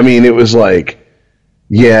 And, I mean, it was like,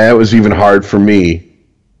 yeah, it was even hard for me,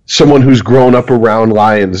 someone who's grown up around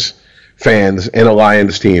Lions fans and a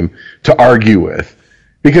Lions team, to argue with.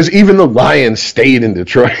 Because even the Lions stayed in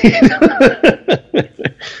Detroit.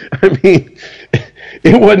 I mean,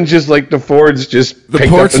 it wasn't just like the Fords just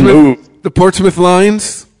picked up and moved. The Portsmouth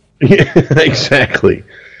Lions? Yeah, exactly.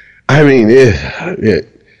 I mean,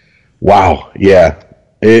 wow, yeah.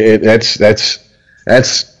 That's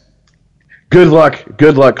good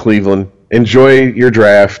luck, Cleveland. Enjoy your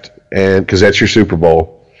draft, and because that's your Super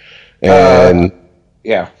Bowl. And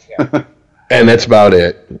yeah. And that's about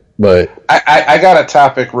it. But I got a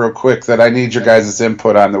topic real quick that I need your guys'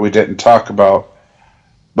 input on that we didn't talk about.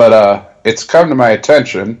 But it's come to my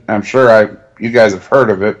attention. I'm sure you guys have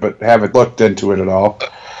heard of it, but haven't looked into it at all.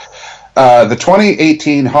 The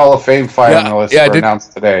 2018 Hall of Fame finalists were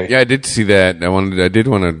announced today. Yeah, I did see that. I did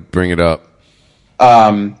want to bring it up.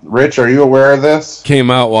 Rich, are you aware of this?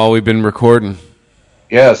 Came out while we've been recording.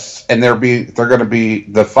 Yes, and they're going to be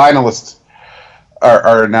the finalists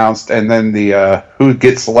are announced, and then the who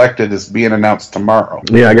gets selected is being announced tomorrow.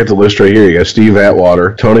 Yeah, I got the list right here. You got Steve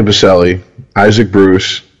Atwater, Tony Baselli, Isaac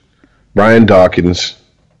Bruce, Brian Dawkins.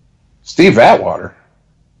 Steve Atwater?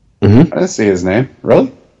 Mm-hmm. I didn't see his name.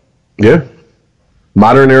 Really? Yeah.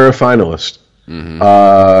 Modern era finalist.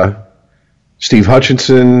 Mm-hmm. Steve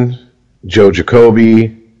Hutchinson, Joe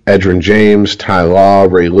Jacoby, Edgerrin James, Ty Law,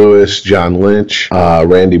 Ray Lewis, John Lynch,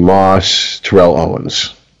 Randy Moss, Terrell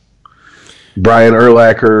Owens. Brian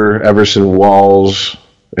Urlacher, Everson Walls,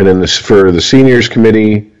 and then for the seniors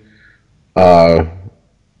committee,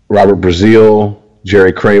 Robert Brazil,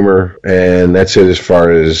 Jerry Kramer, and that's it as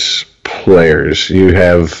far as players. You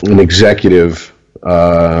have an executive,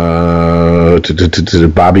 Bobby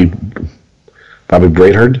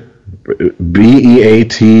Breithard,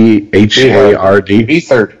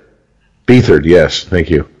 Beathard. Beathard, yes, thank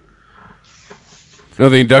you. No,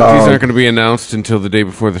 the inductees aren't going to be announced until the day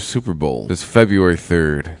before the Super Bowl. It's February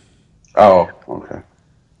 3rd. Oh, okay.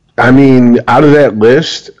 I mean, out of that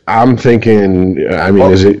list, I'm thinking,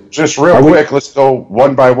 is it... Just real quick, let's go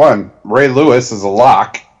one by one. Ray Lewis is a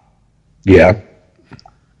lock. Yeah.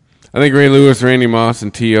 I think Ray Lewis, Randy Moss,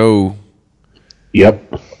 and T.O.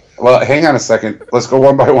 Yep. Well, hang on a second. Let's go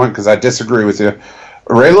one by one because I disagree with you.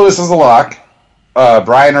 Ray Lewis is a lock.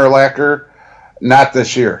 Brian Urlacher, not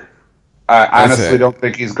this year. I honestly don't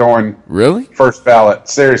think he's going first ballot.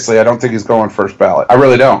 Seriously, I don't think he's going first ballot. I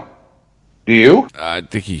really don't. Do you? I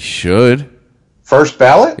think he should. First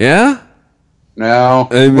ballot? Yeah. No.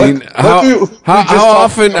 I mean, how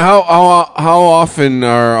often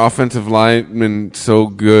are offensive linemen so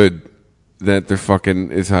good that they're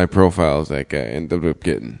fucking as high profile as that guy ended up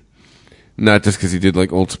getting? Not just because he did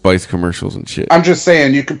like Old Spice commercials and shit. I'm just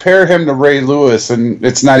saying, you compare him to Ray Lewis, and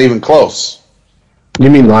it's not even close. You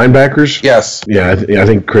mean linebackers? Yes. Yeah, I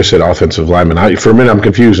think Chris said offensive lineman. For a minute, I'm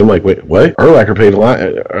confused. I'm like, wait, what? Urlacher played a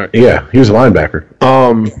line. Yeah, he was a linebacker.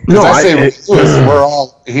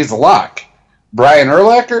 He's a lock. Brian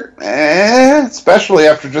Urlacher, especially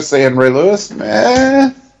after just saying Ray Lewis,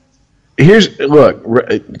 to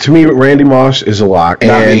me, Randy Moss is a lock,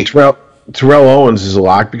 and Terrell Owens is a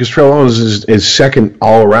lock because Terrell Owens is second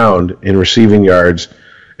all around in receiving yards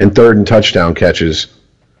and third in touchdown catches.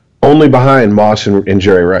 Only behind Moss and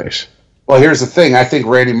Jerry Rice. Well, here's the thing. I think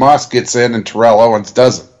Randy Moss gets in and Terrell Owens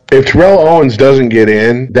doesn't. If Terrell Owens doesn't get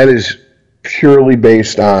in, that is purely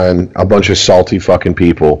based on a bunch of salty fucking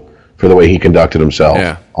people for the way he conducted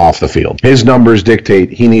himself off the field. His numbers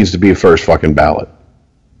dictate he needs to be first fucking ballot.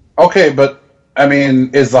 Okay, but, I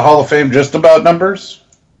mean, is the Hall of Fame just about numbers?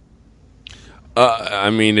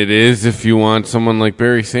 I mean, it is if you want someone like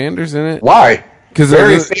Barry Sanders in it. Why?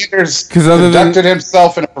 Barry Sanders conducted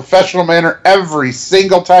himself in a professional manner every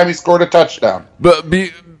single time he scored a touchdown. But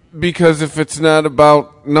because if it's not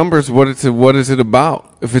about numbers, what is it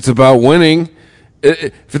about? If it's about winning,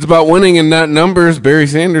 and not numbers, Barry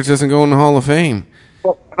Sanders doesn't go in the Hall of Fame.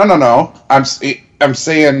 No. I'm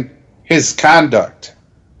saying his conduct.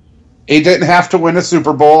 He didn't have to win a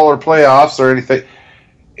Super Bowl or playoffs or anything.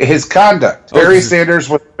 His conduct. Barry Sanders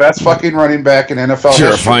was the best fucking running back in NFL history.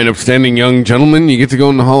 You're a fine, upstanding young gentleman. You get to go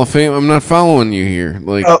in the Hall of Fame. I'm not following you here.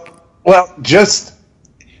 Just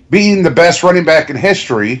being the best running back in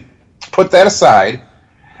history, put that aside,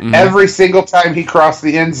 every single time he crossed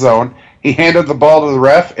the end zone, he handed the ball to the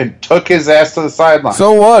ref and took his ass to the sideline.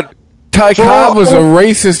 So what? Ty Cobb was a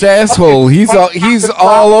racist asshole. He's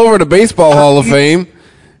all over the Baseball Hall of Fame.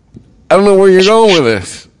 I don't know where you're going with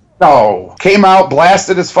this. No. Came out,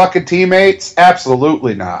 blasted his fucking teammates?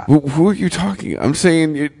 Absolutely not. Who are you talking? I'm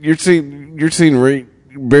saying you're saying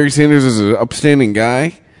Barry Sanders is an upstanding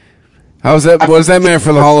guy. How's that? What does that matter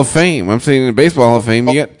for the Hall of Fame? I'm saying in the Baseball Hall of Fame,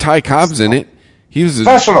 you got Ty Cobb's in it. He was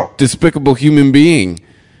a despicable human being.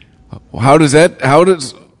 I'm just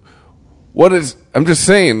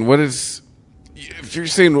saying, if you're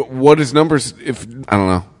saying what is numbers, I don't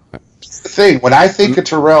know. The thing, when I think of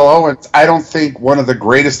Terrell Owens, I don't think one of the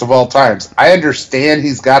greatest of all times. I understand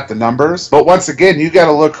he's got the numbers, but once again, you got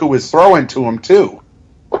to look who was throwing to him too.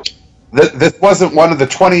 This wasn't one of the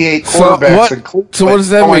 28 quarterbacks. So what does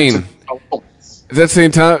that mean? Is that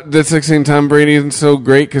saying that's like saying Tom Brady isn't so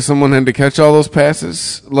great because someone had to catch all those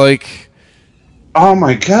passes? Like, oh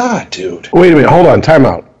my God, dude! Wait a minute, hold on, time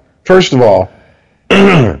out. First of all,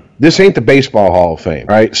 this ain't the Baseball Hall of Fame,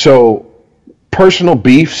 right? So personal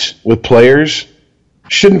beefs with players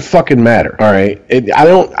shouldn't fucking matter, all right?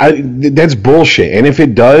 That's bullshit. And if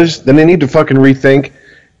it does, then they need to fucking rethink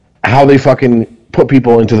how they fucking put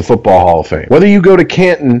people into the Football Hall of Fame. Whether you go to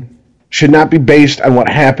Canton should not be based on what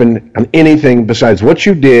happened on anything besides what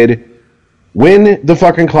you did when the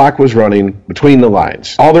fucking clock was running between the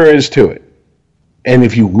lines. All there is to it. And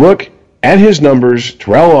if you look at his numbers,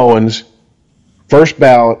 Terrell Owens, first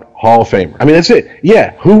ballot Hall of Famer. I mean, that's it.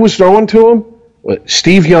 Yeah, who was throwing to him?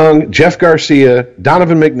 Steve Young, Jeff Garcia,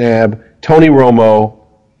 Donovan McNabb, Tony Romo,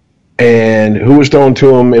 and who was throwing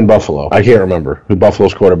to him in Buffalo? I can't remember who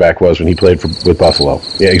Buffalo's quarterback was when he played with Buffalo.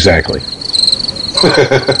 Yeah, exactly.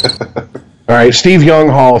 All right, Steve Young,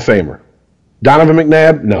 Hall of Famer. Donovan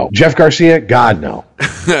McNabb? No. Jeff Garcia? God, no.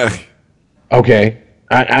 Okay.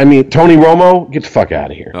 I mean, Tony Romo? Get the fuck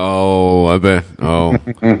out of here. Oh, I bet. Oh.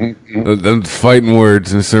 Them fighting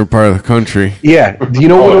words in a certain part of the country. Yeah. You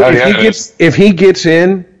know what? If he gets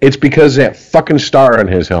in, it's because of that fucking star on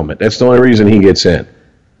his helmet. That's the only reason he gets in.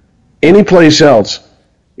 Any place else,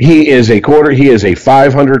 he is a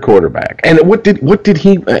 500 quarterback. And what did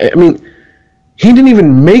he? I mean, he didn't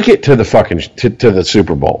even make it to the fucking to the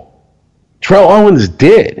Super Bowl. Terrell Owens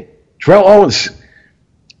did. Terrell Owens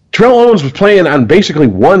was playing on basically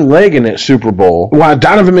one leg in that Super Bowl, while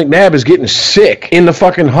Donovan McNabb is getting sick in the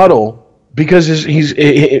fucking huddle because he's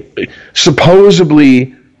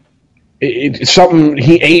supposedly something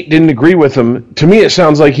he ate didn't agree with him. To me, it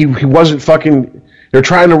sounds like he wasn't fucking. They're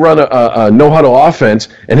trying to run a no-huddle offense,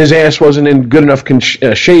 and his ass wasn't in good enough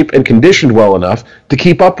shape and conditioned well enough to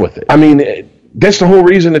keep up with it. I mean, that's the whole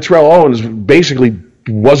reason that Terrell Owens basically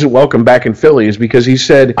wasn't welcome back in Philly, is because he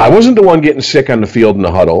said, I wasn't the one getting sick on the field in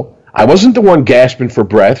the huddle. I wasn't the one gasping for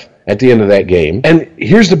breath at the end of that game. And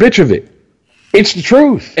here's the bitch of it. It's the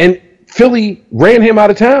truth. And Philly ran him out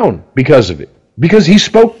of town because of it. Because he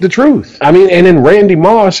spoke the truth. I mean, and then Randy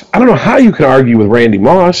Moss, I don't know how you can argue with Randy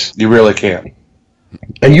Moss. You really can't.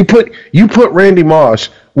 And you put Randy Moss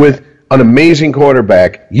with an amazing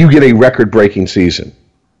quarterback, you get a record-breaking season.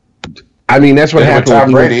 I mean, that's what happened with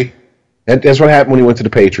Tom Brady. That's what happened when he went to the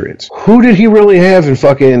Patriots. Who did he really have in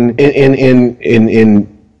fucking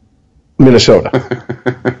in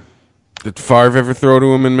Minnesota? Did Favre ever throw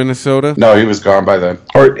to him in Minnesota? No, he was gone by then.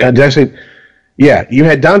 Or did I say? Yeah, you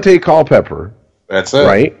had Dante Culpepper. That's it,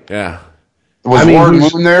 right? Yeah. Was Warren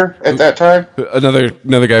Moon there at that time?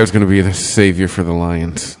 Another guy was going to be the savior for the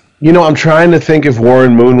Lions. You know, I'm trying to think if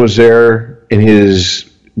Warren Moon was there in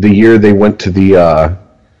the year they went to the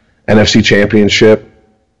NFC Championship,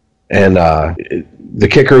 and the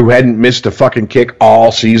kicker who hadn't missed a fucking kick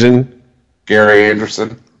all season, Gary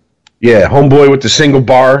Anderson. Yeah, homeboy with the single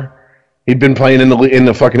bar. He'd been playing in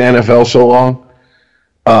the fucking NFL so long.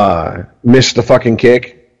 Missed the fucking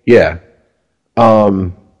kick. Yeah.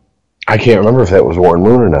 I can't remember if that was Warren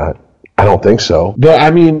Moon or not. I don't think so. But I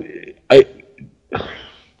mean, I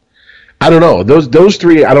don't know. Those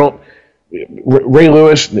three, I don't. Ray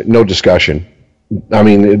Lewis, no discussion. I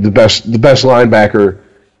mean, the best linebacker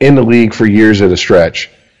in the league for years at a stretch.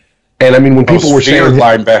 And I mean, when people were saying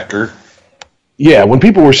linebacker, yeah, when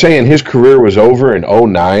people were saying his career was over in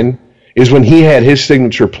 2009, is when he had his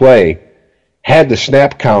signature play, had the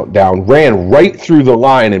snap count down, ran right through the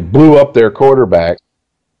line and blew up their quarterback.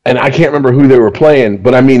 And I can't remember who they were playing,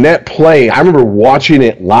 but I mean, that play, I remember watching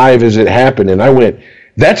it live as it happened, and I went,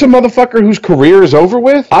 that's a motherfucker whose career is over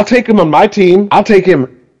with? I'll take him on my team. I'll take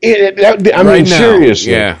him. I mean,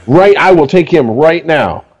 seriously. Yeah. Right, I will take him right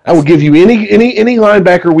now. I will give you any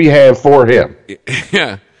linebacker we have for him.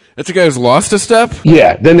 Yeah. That's a guy who's lost a step?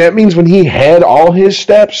 Yeah. Then that means when he had all his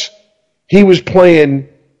steps, he was playing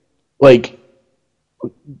like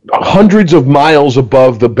hundreds of miles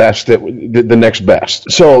above the best, the next best.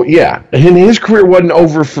 So, yeah. And his career wasn't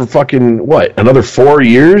over for fucking, another 4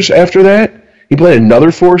 years after that? He played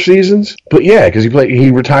another 4 seasons? But yeah, because he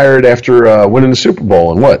retired after winning the Super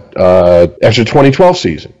Bowl and after the 2012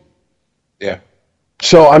 season. Yeah.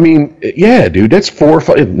 So, I mean, yeah, dude, that's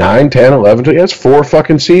 9, 10, 11, 12, that's 4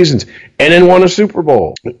 fucking seasons. And then won a Super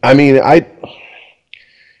Bowl. I mean, I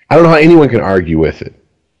don't know how anyone can argue with it.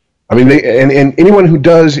 I mean, and anyone who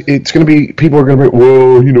does, it's going to be, people are going to be,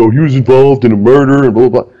 well, you know, he was involved in a murder and blah,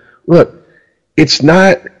 blah, blah. Look, it's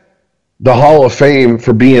not the Hall of Fame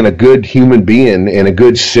for being a good human being and a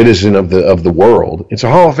good citizen of the world. It's a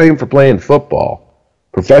Hall of Fame for playing football,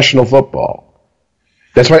 professional football.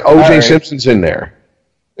 That's why O.J. Simpson's in there.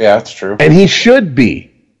 Yeah, that's true. And he should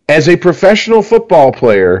be. As a professional football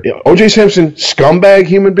player, O.J. Simpson, scumbag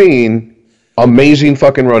human being, amazing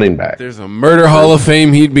fucking running back. There's a murder Hall of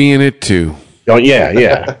Fame, he'd be in it too. Oh,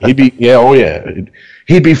 yeah. He'd be,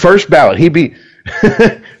 He'd be first ballot. He'd be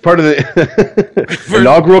part of the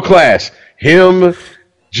inaugural class. Him,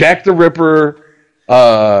 Jack the Ripper,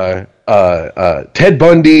 Ted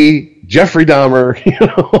Bundy, Jeffrey Dahmer, you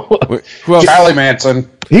know. Who else? Charlie Manson.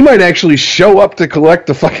 He might actually show up to collect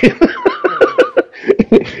the fucking...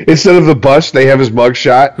 Instead of the bus, they have his mug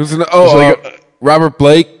shot. Robert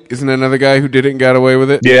Blake isn't another guy who did it and got away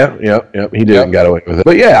with it? Yeah, he did and got away with it.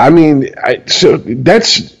 But yeah, I mean, so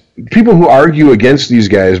that's... People who argue against these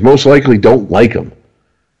guys most likely don't like them.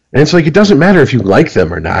 And it's like, it doesn't matter if you like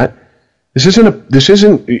them or not.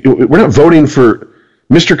 We're not voting for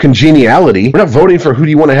Mr. Congeniality. We're not voting for who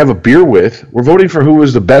do you want to have a beer with. We're voting for who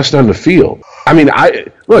was the best on the field. I mean,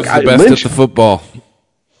 Who's the best at the football.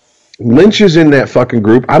 Lynch is in that fucking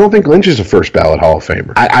group. I don't think Lynch is a first ballot Hall of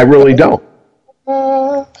Famer. I really don't.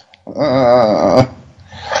 I'm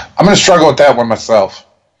going to struggle with that one myself.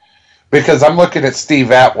 Because I'm looking at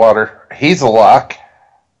Steve Atwater. He's a lock.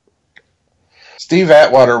 Steve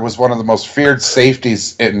Atwater was one of the most feared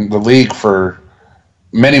safeties in the league for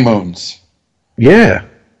many moons. Yeah.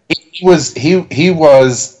 He was,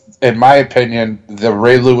 in my opinion, the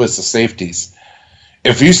Ray Lewis of safeties.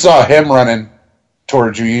 If you saw him running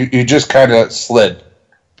towards you, you just kind of slid.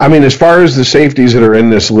 I mean, as far as the safeties that are in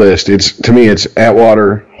this list, to me it's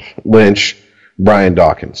Atwater, Lynch, Brian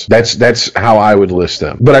Dawkins. That's how I would list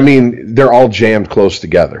them. But I mean, they're all jammed close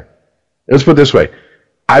together. Let's put it this way.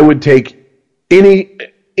 I would take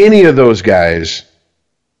any of those guys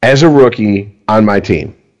as a rookie on my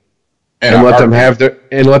team. And let them have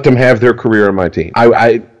their career on my team.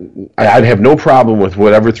 I'd have no problem with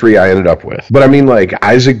whatever 3 I ended up with. But I mean, like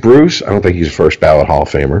Isaac Bruce, I don't think he's a first ballot Hall of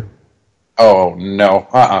Famer. Oh no,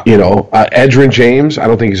 You know, Edgerrin James, I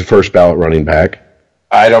don't think he's a first ballot running back.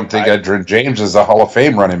 I don't think Edgerrin James is a Hall of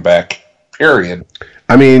Fame running back. Period.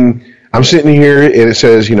 I mean, I'm sitting here and it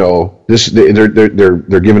says, you know,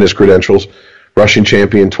 they're giving his credentials: rushing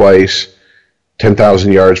champion twice,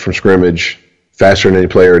 10,000 yards from scrimmage, faster than any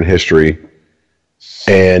player in history,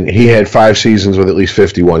 and he had 5 seasons with at least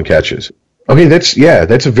 51 catches. Okay, that's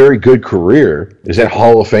a very good career. Is that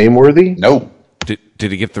Hall of Fame worthy? No.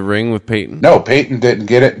 Did he get the ring with Peyton? No, Peyton didn't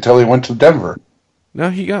get it until he went to Denver. No,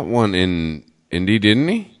 he got one in Indy, didn't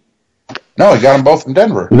he? No, he got them both in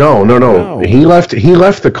Denver. No. He left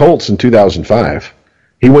the Colts in 2005.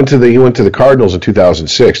 He went to the Cardinals in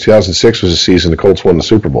 2006. 2006 was the season the Colts won the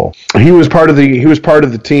Super Bowl. He was part of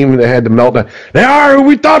the team that had the meltdown. They are who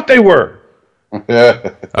we thought they were.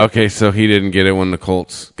 Okay, so he didn't get it when the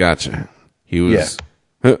Colts. Gotcha. He was.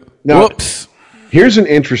 Yeah. Whoops. Here's an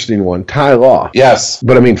interesting one. Ty Law. Yes.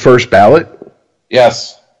 But I mean, first ballot.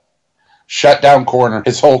 Yes. Shutdown corner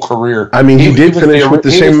his whole career. I mean, he did finish with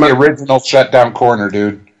the same. He was the original shutdown corner,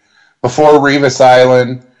 dude. Before Revis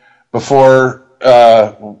Island, before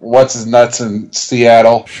what's his nuts in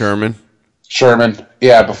Seattle, Sherman.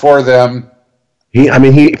 Yeah, before them. He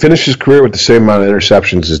finished his career with the same amount of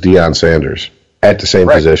interceptions as Deion Sanders at the same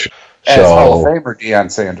position. As Hall of Famer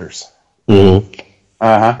Deion Sanders.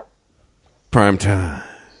 Mm-hmm. Prime time.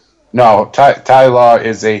 No, Ty Law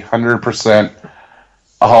is 100%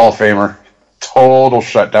 a Hall of Famer. Total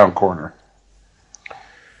shutdown corner.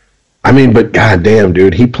 I mean, but goddamn,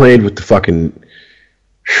 dude, he played with the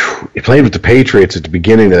Patriots at the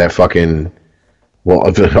beginning of that fucking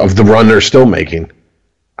of the run they're still making.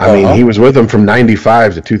 I mean, he was with them from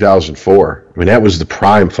 95 to 2004. I mean, that was the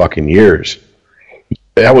prime fucking years.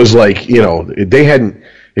 That was like, you know,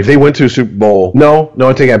 if they went to a Super Bowl, no,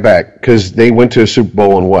 I take that back, because they went to a Super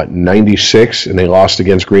Bowl in 96, and they lost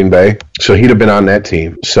against Green Bay. So he'd have been on that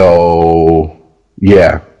team. So,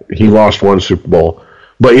 yeah, he lost one Super Bowl.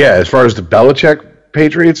 But yeah, as far as the Belichick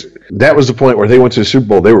Patriots, that was the point where they went to the Super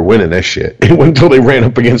Bowl. They were winning that shit. It went until they ran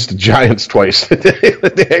up against the Giants twice.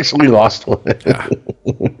 They actually lost one. Yeah.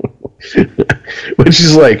 Which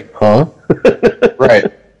is like, huh?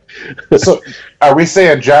 Right. So, are we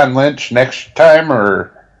saying John Lynch next time,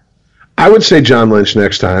 or? I would say John Lynch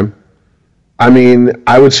next time. I mean,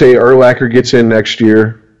 I would say Urlacher gets in next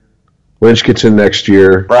year. Lynch gets in next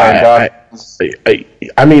year. Brian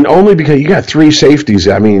I mean, only because you got three safeties.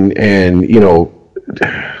 I mean, and, you know,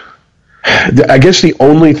 I guess the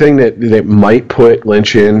only thing that might put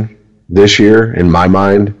Lynch in this year, in my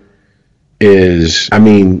mind, is, I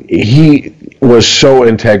mean, he was so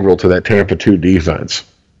integral to that Tampa 2 defense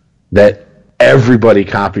that everybody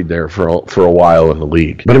copied there for a while in the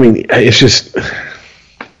league. But, I mean, it's just,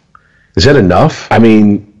 is that enough? I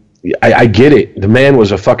mean, I get it. The man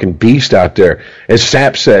was a fucking beast out there. As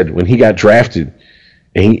Sapp said when he got drafted,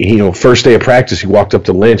 and he, you know, first day of practice, he walked up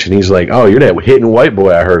to Lynch, and he's like, "Oh, you're that hitting white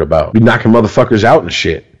boy I heard about. Be knocking motherfuckers out and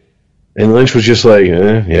shit." And Lynch was just like,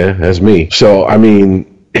 "Yeah, that's me." So, I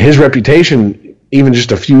mean, his reputation, even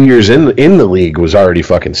just a few years in the league, was already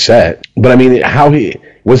fucking set. But I mean,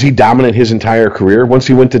 was he dominant his entire career? Once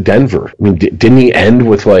he went to Denver, I mean,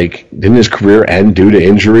 didn't his career end due to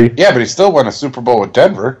injury? Yeah, but he still won a Super Bowl with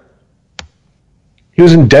Denver. He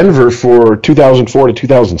was in Denver for 2004 to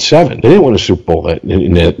 2007. They didn't win a Super Bowl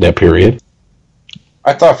in that period.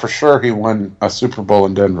 I thought for sure he won a Super Bowl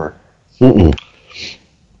in Denver.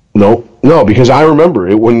 No, because I remember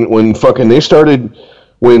it when fucking they started,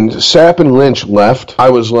 when Sapp and Lynch left, I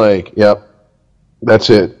was like, yep, that's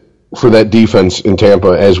it for that defense in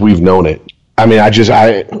Tampa as we've known it. I mean, I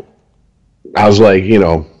was like, you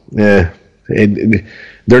know,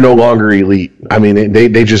 they're no longer elite. I mean,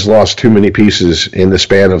 they just lost too many pieces in the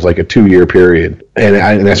span of like a 2-year period, and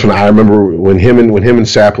that's when I remember when him and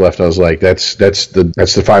Sapp left. I was like, that's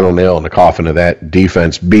the final nail in the coffin of that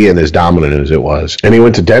defense being as dominant as it was. And he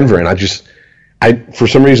went to Denver, and I for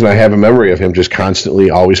some reason I have a memory of him just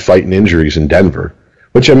constantly always fighting injuries in Denver.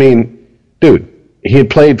 Which, I mean, dude, he had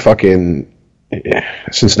played fucking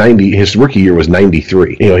since 90. His rookie year was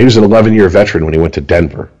 93. You know, he was an 11-year veteran when he went to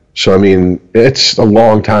Denver. So, I mean, it's a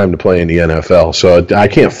long time to play in the NFL. So I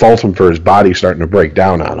can't fault him for his body starting to break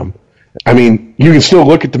down on him. I mean, you can still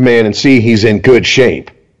look at the man and see he's in good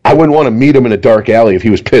shape. I wouldn't want to meet him in a dark alley if he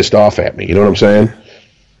was pissed off at me. You know what I'm saying?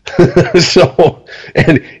 So,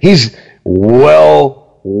 and he's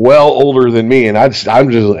well older than me. And I'm just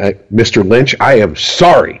like, Mr. Lynch, I am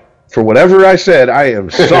sorry. For whatever I said, I am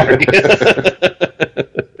sorry.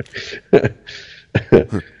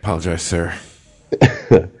 Apologize, sir.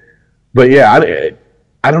 But yeah,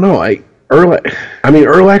 I don't know.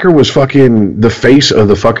 Urlacher was fucking the face of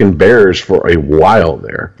the fucking Bears for a while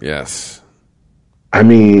there. Yes. I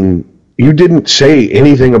mean, you didn't say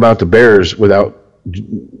anything about the Bears without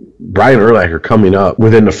Brian Urlacher coming up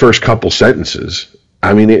within the first couple sentences.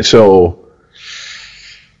 I mean, I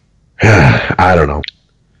don't know.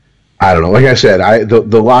 Like I said,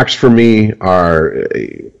 the locks for me are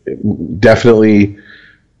definitely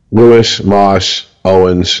Lewis, Moss,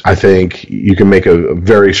 Owens. I think you can make a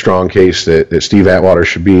very strong case that Steve Atwater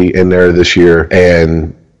should be in there this year,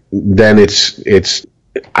 and then it's.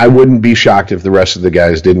 I wouldn't be shocked if the rest of the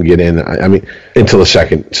guys didn't get in. I mean, until the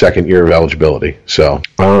second year of eligibility. So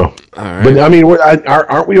I don't know. All right. But I mean,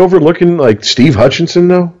 aren't we overlooking like Steve Hutchinson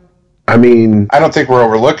though? I mean, I don't think we're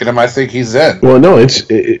overlooking him. I think he's in. Well, no, it's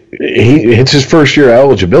his first year of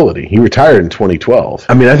eligibility. He retired in 2012.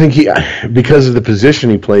 I mean, I think because of the position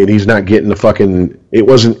he played, he's not getting the fucking. It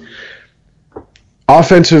wasn't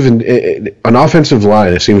offensive and an offensive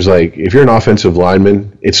line. It seems like if you're an offensive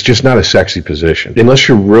lineman, it's just not a sexy position unless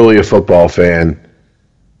you're really a football fan.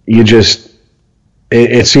 You just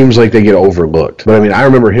it seems like they get overlooked. But I mean, I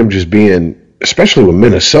remember him just being, especially with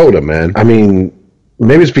Minnesota, man. I mean.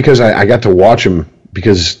 Maybe it's because I got to watch him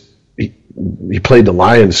because he played the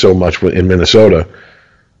Lions so much in Minnesota.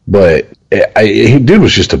 But dude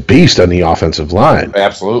was just a beast on the offensive line.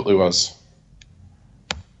 Absolutely was.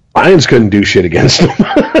 Lions couldn't do shit against him.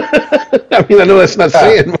 I mean, I know that's not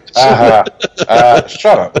saying much.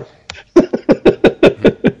 Shut up.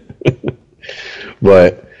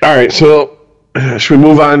 But, all right, so should we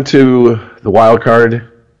move on to the wild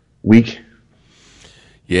card week?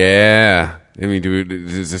 Yeah. I mean,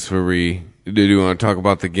 is this where do you want to talk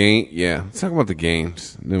about the game? Yeah, let's talk about the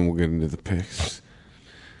games. Then we'll get into the picks.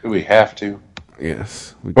 Do we have to?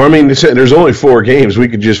 Yes. Or, I mean, there's only 4 games. We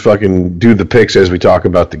could just fucking do the picks as we talk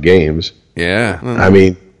about the games. Yeah. I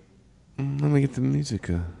mean. Let me get the music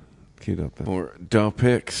queued up. Or dull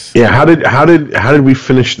picks. Yeah, how did we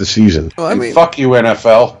finish the season? Well, I mean, fuck you,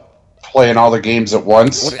 NFL. Playing all the games at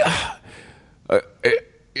once.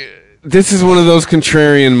 This is one of those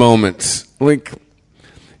contrarian moments. Like,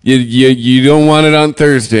 you don't want it on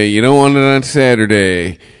Thursday, you don't want it on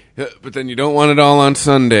Saturday, but then you don't want it all on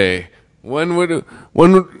Sunday. How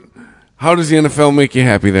does the NFL make you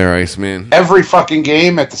happy there, Iceman? Every fucking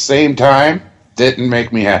game at the same time? Didn't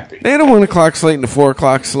make me happy. They had a 1 o'clock slate and a 4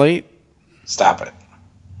 o'clock slate. Stop it.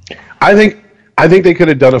 I think they could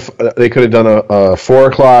have done a 4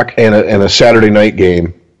 o'clock and a Saturday night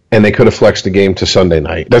game, and they could have flexed the game to Sunday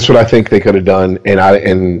night. That's what I think they could have done,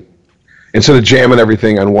 and instead of jamming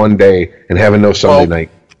everything on one day and having no Sunday night.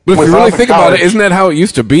 But if you really think about it, isn't that how it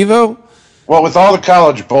used to be, though? Well, with all the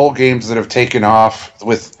college bowl games that have taken off,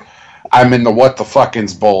 I'm in the what the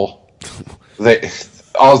fuckins bowl.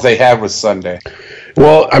 All they had was Sunday.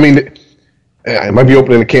 Well, I mean, I might be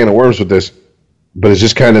opening a can of worms with this, but it's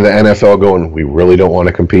just kind of the NFL going, we really don't want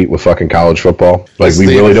to compete with fucking college football. Like, we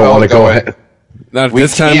really don't want to go ahead. Not at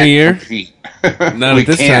this time of year? Not at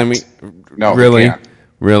this time. No, really?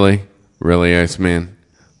 Really, Iceman?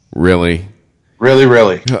 Really?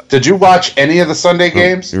 Really? Did you watch any of the Sunday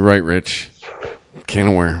games? You're right, Rich. Can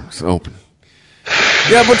of worms open.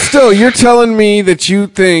 Yeah, but still, you're telling me that you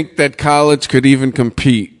think that college could even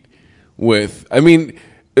compete with... I mean,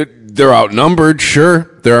 they're outnumbered, sure.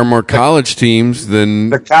 There are more college teams than...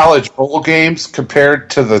 The college bowl games compared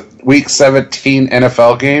to the Week 17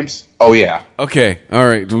 NFL games? Oh, yeah. Okay, all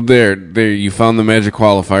right. Well, there. You found the magic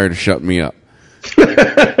qualifier to shut me up.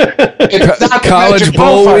 College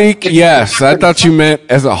bowl week? Yes. I thought you meant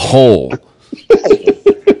as a whole.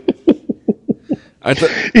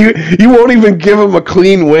 You won't even give them a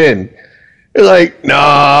clean win. You're like,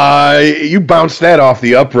 nah, you bounced that off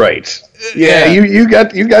the uprights. Yeah, you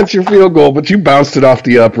got your field goal, but you bounced it off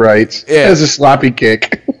the uprights as a sloppy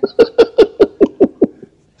kick.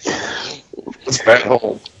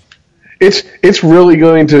 It's really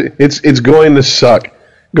going to suck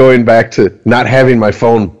going back to not having my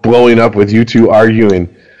phone blowing up with you two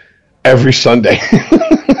arguing every Sunday.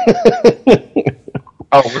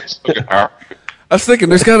 I was thinking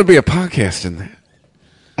there's got to be a podcast in that.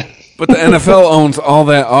 But the NFL owns all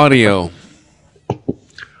that audio.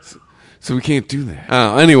 So we can't do that.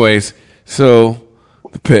 Anyways, so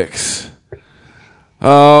the picks.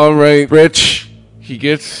 All right, Rich, he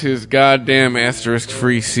gets his goddamn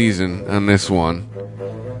asterisk-free season on this one.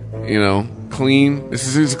 You know, clean.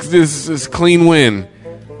 This is clean win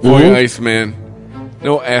for you, Iceman.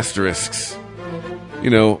 No asterisks. You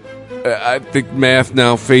know, I think math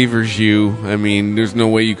now favors you. I mean, there's no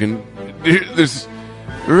way you can...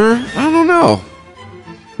 I don't know.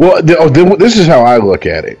 Well, this is how I look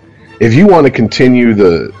at it. If you want to continue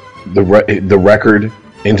the record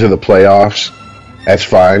into the playoffs, that's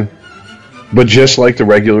fine. But just like the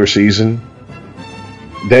regular season,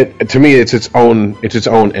 that to me it's its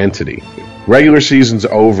own entity. Regular season's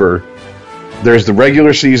over. There's the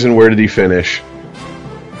regular season. Where did he finish?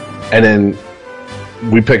 And then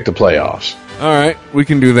we pick the playoffs. All right, we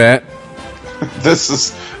can do that. This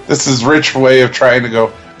is Rich's way of trying to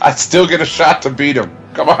go. I still get a shot to beat him.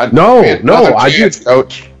 Come on. No, I just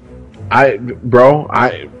coach. I'm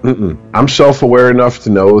self-aware enough to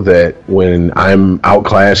know that when I'm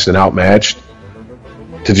outclassed and outmatched,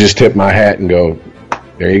 to just tip my hat and go,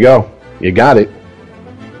 there you go, you got it.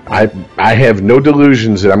 I have no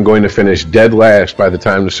delusions that I'm going to finish dead last by the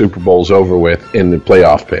time the Super Bowl's over with in the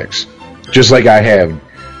playoff picks. Just like I have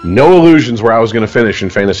no illusions where I was going to finish in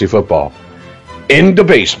fantasy football. In the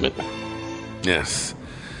basement. Yes.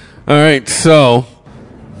 All right, so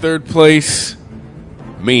third place,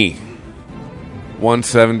 me.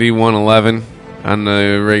 170, 111 on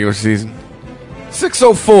the regular season.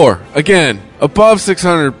 604, again, above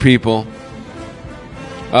 600 people.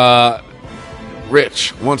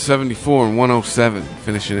 Rich, 174 and 107,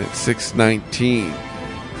 finishing at 619.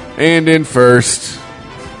 And in first,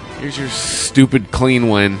 here's your stupid clean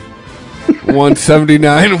win.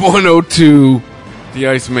 179, 102. The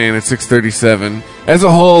Iceman at 637. As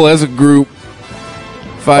a whole, as a group,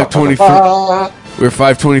 523. We're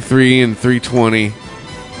 523 and 320,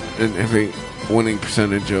 and have a winning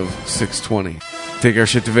percentage of 620. Take our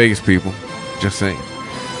shit to Vegas, people. Just saying.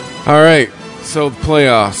 All right, so the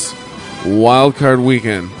playoffs, wild card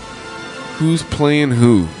weekend. Who's playing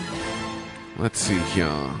who? Let's see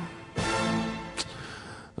here.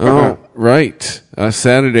 Oh, right.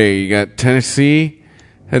 Saturday, you got Tennessee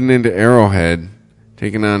heading into Arrowhead,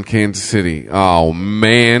 taking on Kansas City. Oh,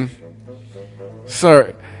 man.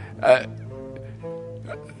 Sorry.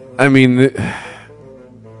 I mean, this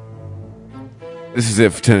is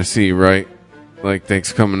it for Tennessee, right? Like,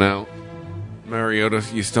 thanks for coming out. Mariota,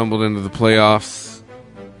 you stumbled into the playoffs.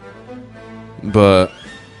 But,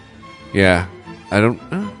 yeah. I'm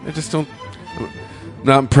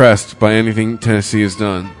not impressed by anything Tennessee has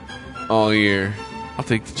done all year. I'll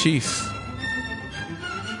take the Chiefs.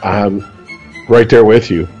 I'm right there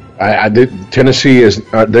with you. Tennessee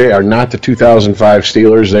they are not the 2005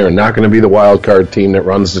 Steelers. They are not going to be the wild card team that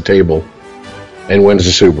runs the table. and wins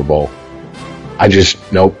the Super Bowl.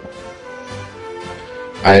 Nope.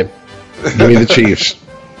 Give me the Chiefs.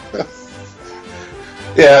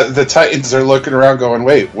 Yeah, the Titans are looking around going,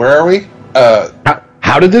 wait, where are we?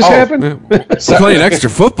 How did this happen? We're playing extra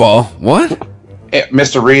football. What?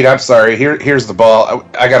 Mr. Reed, I'm sorry. Here's the ball.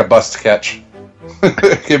 I got a bus to catch.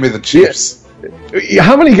 Give me the Chiefs.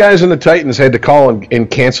 How many guys in the Titans had to call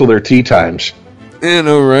and cancel their tee times? Yeah,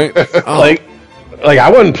 no, right? Oh. Like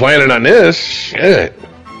I wasn't planning on this. Shit.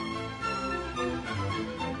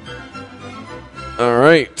 All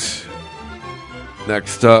right.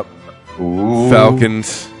 Next up, Ooh.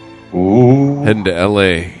 Falcons heading to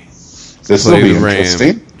L.A. This will be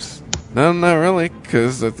interesting. No, not really,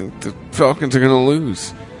 because I think the Falcons are going to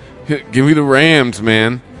lose. Give me the Rams,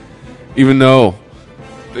 man. Even though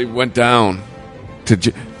they went down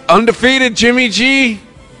to undefeated Jimmy G.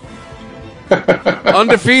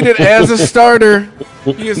 Undefeated as a starter.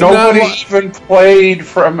 Nobody even played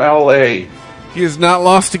from L.A. He has not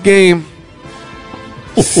lost a game.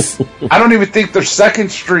 I don't even think their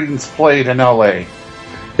second strings played in L.A.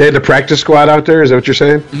 They had the practice squad out there? Is that what you're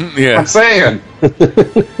saying? Yeah. I'm saying.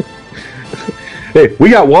 Hey, we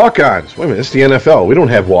got walk-ons. Wait a minute, it's the NFL. We don't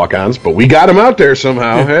have walk-ons, but we got them out there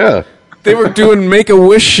somehow. Yeah. They were doing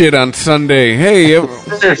Make-A-Wish shit on Sunday. Hey,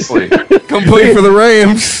 seriously. Come play for the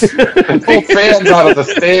Rams. Pull fans out of the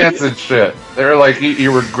stands and shit. They're like,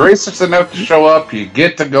 you were gracious enough to show up, you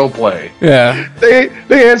get to go play. Yeah. They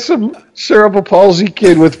had some cerebral palsy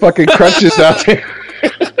kid with fucking crutches out there.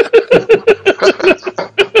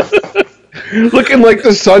 Looking like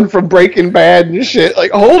the son from Breaking Bad and shit.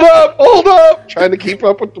 Like, hold up. Trying to keep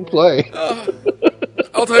up with the play.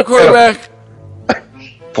 All-time quarterback.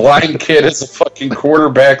 Blind kid as a fucking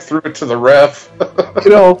quarterback, threw it to the ref.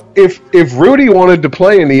 If Rudy wanted to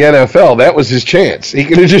play in the NFL, that was his chance. He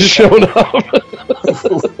could have just shown up.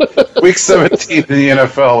 Week 17 in the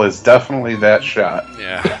NFL is definitely that shot.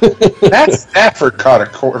 Yeah. That Stafford caught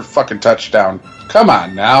a fucking touchdown. Come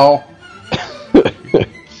on now.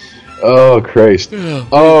 Oh Christ.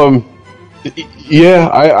 Yeah,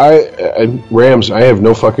 I Rams. I have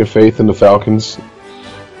no fucking faith in the Falcons.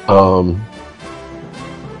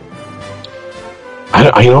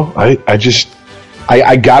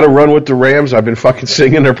 I gotta run with the Rams. I've been fucking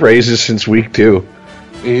singing their praises since week 2.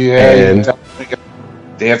 Yeah, and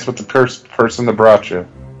dance with the person that brought you.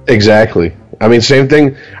 Exactly. I mean, same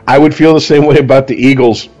thing. I would feel the same way about the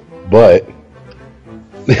Eagles, but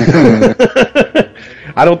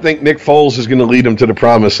I don't think Nick Foles is going to lead them to the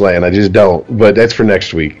promised land. I just don't. But that's for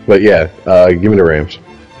next week. But yeah, give me the Rams.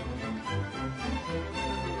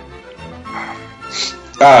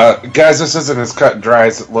 Guys, this isn't as cut and dry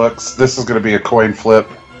as it looks. This is going to be a coin flip.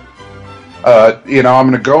 I'm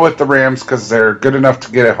going to go with the Rams because they're good enough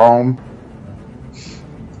to get it home.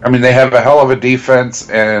 I mean, they have a hell of a defense,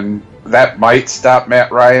 and that might stop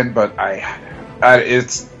Matt Ryan, but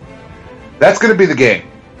that's going to be the game.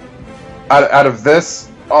 Out of this,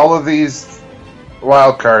 all of these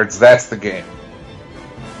wild cards, that's the game.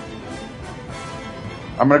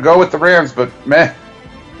 I'm going to go with the Rams, but meh,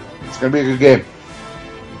 it's going to be a good game.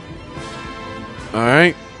 All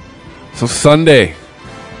right. So Sunday,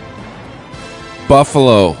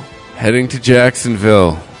 Buffalo heading to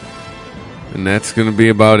Jacksonville. And that's going to be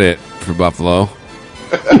about it for Buffalo.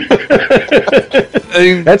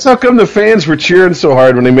 That's how come the fans were cheering so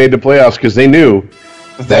hard when they made the playoffs, because they knew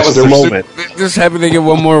that was their moment. Just happy they get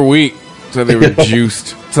one more week. So they were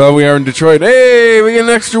juiced. So we are in Detroit. Hey, we get an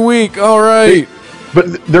extra week. All right.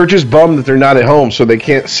 But they're just bummed that they're not at home, so they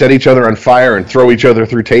can't set each other on fire and throw each other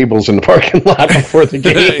through tables in the parking lot before the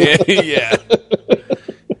game. Yeah.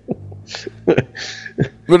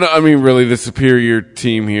 But, I mean, really, the superior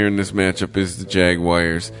team here in this matchup is the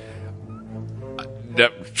Jaguars.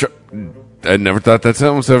 I never thought that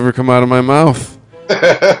sentence would ever come out of my mouth.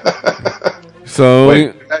 So,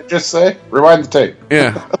 wait, did I just say? Rewind the tape.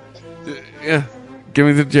 Yeah. Yeah. Give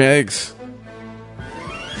me the Jags.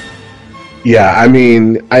 Yeah, I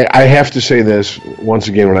mean, I have to say this once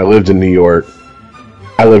again. When I lived in New York,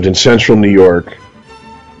 I lived in central New York.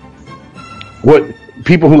 What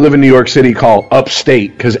people who live in New York City call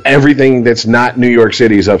upstate, because everything that's not New York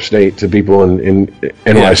City is upstate to people in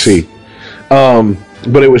NYC. Yes.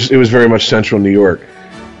 But it was very much central New York,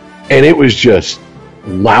 and it was just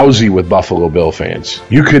lousy with Buffalo Bill fans.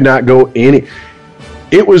 You could not go any.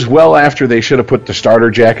 It was well after they should have put the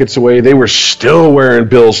starter jackets away. They were still wearing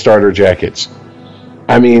Bill's starter jackets.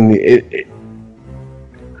 I mean,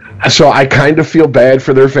 so I kind of feel bad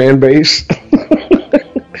for their fan base.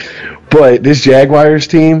 But this Jaguars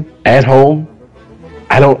team at home,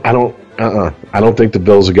 I don't think the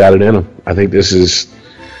Bills have got it in them. I think this is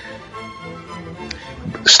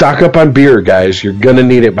stock up on beer, guys. You're gonna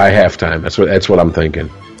need it by halftime. That's what I'm thinking.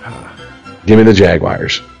 Give me the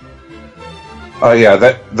Jaguars. Oh yeah,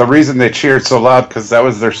 the reason they cheered so loud because that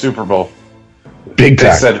was their Super Bowl. Big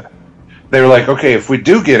time. They were like, okay, if we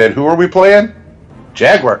do get it, who are we playing?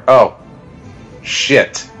 Jaguar. Oh,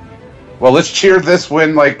 shit. Well, let's cheer this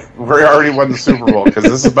win like we already won the Super Bowl because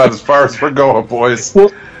this is about as far as we're going, boys. Well,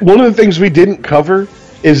 one of the things we didn't cover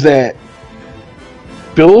is that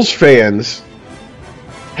Bills fans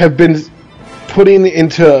have been putting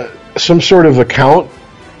into some sort of account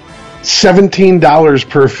 $17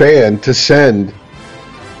 per fan to send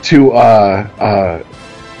to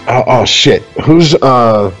oh shit, who's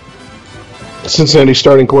Cincinnati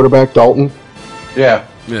starting quarterback Dalton? Yeah.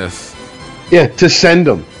 Yes. Yeah, to send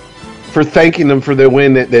them for thanking them for their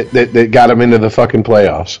win that got them into the fucking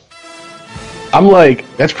playoffs. I'm like,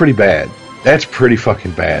 that's pretty bad. That's pretty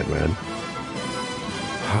fucking bad, man.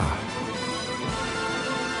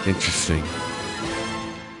 Interesting.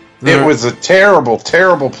 It was a terrible,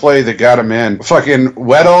 terrible play that got him in. Fucking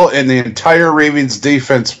Weddle and the entire Ravens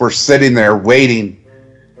defense were sitting there waiting.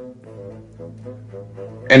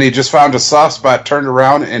 And he just found a soft spot, turned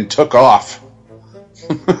around, and took off.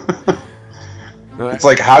 It's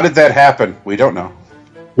like, how did that happen? We don't know.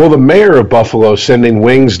 Well, the mayor of Buffalo sending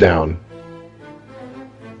wings down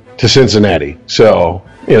to Cincinnati. So,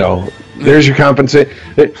 there's your compensation.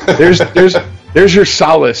 There's your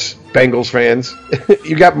solace, Bengals fans.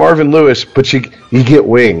 You got Marvin Lewis, but you get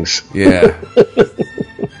wings. Yeah.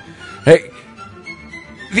 Hey,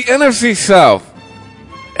 the NFC South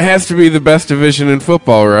has to be the best division in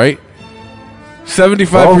football, right?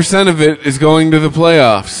 75% of it is going to the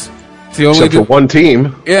playoffs. It's the only except for one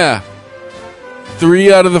team. Yeah.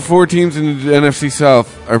 3 out of the 4 teams in the NFC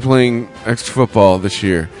South are playing extra football this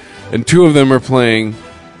year. And 2 of them are playing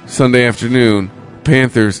Sunday afternoon.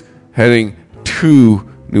 Panthers heading to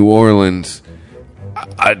New Orleans.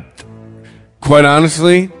 I quite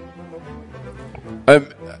honestly,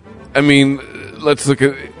 I mean, let's look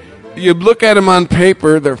at... You look at them on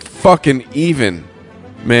paper, they're fucking even,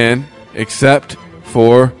 man. Except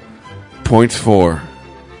for points for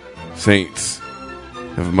Saints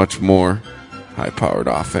have a much more high-powered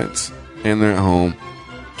offense, and they're at home.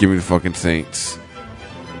 Give me the fucking Saints.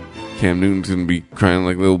 Cam Newton's gonna be crying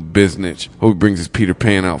like a little biznitch. Hope he brings his Peter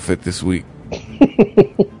Pan outfit this week.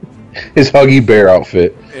 His Huggy Bear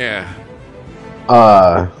outfit. Yeah.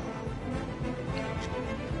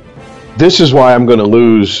 This is why I'm going to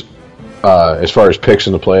lose as far as picks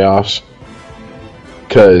in the playoffs.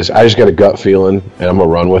 Because I just got a gut feeling, and I'm going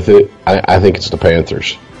to run with it. I think it's the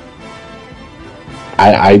Panthers.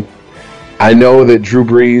 I know that Drew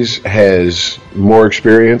Brees has more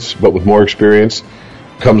experience, but with more experience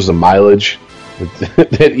comes the mileage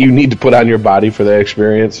that you need to put on your body for that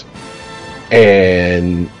experience.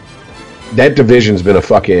 And that division's been a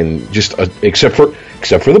fucking except for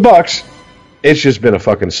the Bucs, it's just been a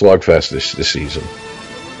fucking slugfest this season.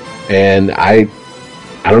 And I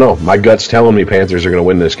don't know. My gut's telling me Panthers are going to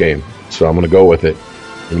win this game, so I'm going to go with it.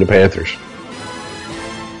 In the Panthers.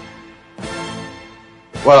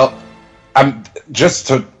 Well, I'm just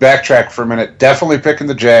to backtrack for a minute. Definitely picking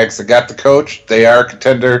the Jags. They got the coach. They are a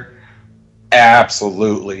contender.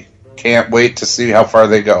 Absolutely. Can't wait to see how far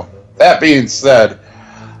they go. That being said,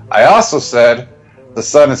 I also said the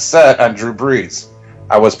sun is set on Drew Brees.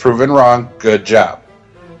 I was proven wrong. Good job.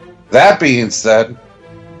 That being said,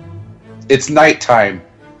 it's nighttime.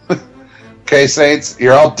 Okay, Saints,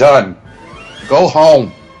 you're all done. Go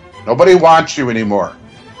home. Nobody wants you anymore.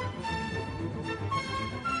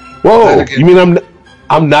 Whoa! You mean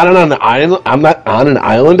I'm not on an island? I'm not on an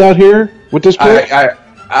island out here with this pick?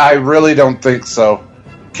 I really don't think so.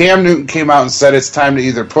 Cam Newton came out and said it's time to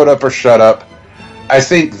either put up or shut up. I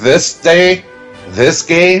think this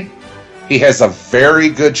game, he has a very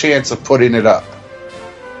good chance of putting it up.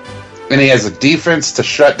 And he has a defense to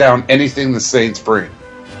shut down anything the Saints bring.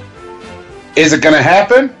 Is it going to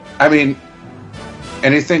happen? I mean,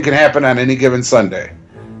 anything can happen on any given Sunday.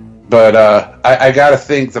 But I got to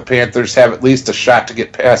think the Panthers have at least a shot to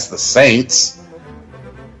get past the Saints.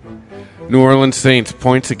 New Orleans Saints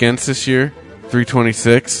points against this year,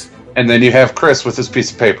 326. And then you have Chris with his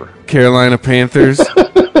piece of paper. Carolina Panthers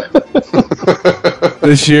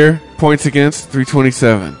this year, points against,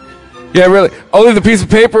 327. Yeah, really. Only the piece of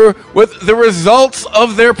paper with the results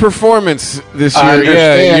of their performance this year.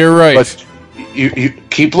 Yeah, you're right. But you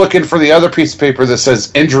keep looking for the other piece of paper that says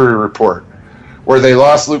injury report, where they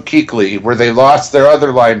lost Luke Kuechly, where they lost their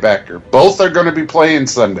other linebacker. Both are going to be playing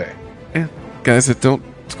Sunday. Yeah, guys that don't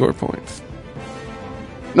score points.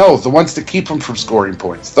 No, the ones to keep them from scoring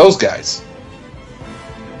points. Those guys.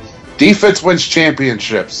 Defense wins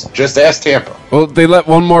championships. Just ask Tampa. Well, they let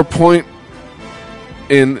one more point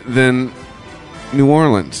in than New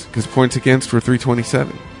Orleans because points against were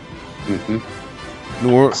 327. Mm-hmm.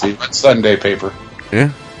 New Orleans. See, Sunday paper.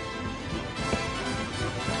 Yeah.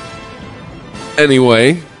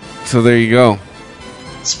 Anyway, so there you go.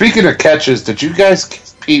 Speaking of catches, did you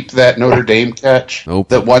guys peep that Notre Dame catch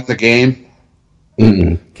that won the game?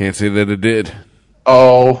 Can't say that it did.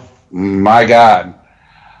 Oh, my God.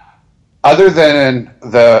 Other than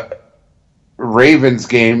the Ravens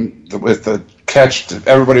game with the catch,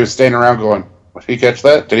 everybody was standing around going, did he catch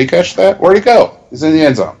that? Did he catch that? Where'd he go? He's in the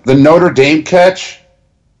end zone. The Notre Dame catch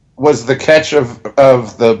was the catch of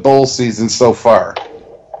the bowl season so far.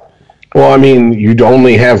 Well, I mean, you'd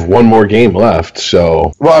only have one more game left,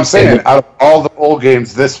 so... Well, I'm saying, out of all the bowl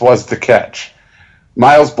games, this was the catch.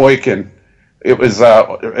 Miles Boykin, it was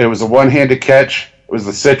a one-handed catch. It was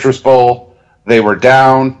the Citrus Bowl. They were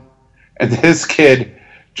down, and this kid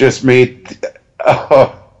just made...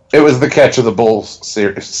 it was the catch of the bowl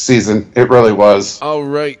season. It really was. All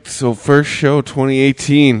right, so first show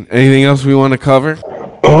 2018. Anything else we want to cover?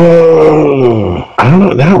 I don't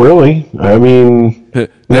know. Not really. I mean,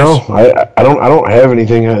 no. I don't have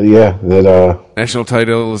anything. That national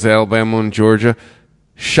title is Alabama and Georgia.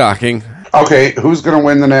 Shocking. Okay, who's going to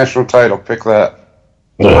win the national title? Pick that.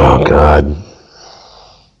 Oh God.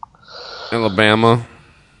 Alabama.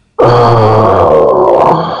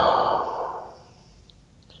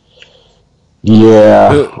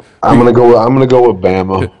 Yeah. I'm gonna go with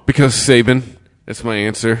Bama because Saban. That's my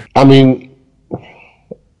answer. I mean.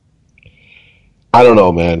 I don't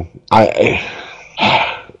know, man.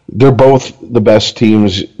 They're both the best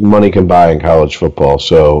teams money can buy in college football.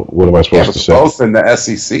 So what am I supposed to say? Both in the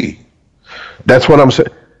SEC. That's what I'm saying.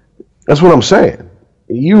 That's what I'm saying.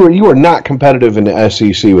 You are not competitive in the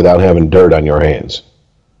SEC without having dirt on your hands.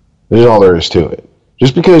 That's all there is to it.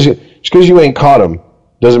 Just because you ain't caught them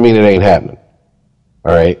doesn't mean it ain't happening.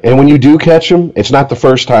 All right, and when you do catch them, it's not the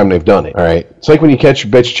first time they've done it. All right, it's like when you catch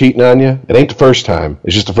your bitch cheating on you. It ain't the first time.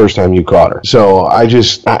 It's just the first time you caught her. So I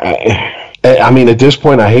mean, at this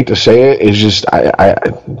point, I hate to say it. It's just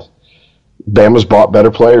Bama's bought better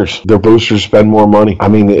players. Their boosters spend more money. I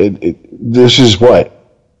mean, this is what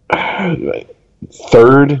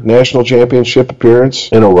third national championship appearance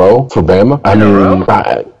in a row for Bama.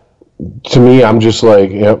 To me, I'm just like,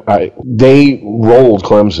 they rolled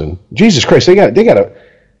Clemson. Jesus Christ, they got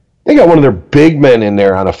one of their big men in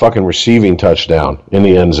there on a fucking receiving touchdown in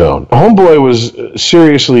the end zone. Homeboy was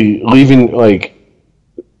seriously leaving like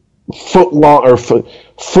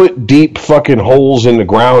foot deep fucking holes in the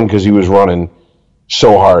ground because he was running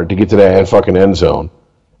so hard to get to that fucking end zone.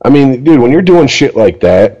 I mean, dude, when you're doing shit like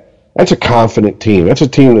that, that's a confident team. That's a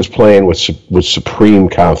team that's playing with supreme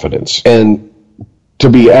confidence. And to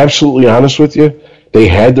be absolutely honest with you, they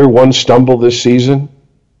had their one stumble this season.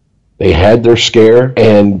 They had their scare,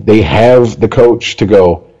 and they have the coach to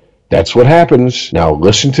go, that's what happens. Now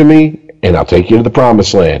listen to me, and I'll take you to the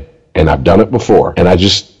promised land. And I've done it before. And I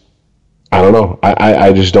don't know.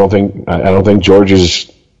 I just don't think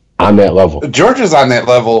Georgia's on that level. Georgia's on that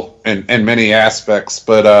level in many aspects,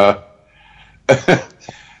 but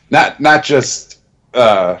not just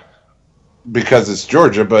because it's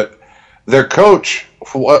Georgia, but their coach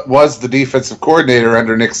was the defensive coordinator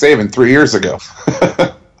under Nick Saban 3 years ago.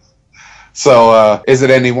 So is it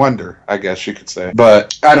any wonder, I guess you could say.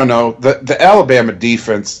 But I don't know. The Alabama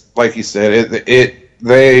defense, like you said,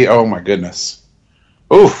 they oh my goodness.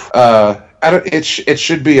 Oof. It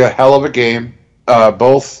should be a hell of a game.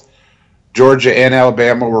 Both Georgia and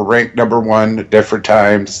Alabama were ranked number one at different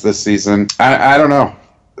times this season. I don't know.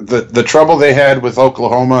 The trouble they had with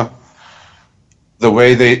Oklahoma, the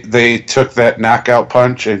way they took that knockout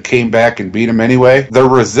punch and came back and beat them anyway. They're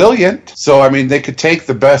resilient. So, I mean, they could take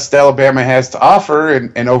the best Alabama has to offer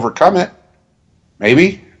and overcome it.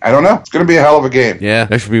 Maybe. I don't know. It's going to be a hell of a game. Yeah,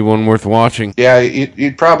 that should be one worth watching. Yeah,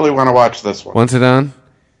 you'd probably want to watch this one. When's it on?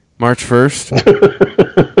 March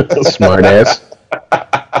 1st? Smart ass.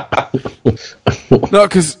 No,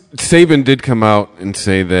 because Saban did come out and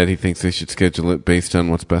say that he thinks they should schedule it based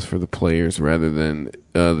on what's best for the players rather than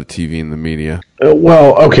the TV and the media.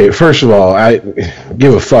 Well, okay, first of all, I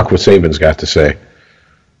give a fuck what Saban's got to say.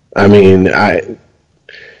 I mean,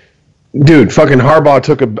 dude, fucking Harbaugh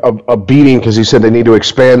took a beating because he said they need to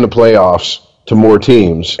expand the playoffs to more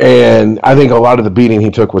teams. And I think a lot of the beating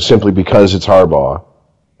he took was simply because it's Harbaugh.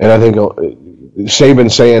 And I think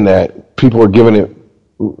Saban saying that, people are giving it,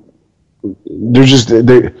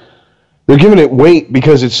 they're giving it weight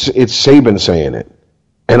because it's Saban saying it.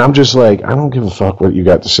 And I'm just like, I don't give a fuck what you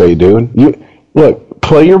got to say, dude. Look,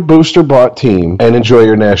 play your booster bought team and enjoy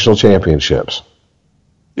your national championships.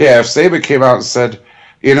 Yeah, if Saban came out and said,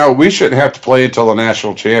 we shouldn't have to play until the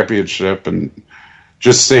national championship and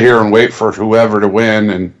just sit here and wait for whoever to win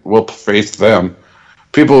and we'll face them,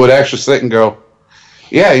 people would actually sit and go,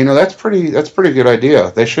 yeah, that's pretty good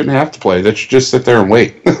idea. They shouldn't have to play. They should just sit there and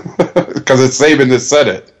wait because it's Saban that said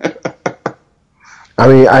it. I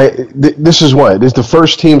mean, this is the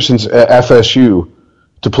first team since FSU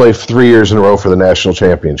to play 3 years in a row for the national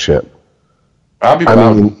championship. I'll be proud.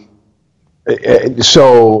 I mean,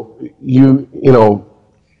 so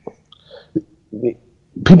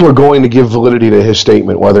people are going to give validity to his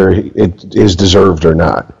statement, whether it is deserved or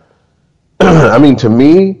not. I mean, to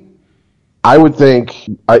me, I would think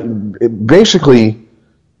basically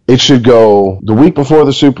it should go the week before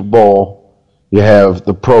the Super Bowl, you have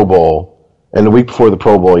the Pro Bowl, and the week before the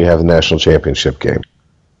Pro Bowl, you have the national championship game.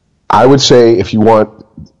 I would say if you want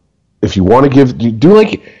to do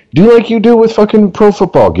like you do with fucking pro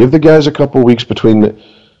football, give the guys a couple weeks between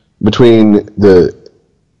the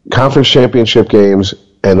conference championship games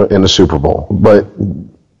and the Super Bowl, but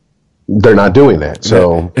they're not doing that.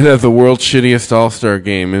 So and have the world's shittiest All-Star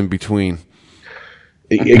game in between.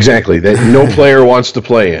 Exactly. That no player wants to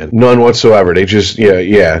play in. None whatsoever. They just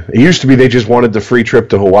yeah. It used to be they just wanted the free trip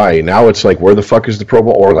to Hawaii. Now it's like, where the fuck is the Pro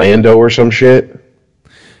Bowl? Orlando or some shit?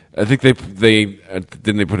 I think they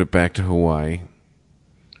didn't they put it back to Hawaii.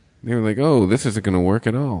 They were like, oh, this isn't going to work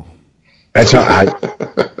at all. That's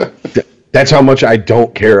how much I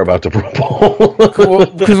don't care about the Pro Bowl.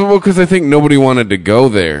 Because I think nobody wanted to go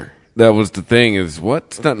there. That was the thing, is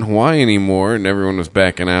it's not in Hawaii anymore, and everyone was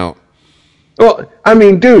backing out. Well, I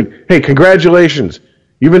mean, dude, hey, congratulations.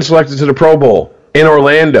 You've been selected to the Pro Bowl in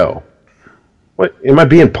Orlando. What, am I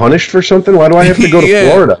being punished for something? Why do I have to go to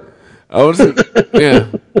Florida? I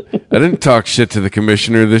didn't talk shit to the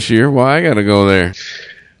commissioner this year. Why I got to go there?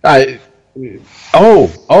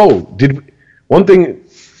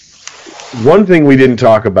 One thing we didn't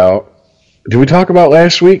talk about. Did we talk about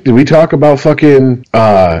last week? Did we talk about fucking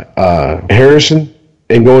Harrison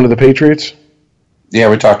and going to the Patriots? Yeah,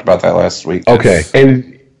 we talked about that last week. Okay,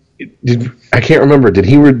 and I can't remember. Did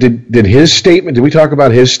his statement? Did we talk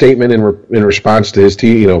about his statement in response to his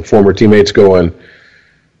former teammates going,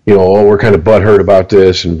 we're kind of butthurt about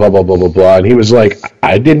this and blah blah blah blah blah? And he was like,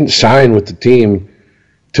 I didn't sign with the team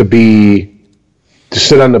to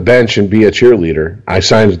sit on the bench and be a cheerleader. I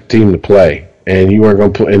signed with the team to play, and you weren't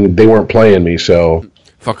going to play, and they weren't playing me. So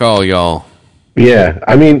fuck all y'all. Yeah,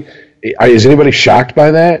 I mean, is anybody shocked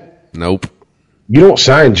by that? Nope. You don't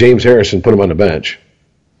sign James Harrison, put him on the bench.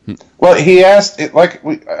 Well, he asked,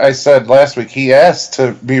 I said last week, he asked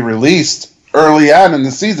to be released early on in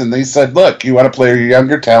the season. They said, look, you want to play your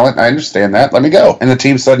younger talent? I understand that. Let me go. And the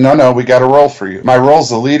team said, no, we got a role for you. My role's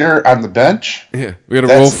the leader on the bench. Yeah, we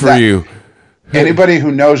got a role for you. Anybody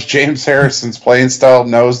who knows James Harrison's playing style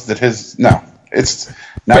knows that it's not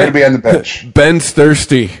going to be on the bench. Ben's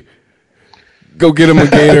thirsty. Go get him a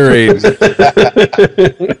Gatorade.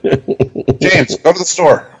 James, go to the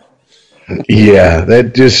store. Yeah,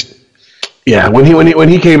 when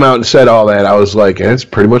he came out and said all that, I was like, that's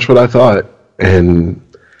pretty much what I thought. And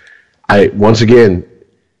once again,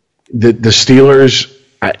 the Steelers,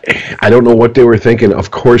 I don't know what they were thinking. Of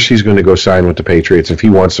course he's going to go sign with the Patriots if he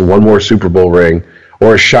wants one more Super Bowl ring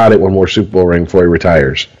or a shot at one more Super Bowl ring before he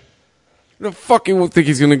retires. The fuck you think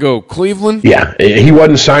he's going to go? Cleveland? Yeah, he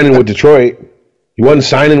wasn't signing with Detroit. He wasn't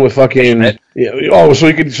signing with fucking. So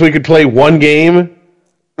he could play one game,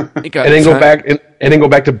 and then go back and then go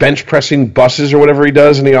back to bench pressing buses or whatever he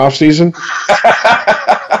does in the off season. He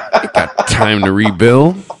got time to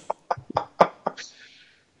rebuild.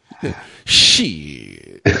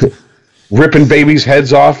 Shit. Ripping babies'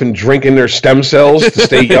 heads off and drinking their stem cells to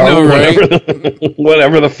stay young. Know, right?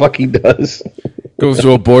 Whatever the fuck he does. Goes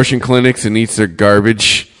to abortion clinics and eats their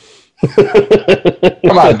garbage.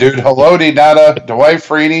 Come on, dude. Haloti Ngata, Dwight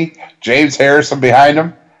Freeney, James Harrison behind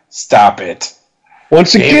him. Stop it.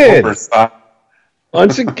 Once again,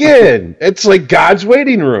 it's like God's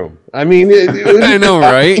waiting room. I mean, I know,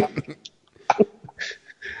 right?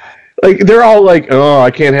 Like they're all like, "Oh, I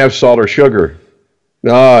can't have salt or sugar."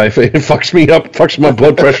 No, if it fucks me up, fucks my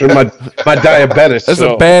blood pressure, my diabetes. That's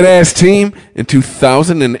a badass team in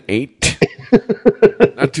 2008,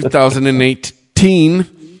 not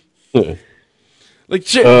 2018. Like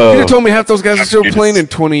shit, you told me half those guys are still playing in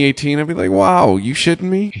 2018. I'd be like, wow, you shitting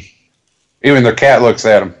me? Even their cat looks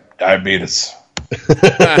at him. Diabetes.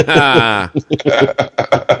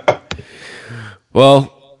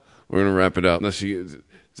 Well, we're gonna wrap it up. Is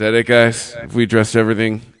that it, guys? If we addressed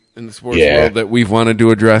everything in the sports world that we've wanted to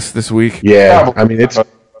address this week? Yeah, I mean it's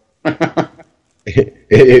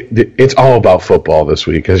It's all about football this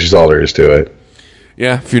week. That's just all there is to it.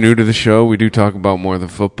 Yeah, if you're new to the show, we do talk about more than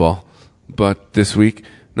football. But this week,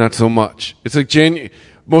 not so much. It's like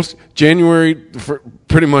January,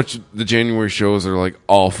 pretty much the January shows are like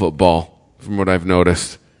all football, from what I've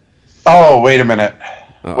noticed. Oh, wait a minute.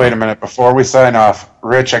 Wait a minute. Before we sign off,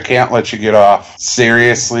 Rich, I can't let you get off.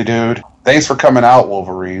 Seriously, dude. Thanks for coming out,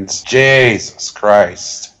 Wolverines. Jesus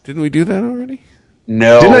Christ. Didn't we do that already?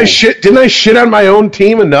 No. Didn't I shit on my own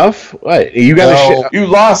team enough? What? You got to shit. You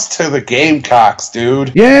lost to the Gamecocks,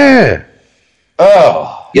 dude. Yeah.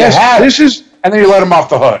 Oh. Yes, and then you let them off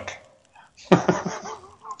the hook.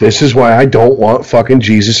 This is why I don't want fucking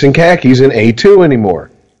Jesus and khakis in A2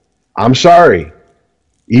 anymore. I'm sorry.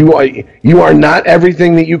 You are not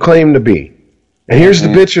everything that you claim to be. And here's the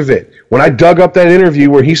bitch of it. When I dug up that interview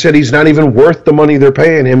where he said he's not even worth the money they're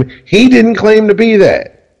paying him, he didn't claim to be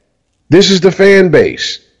that. This is the fan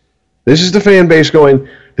base. This is the fan base going,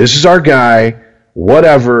 this is our guy,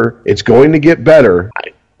 whatever, it's going to get better.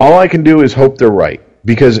 All I can do is hope they're right.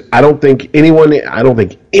 Because I don't think anyone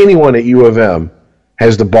at U of M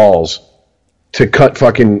has the balls to cut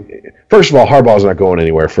fucking... First of all, Harbaugh's not going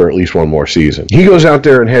anywhere for at least one more season. He goes out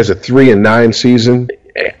there and has a 3-9 season.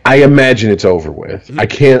 I imagine it's over with. I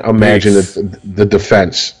can't imagine the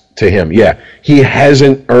defense to him. Yeah, he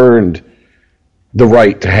hasn't earned the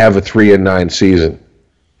right to have a 3-9 season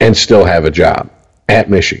and still have a job at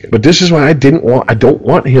Michigan. But this is why I don't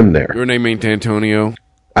want him there. Your name ain't Antonio.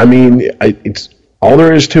 I mean, it's all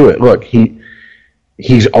there is to it. Look,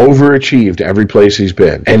 he's overachieved every place he's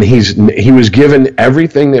been, and he was given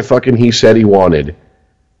everything that fucking he said he wanted,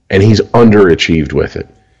 and he's underachieved with it.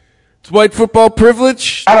 It's white football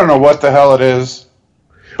privilege. I don't know what the hell it is.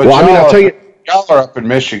 But well, I mean, I'll tell you, y'all are up in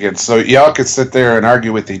Michigan, so y'all could sit there and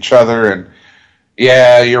argue with each other, and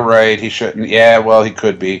yeah, you're right, he shouldn't. Yeah, well, he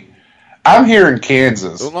could be. I'm here in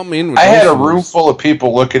Kansas. Well, I had a room full of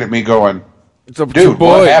people looking at me going, dude,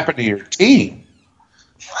 what happened to your team?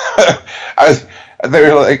 They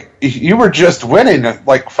were like, you were just winning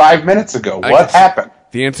like 5 minutes ago. What happened?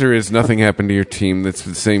 The answer is nothing happened to your team. That's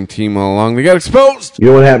the same team all along. They got exposed. You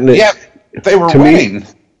know what happened? Yeah, they were winning. Me,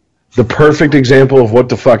 the perfect example of what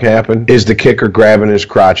the fuck happened is the kicker grabbing his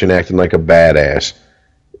crotch and acting like a badass.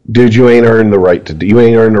 Dude, you ain't earned the right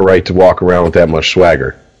to walk around with that much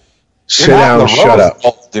swagger. Sit down and shut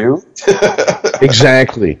up. Dude.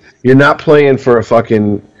 Exactly. You're not playing for a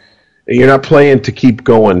fucking... You're not playing to keep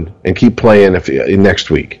going and keep playing next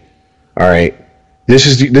week. All right? This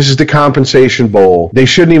is the compensation bowl. They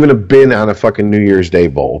shouldn't even have been on a fucking New Year's Day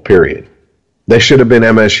bowl, period. They should have been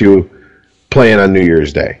MSU playing on New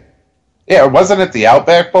Year's Day. Yeah, wasn't it the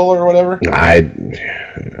Outback Bowl or whatever? I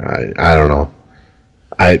don't know.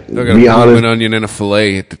 They're going to put an onion and a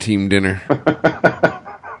filet at the team dinner.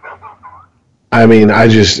 I mean, I'm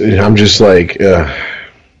just like,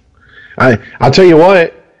 I'll tell you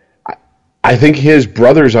what. I think his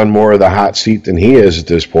brother's on more of the hot seat than he is at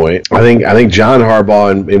this point. I think John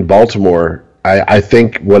Harbaugh in Baltimore. I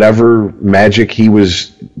think whatever magic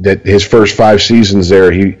that his first 5 seasons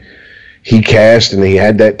there, he cast and he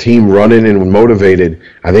had that team running and motivated.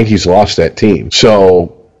 I think he's lost that team.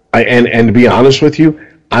 So, and to be honest with you,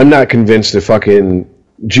 I'm not convinced that fucking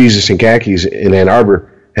Jesus and khakis in Ann Arbor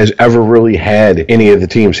has ever really had any of the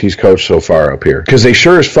teams he's coached so far up here. Because they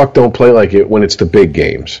sure as fuck don't play like it when it's the big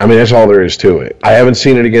games. I mean, that's all there is to it. I haven't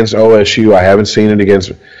seen it against OSU. I haven't seen it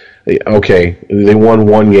against... Okay, they won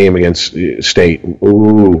 1 game against State.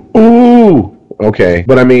 Ooh. Okay.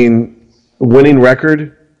 But I mean, winning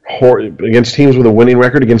record against teams with a winning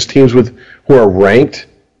record, against teams who are ranked...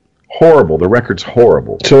 Horrible. The record's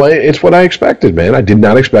horrible. So it's what I expected, man. I did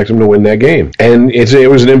not expect them to win that game. And it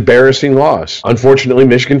was an embarrassing loss. Unfortunately,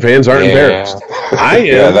 Michigan fans aren't embarrassed. I am.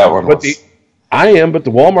 Yeah, that one was. I am, but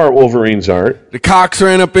the Walmart Wolverines aren't. The cocks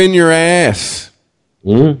ran up in your ass.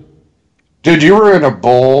 Mm-hmm. Dude, you were in a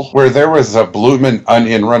bowl where there was a bloomin'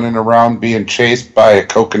 onion running around being chased by a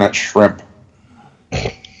coconut shrimp.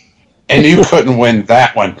 And you couldn't win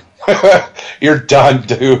that one. You're done,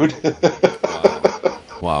 dude.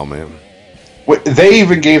 Wow, man. They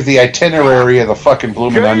even gave the itinerary of the fucking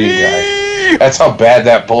bloomin' onion guy. That's how bad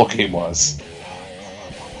that bowl game was.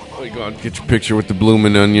 Oh, go on, get your picture with the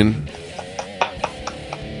bloomin' onion.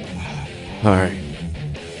 All right.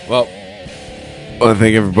 Well, I want to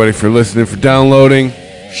thank everybody for listening, for downloading,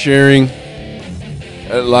 sharing.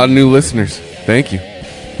 A lot of new listeners. Thank you.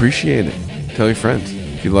 Appreciate it. Tell your friends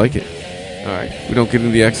if you like it. All right. We don't get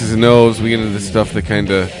into the X's and O's. We get into the stuff that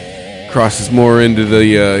kind of crosses more into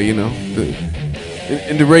the,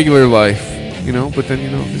 into regular life, But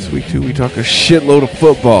then, this week, too, we talk a shitload of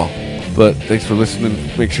football. But thanks for listening.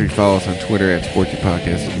 Make sure you follow us on Twitter at Sporty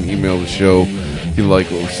Podcast. You can email the show if you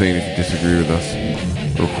like what we're saying, if you disagree with us,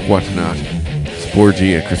 or whatnot.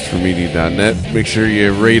 sporgy@ChristopherMedia.net. Make sure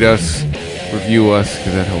you rate us, review us,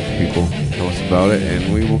 because that helps people tell us about it.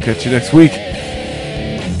 And we will catch you next week.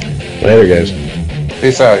 Later, guys.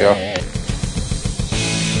 Peace out, y'all.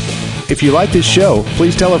 If you like this show,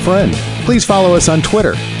 please tell a friend. Please follow us on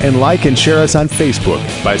Twitter and like and share us on Facebook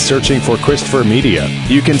by searching for Christopher Media.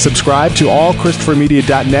 You can subscribe to all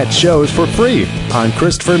ChristopherMedia.net shows for free on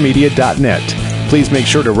ChristopherMedia.net. Please make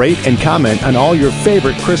sure to rate and comment on all your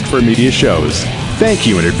favorite Christopher Media shows. Thank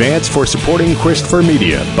you in advance for supporting Christopher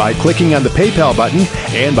Media by clicking on the PayPal button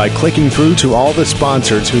and by clicking through to all the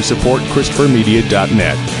sponsors who support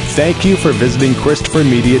ChristopherMedia.net. Thank you for visiting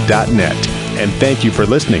ChristopherMedia.net, and thank you for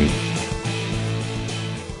listening.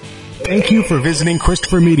 Thank you for visiting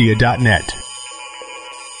ChristopherMedia.net.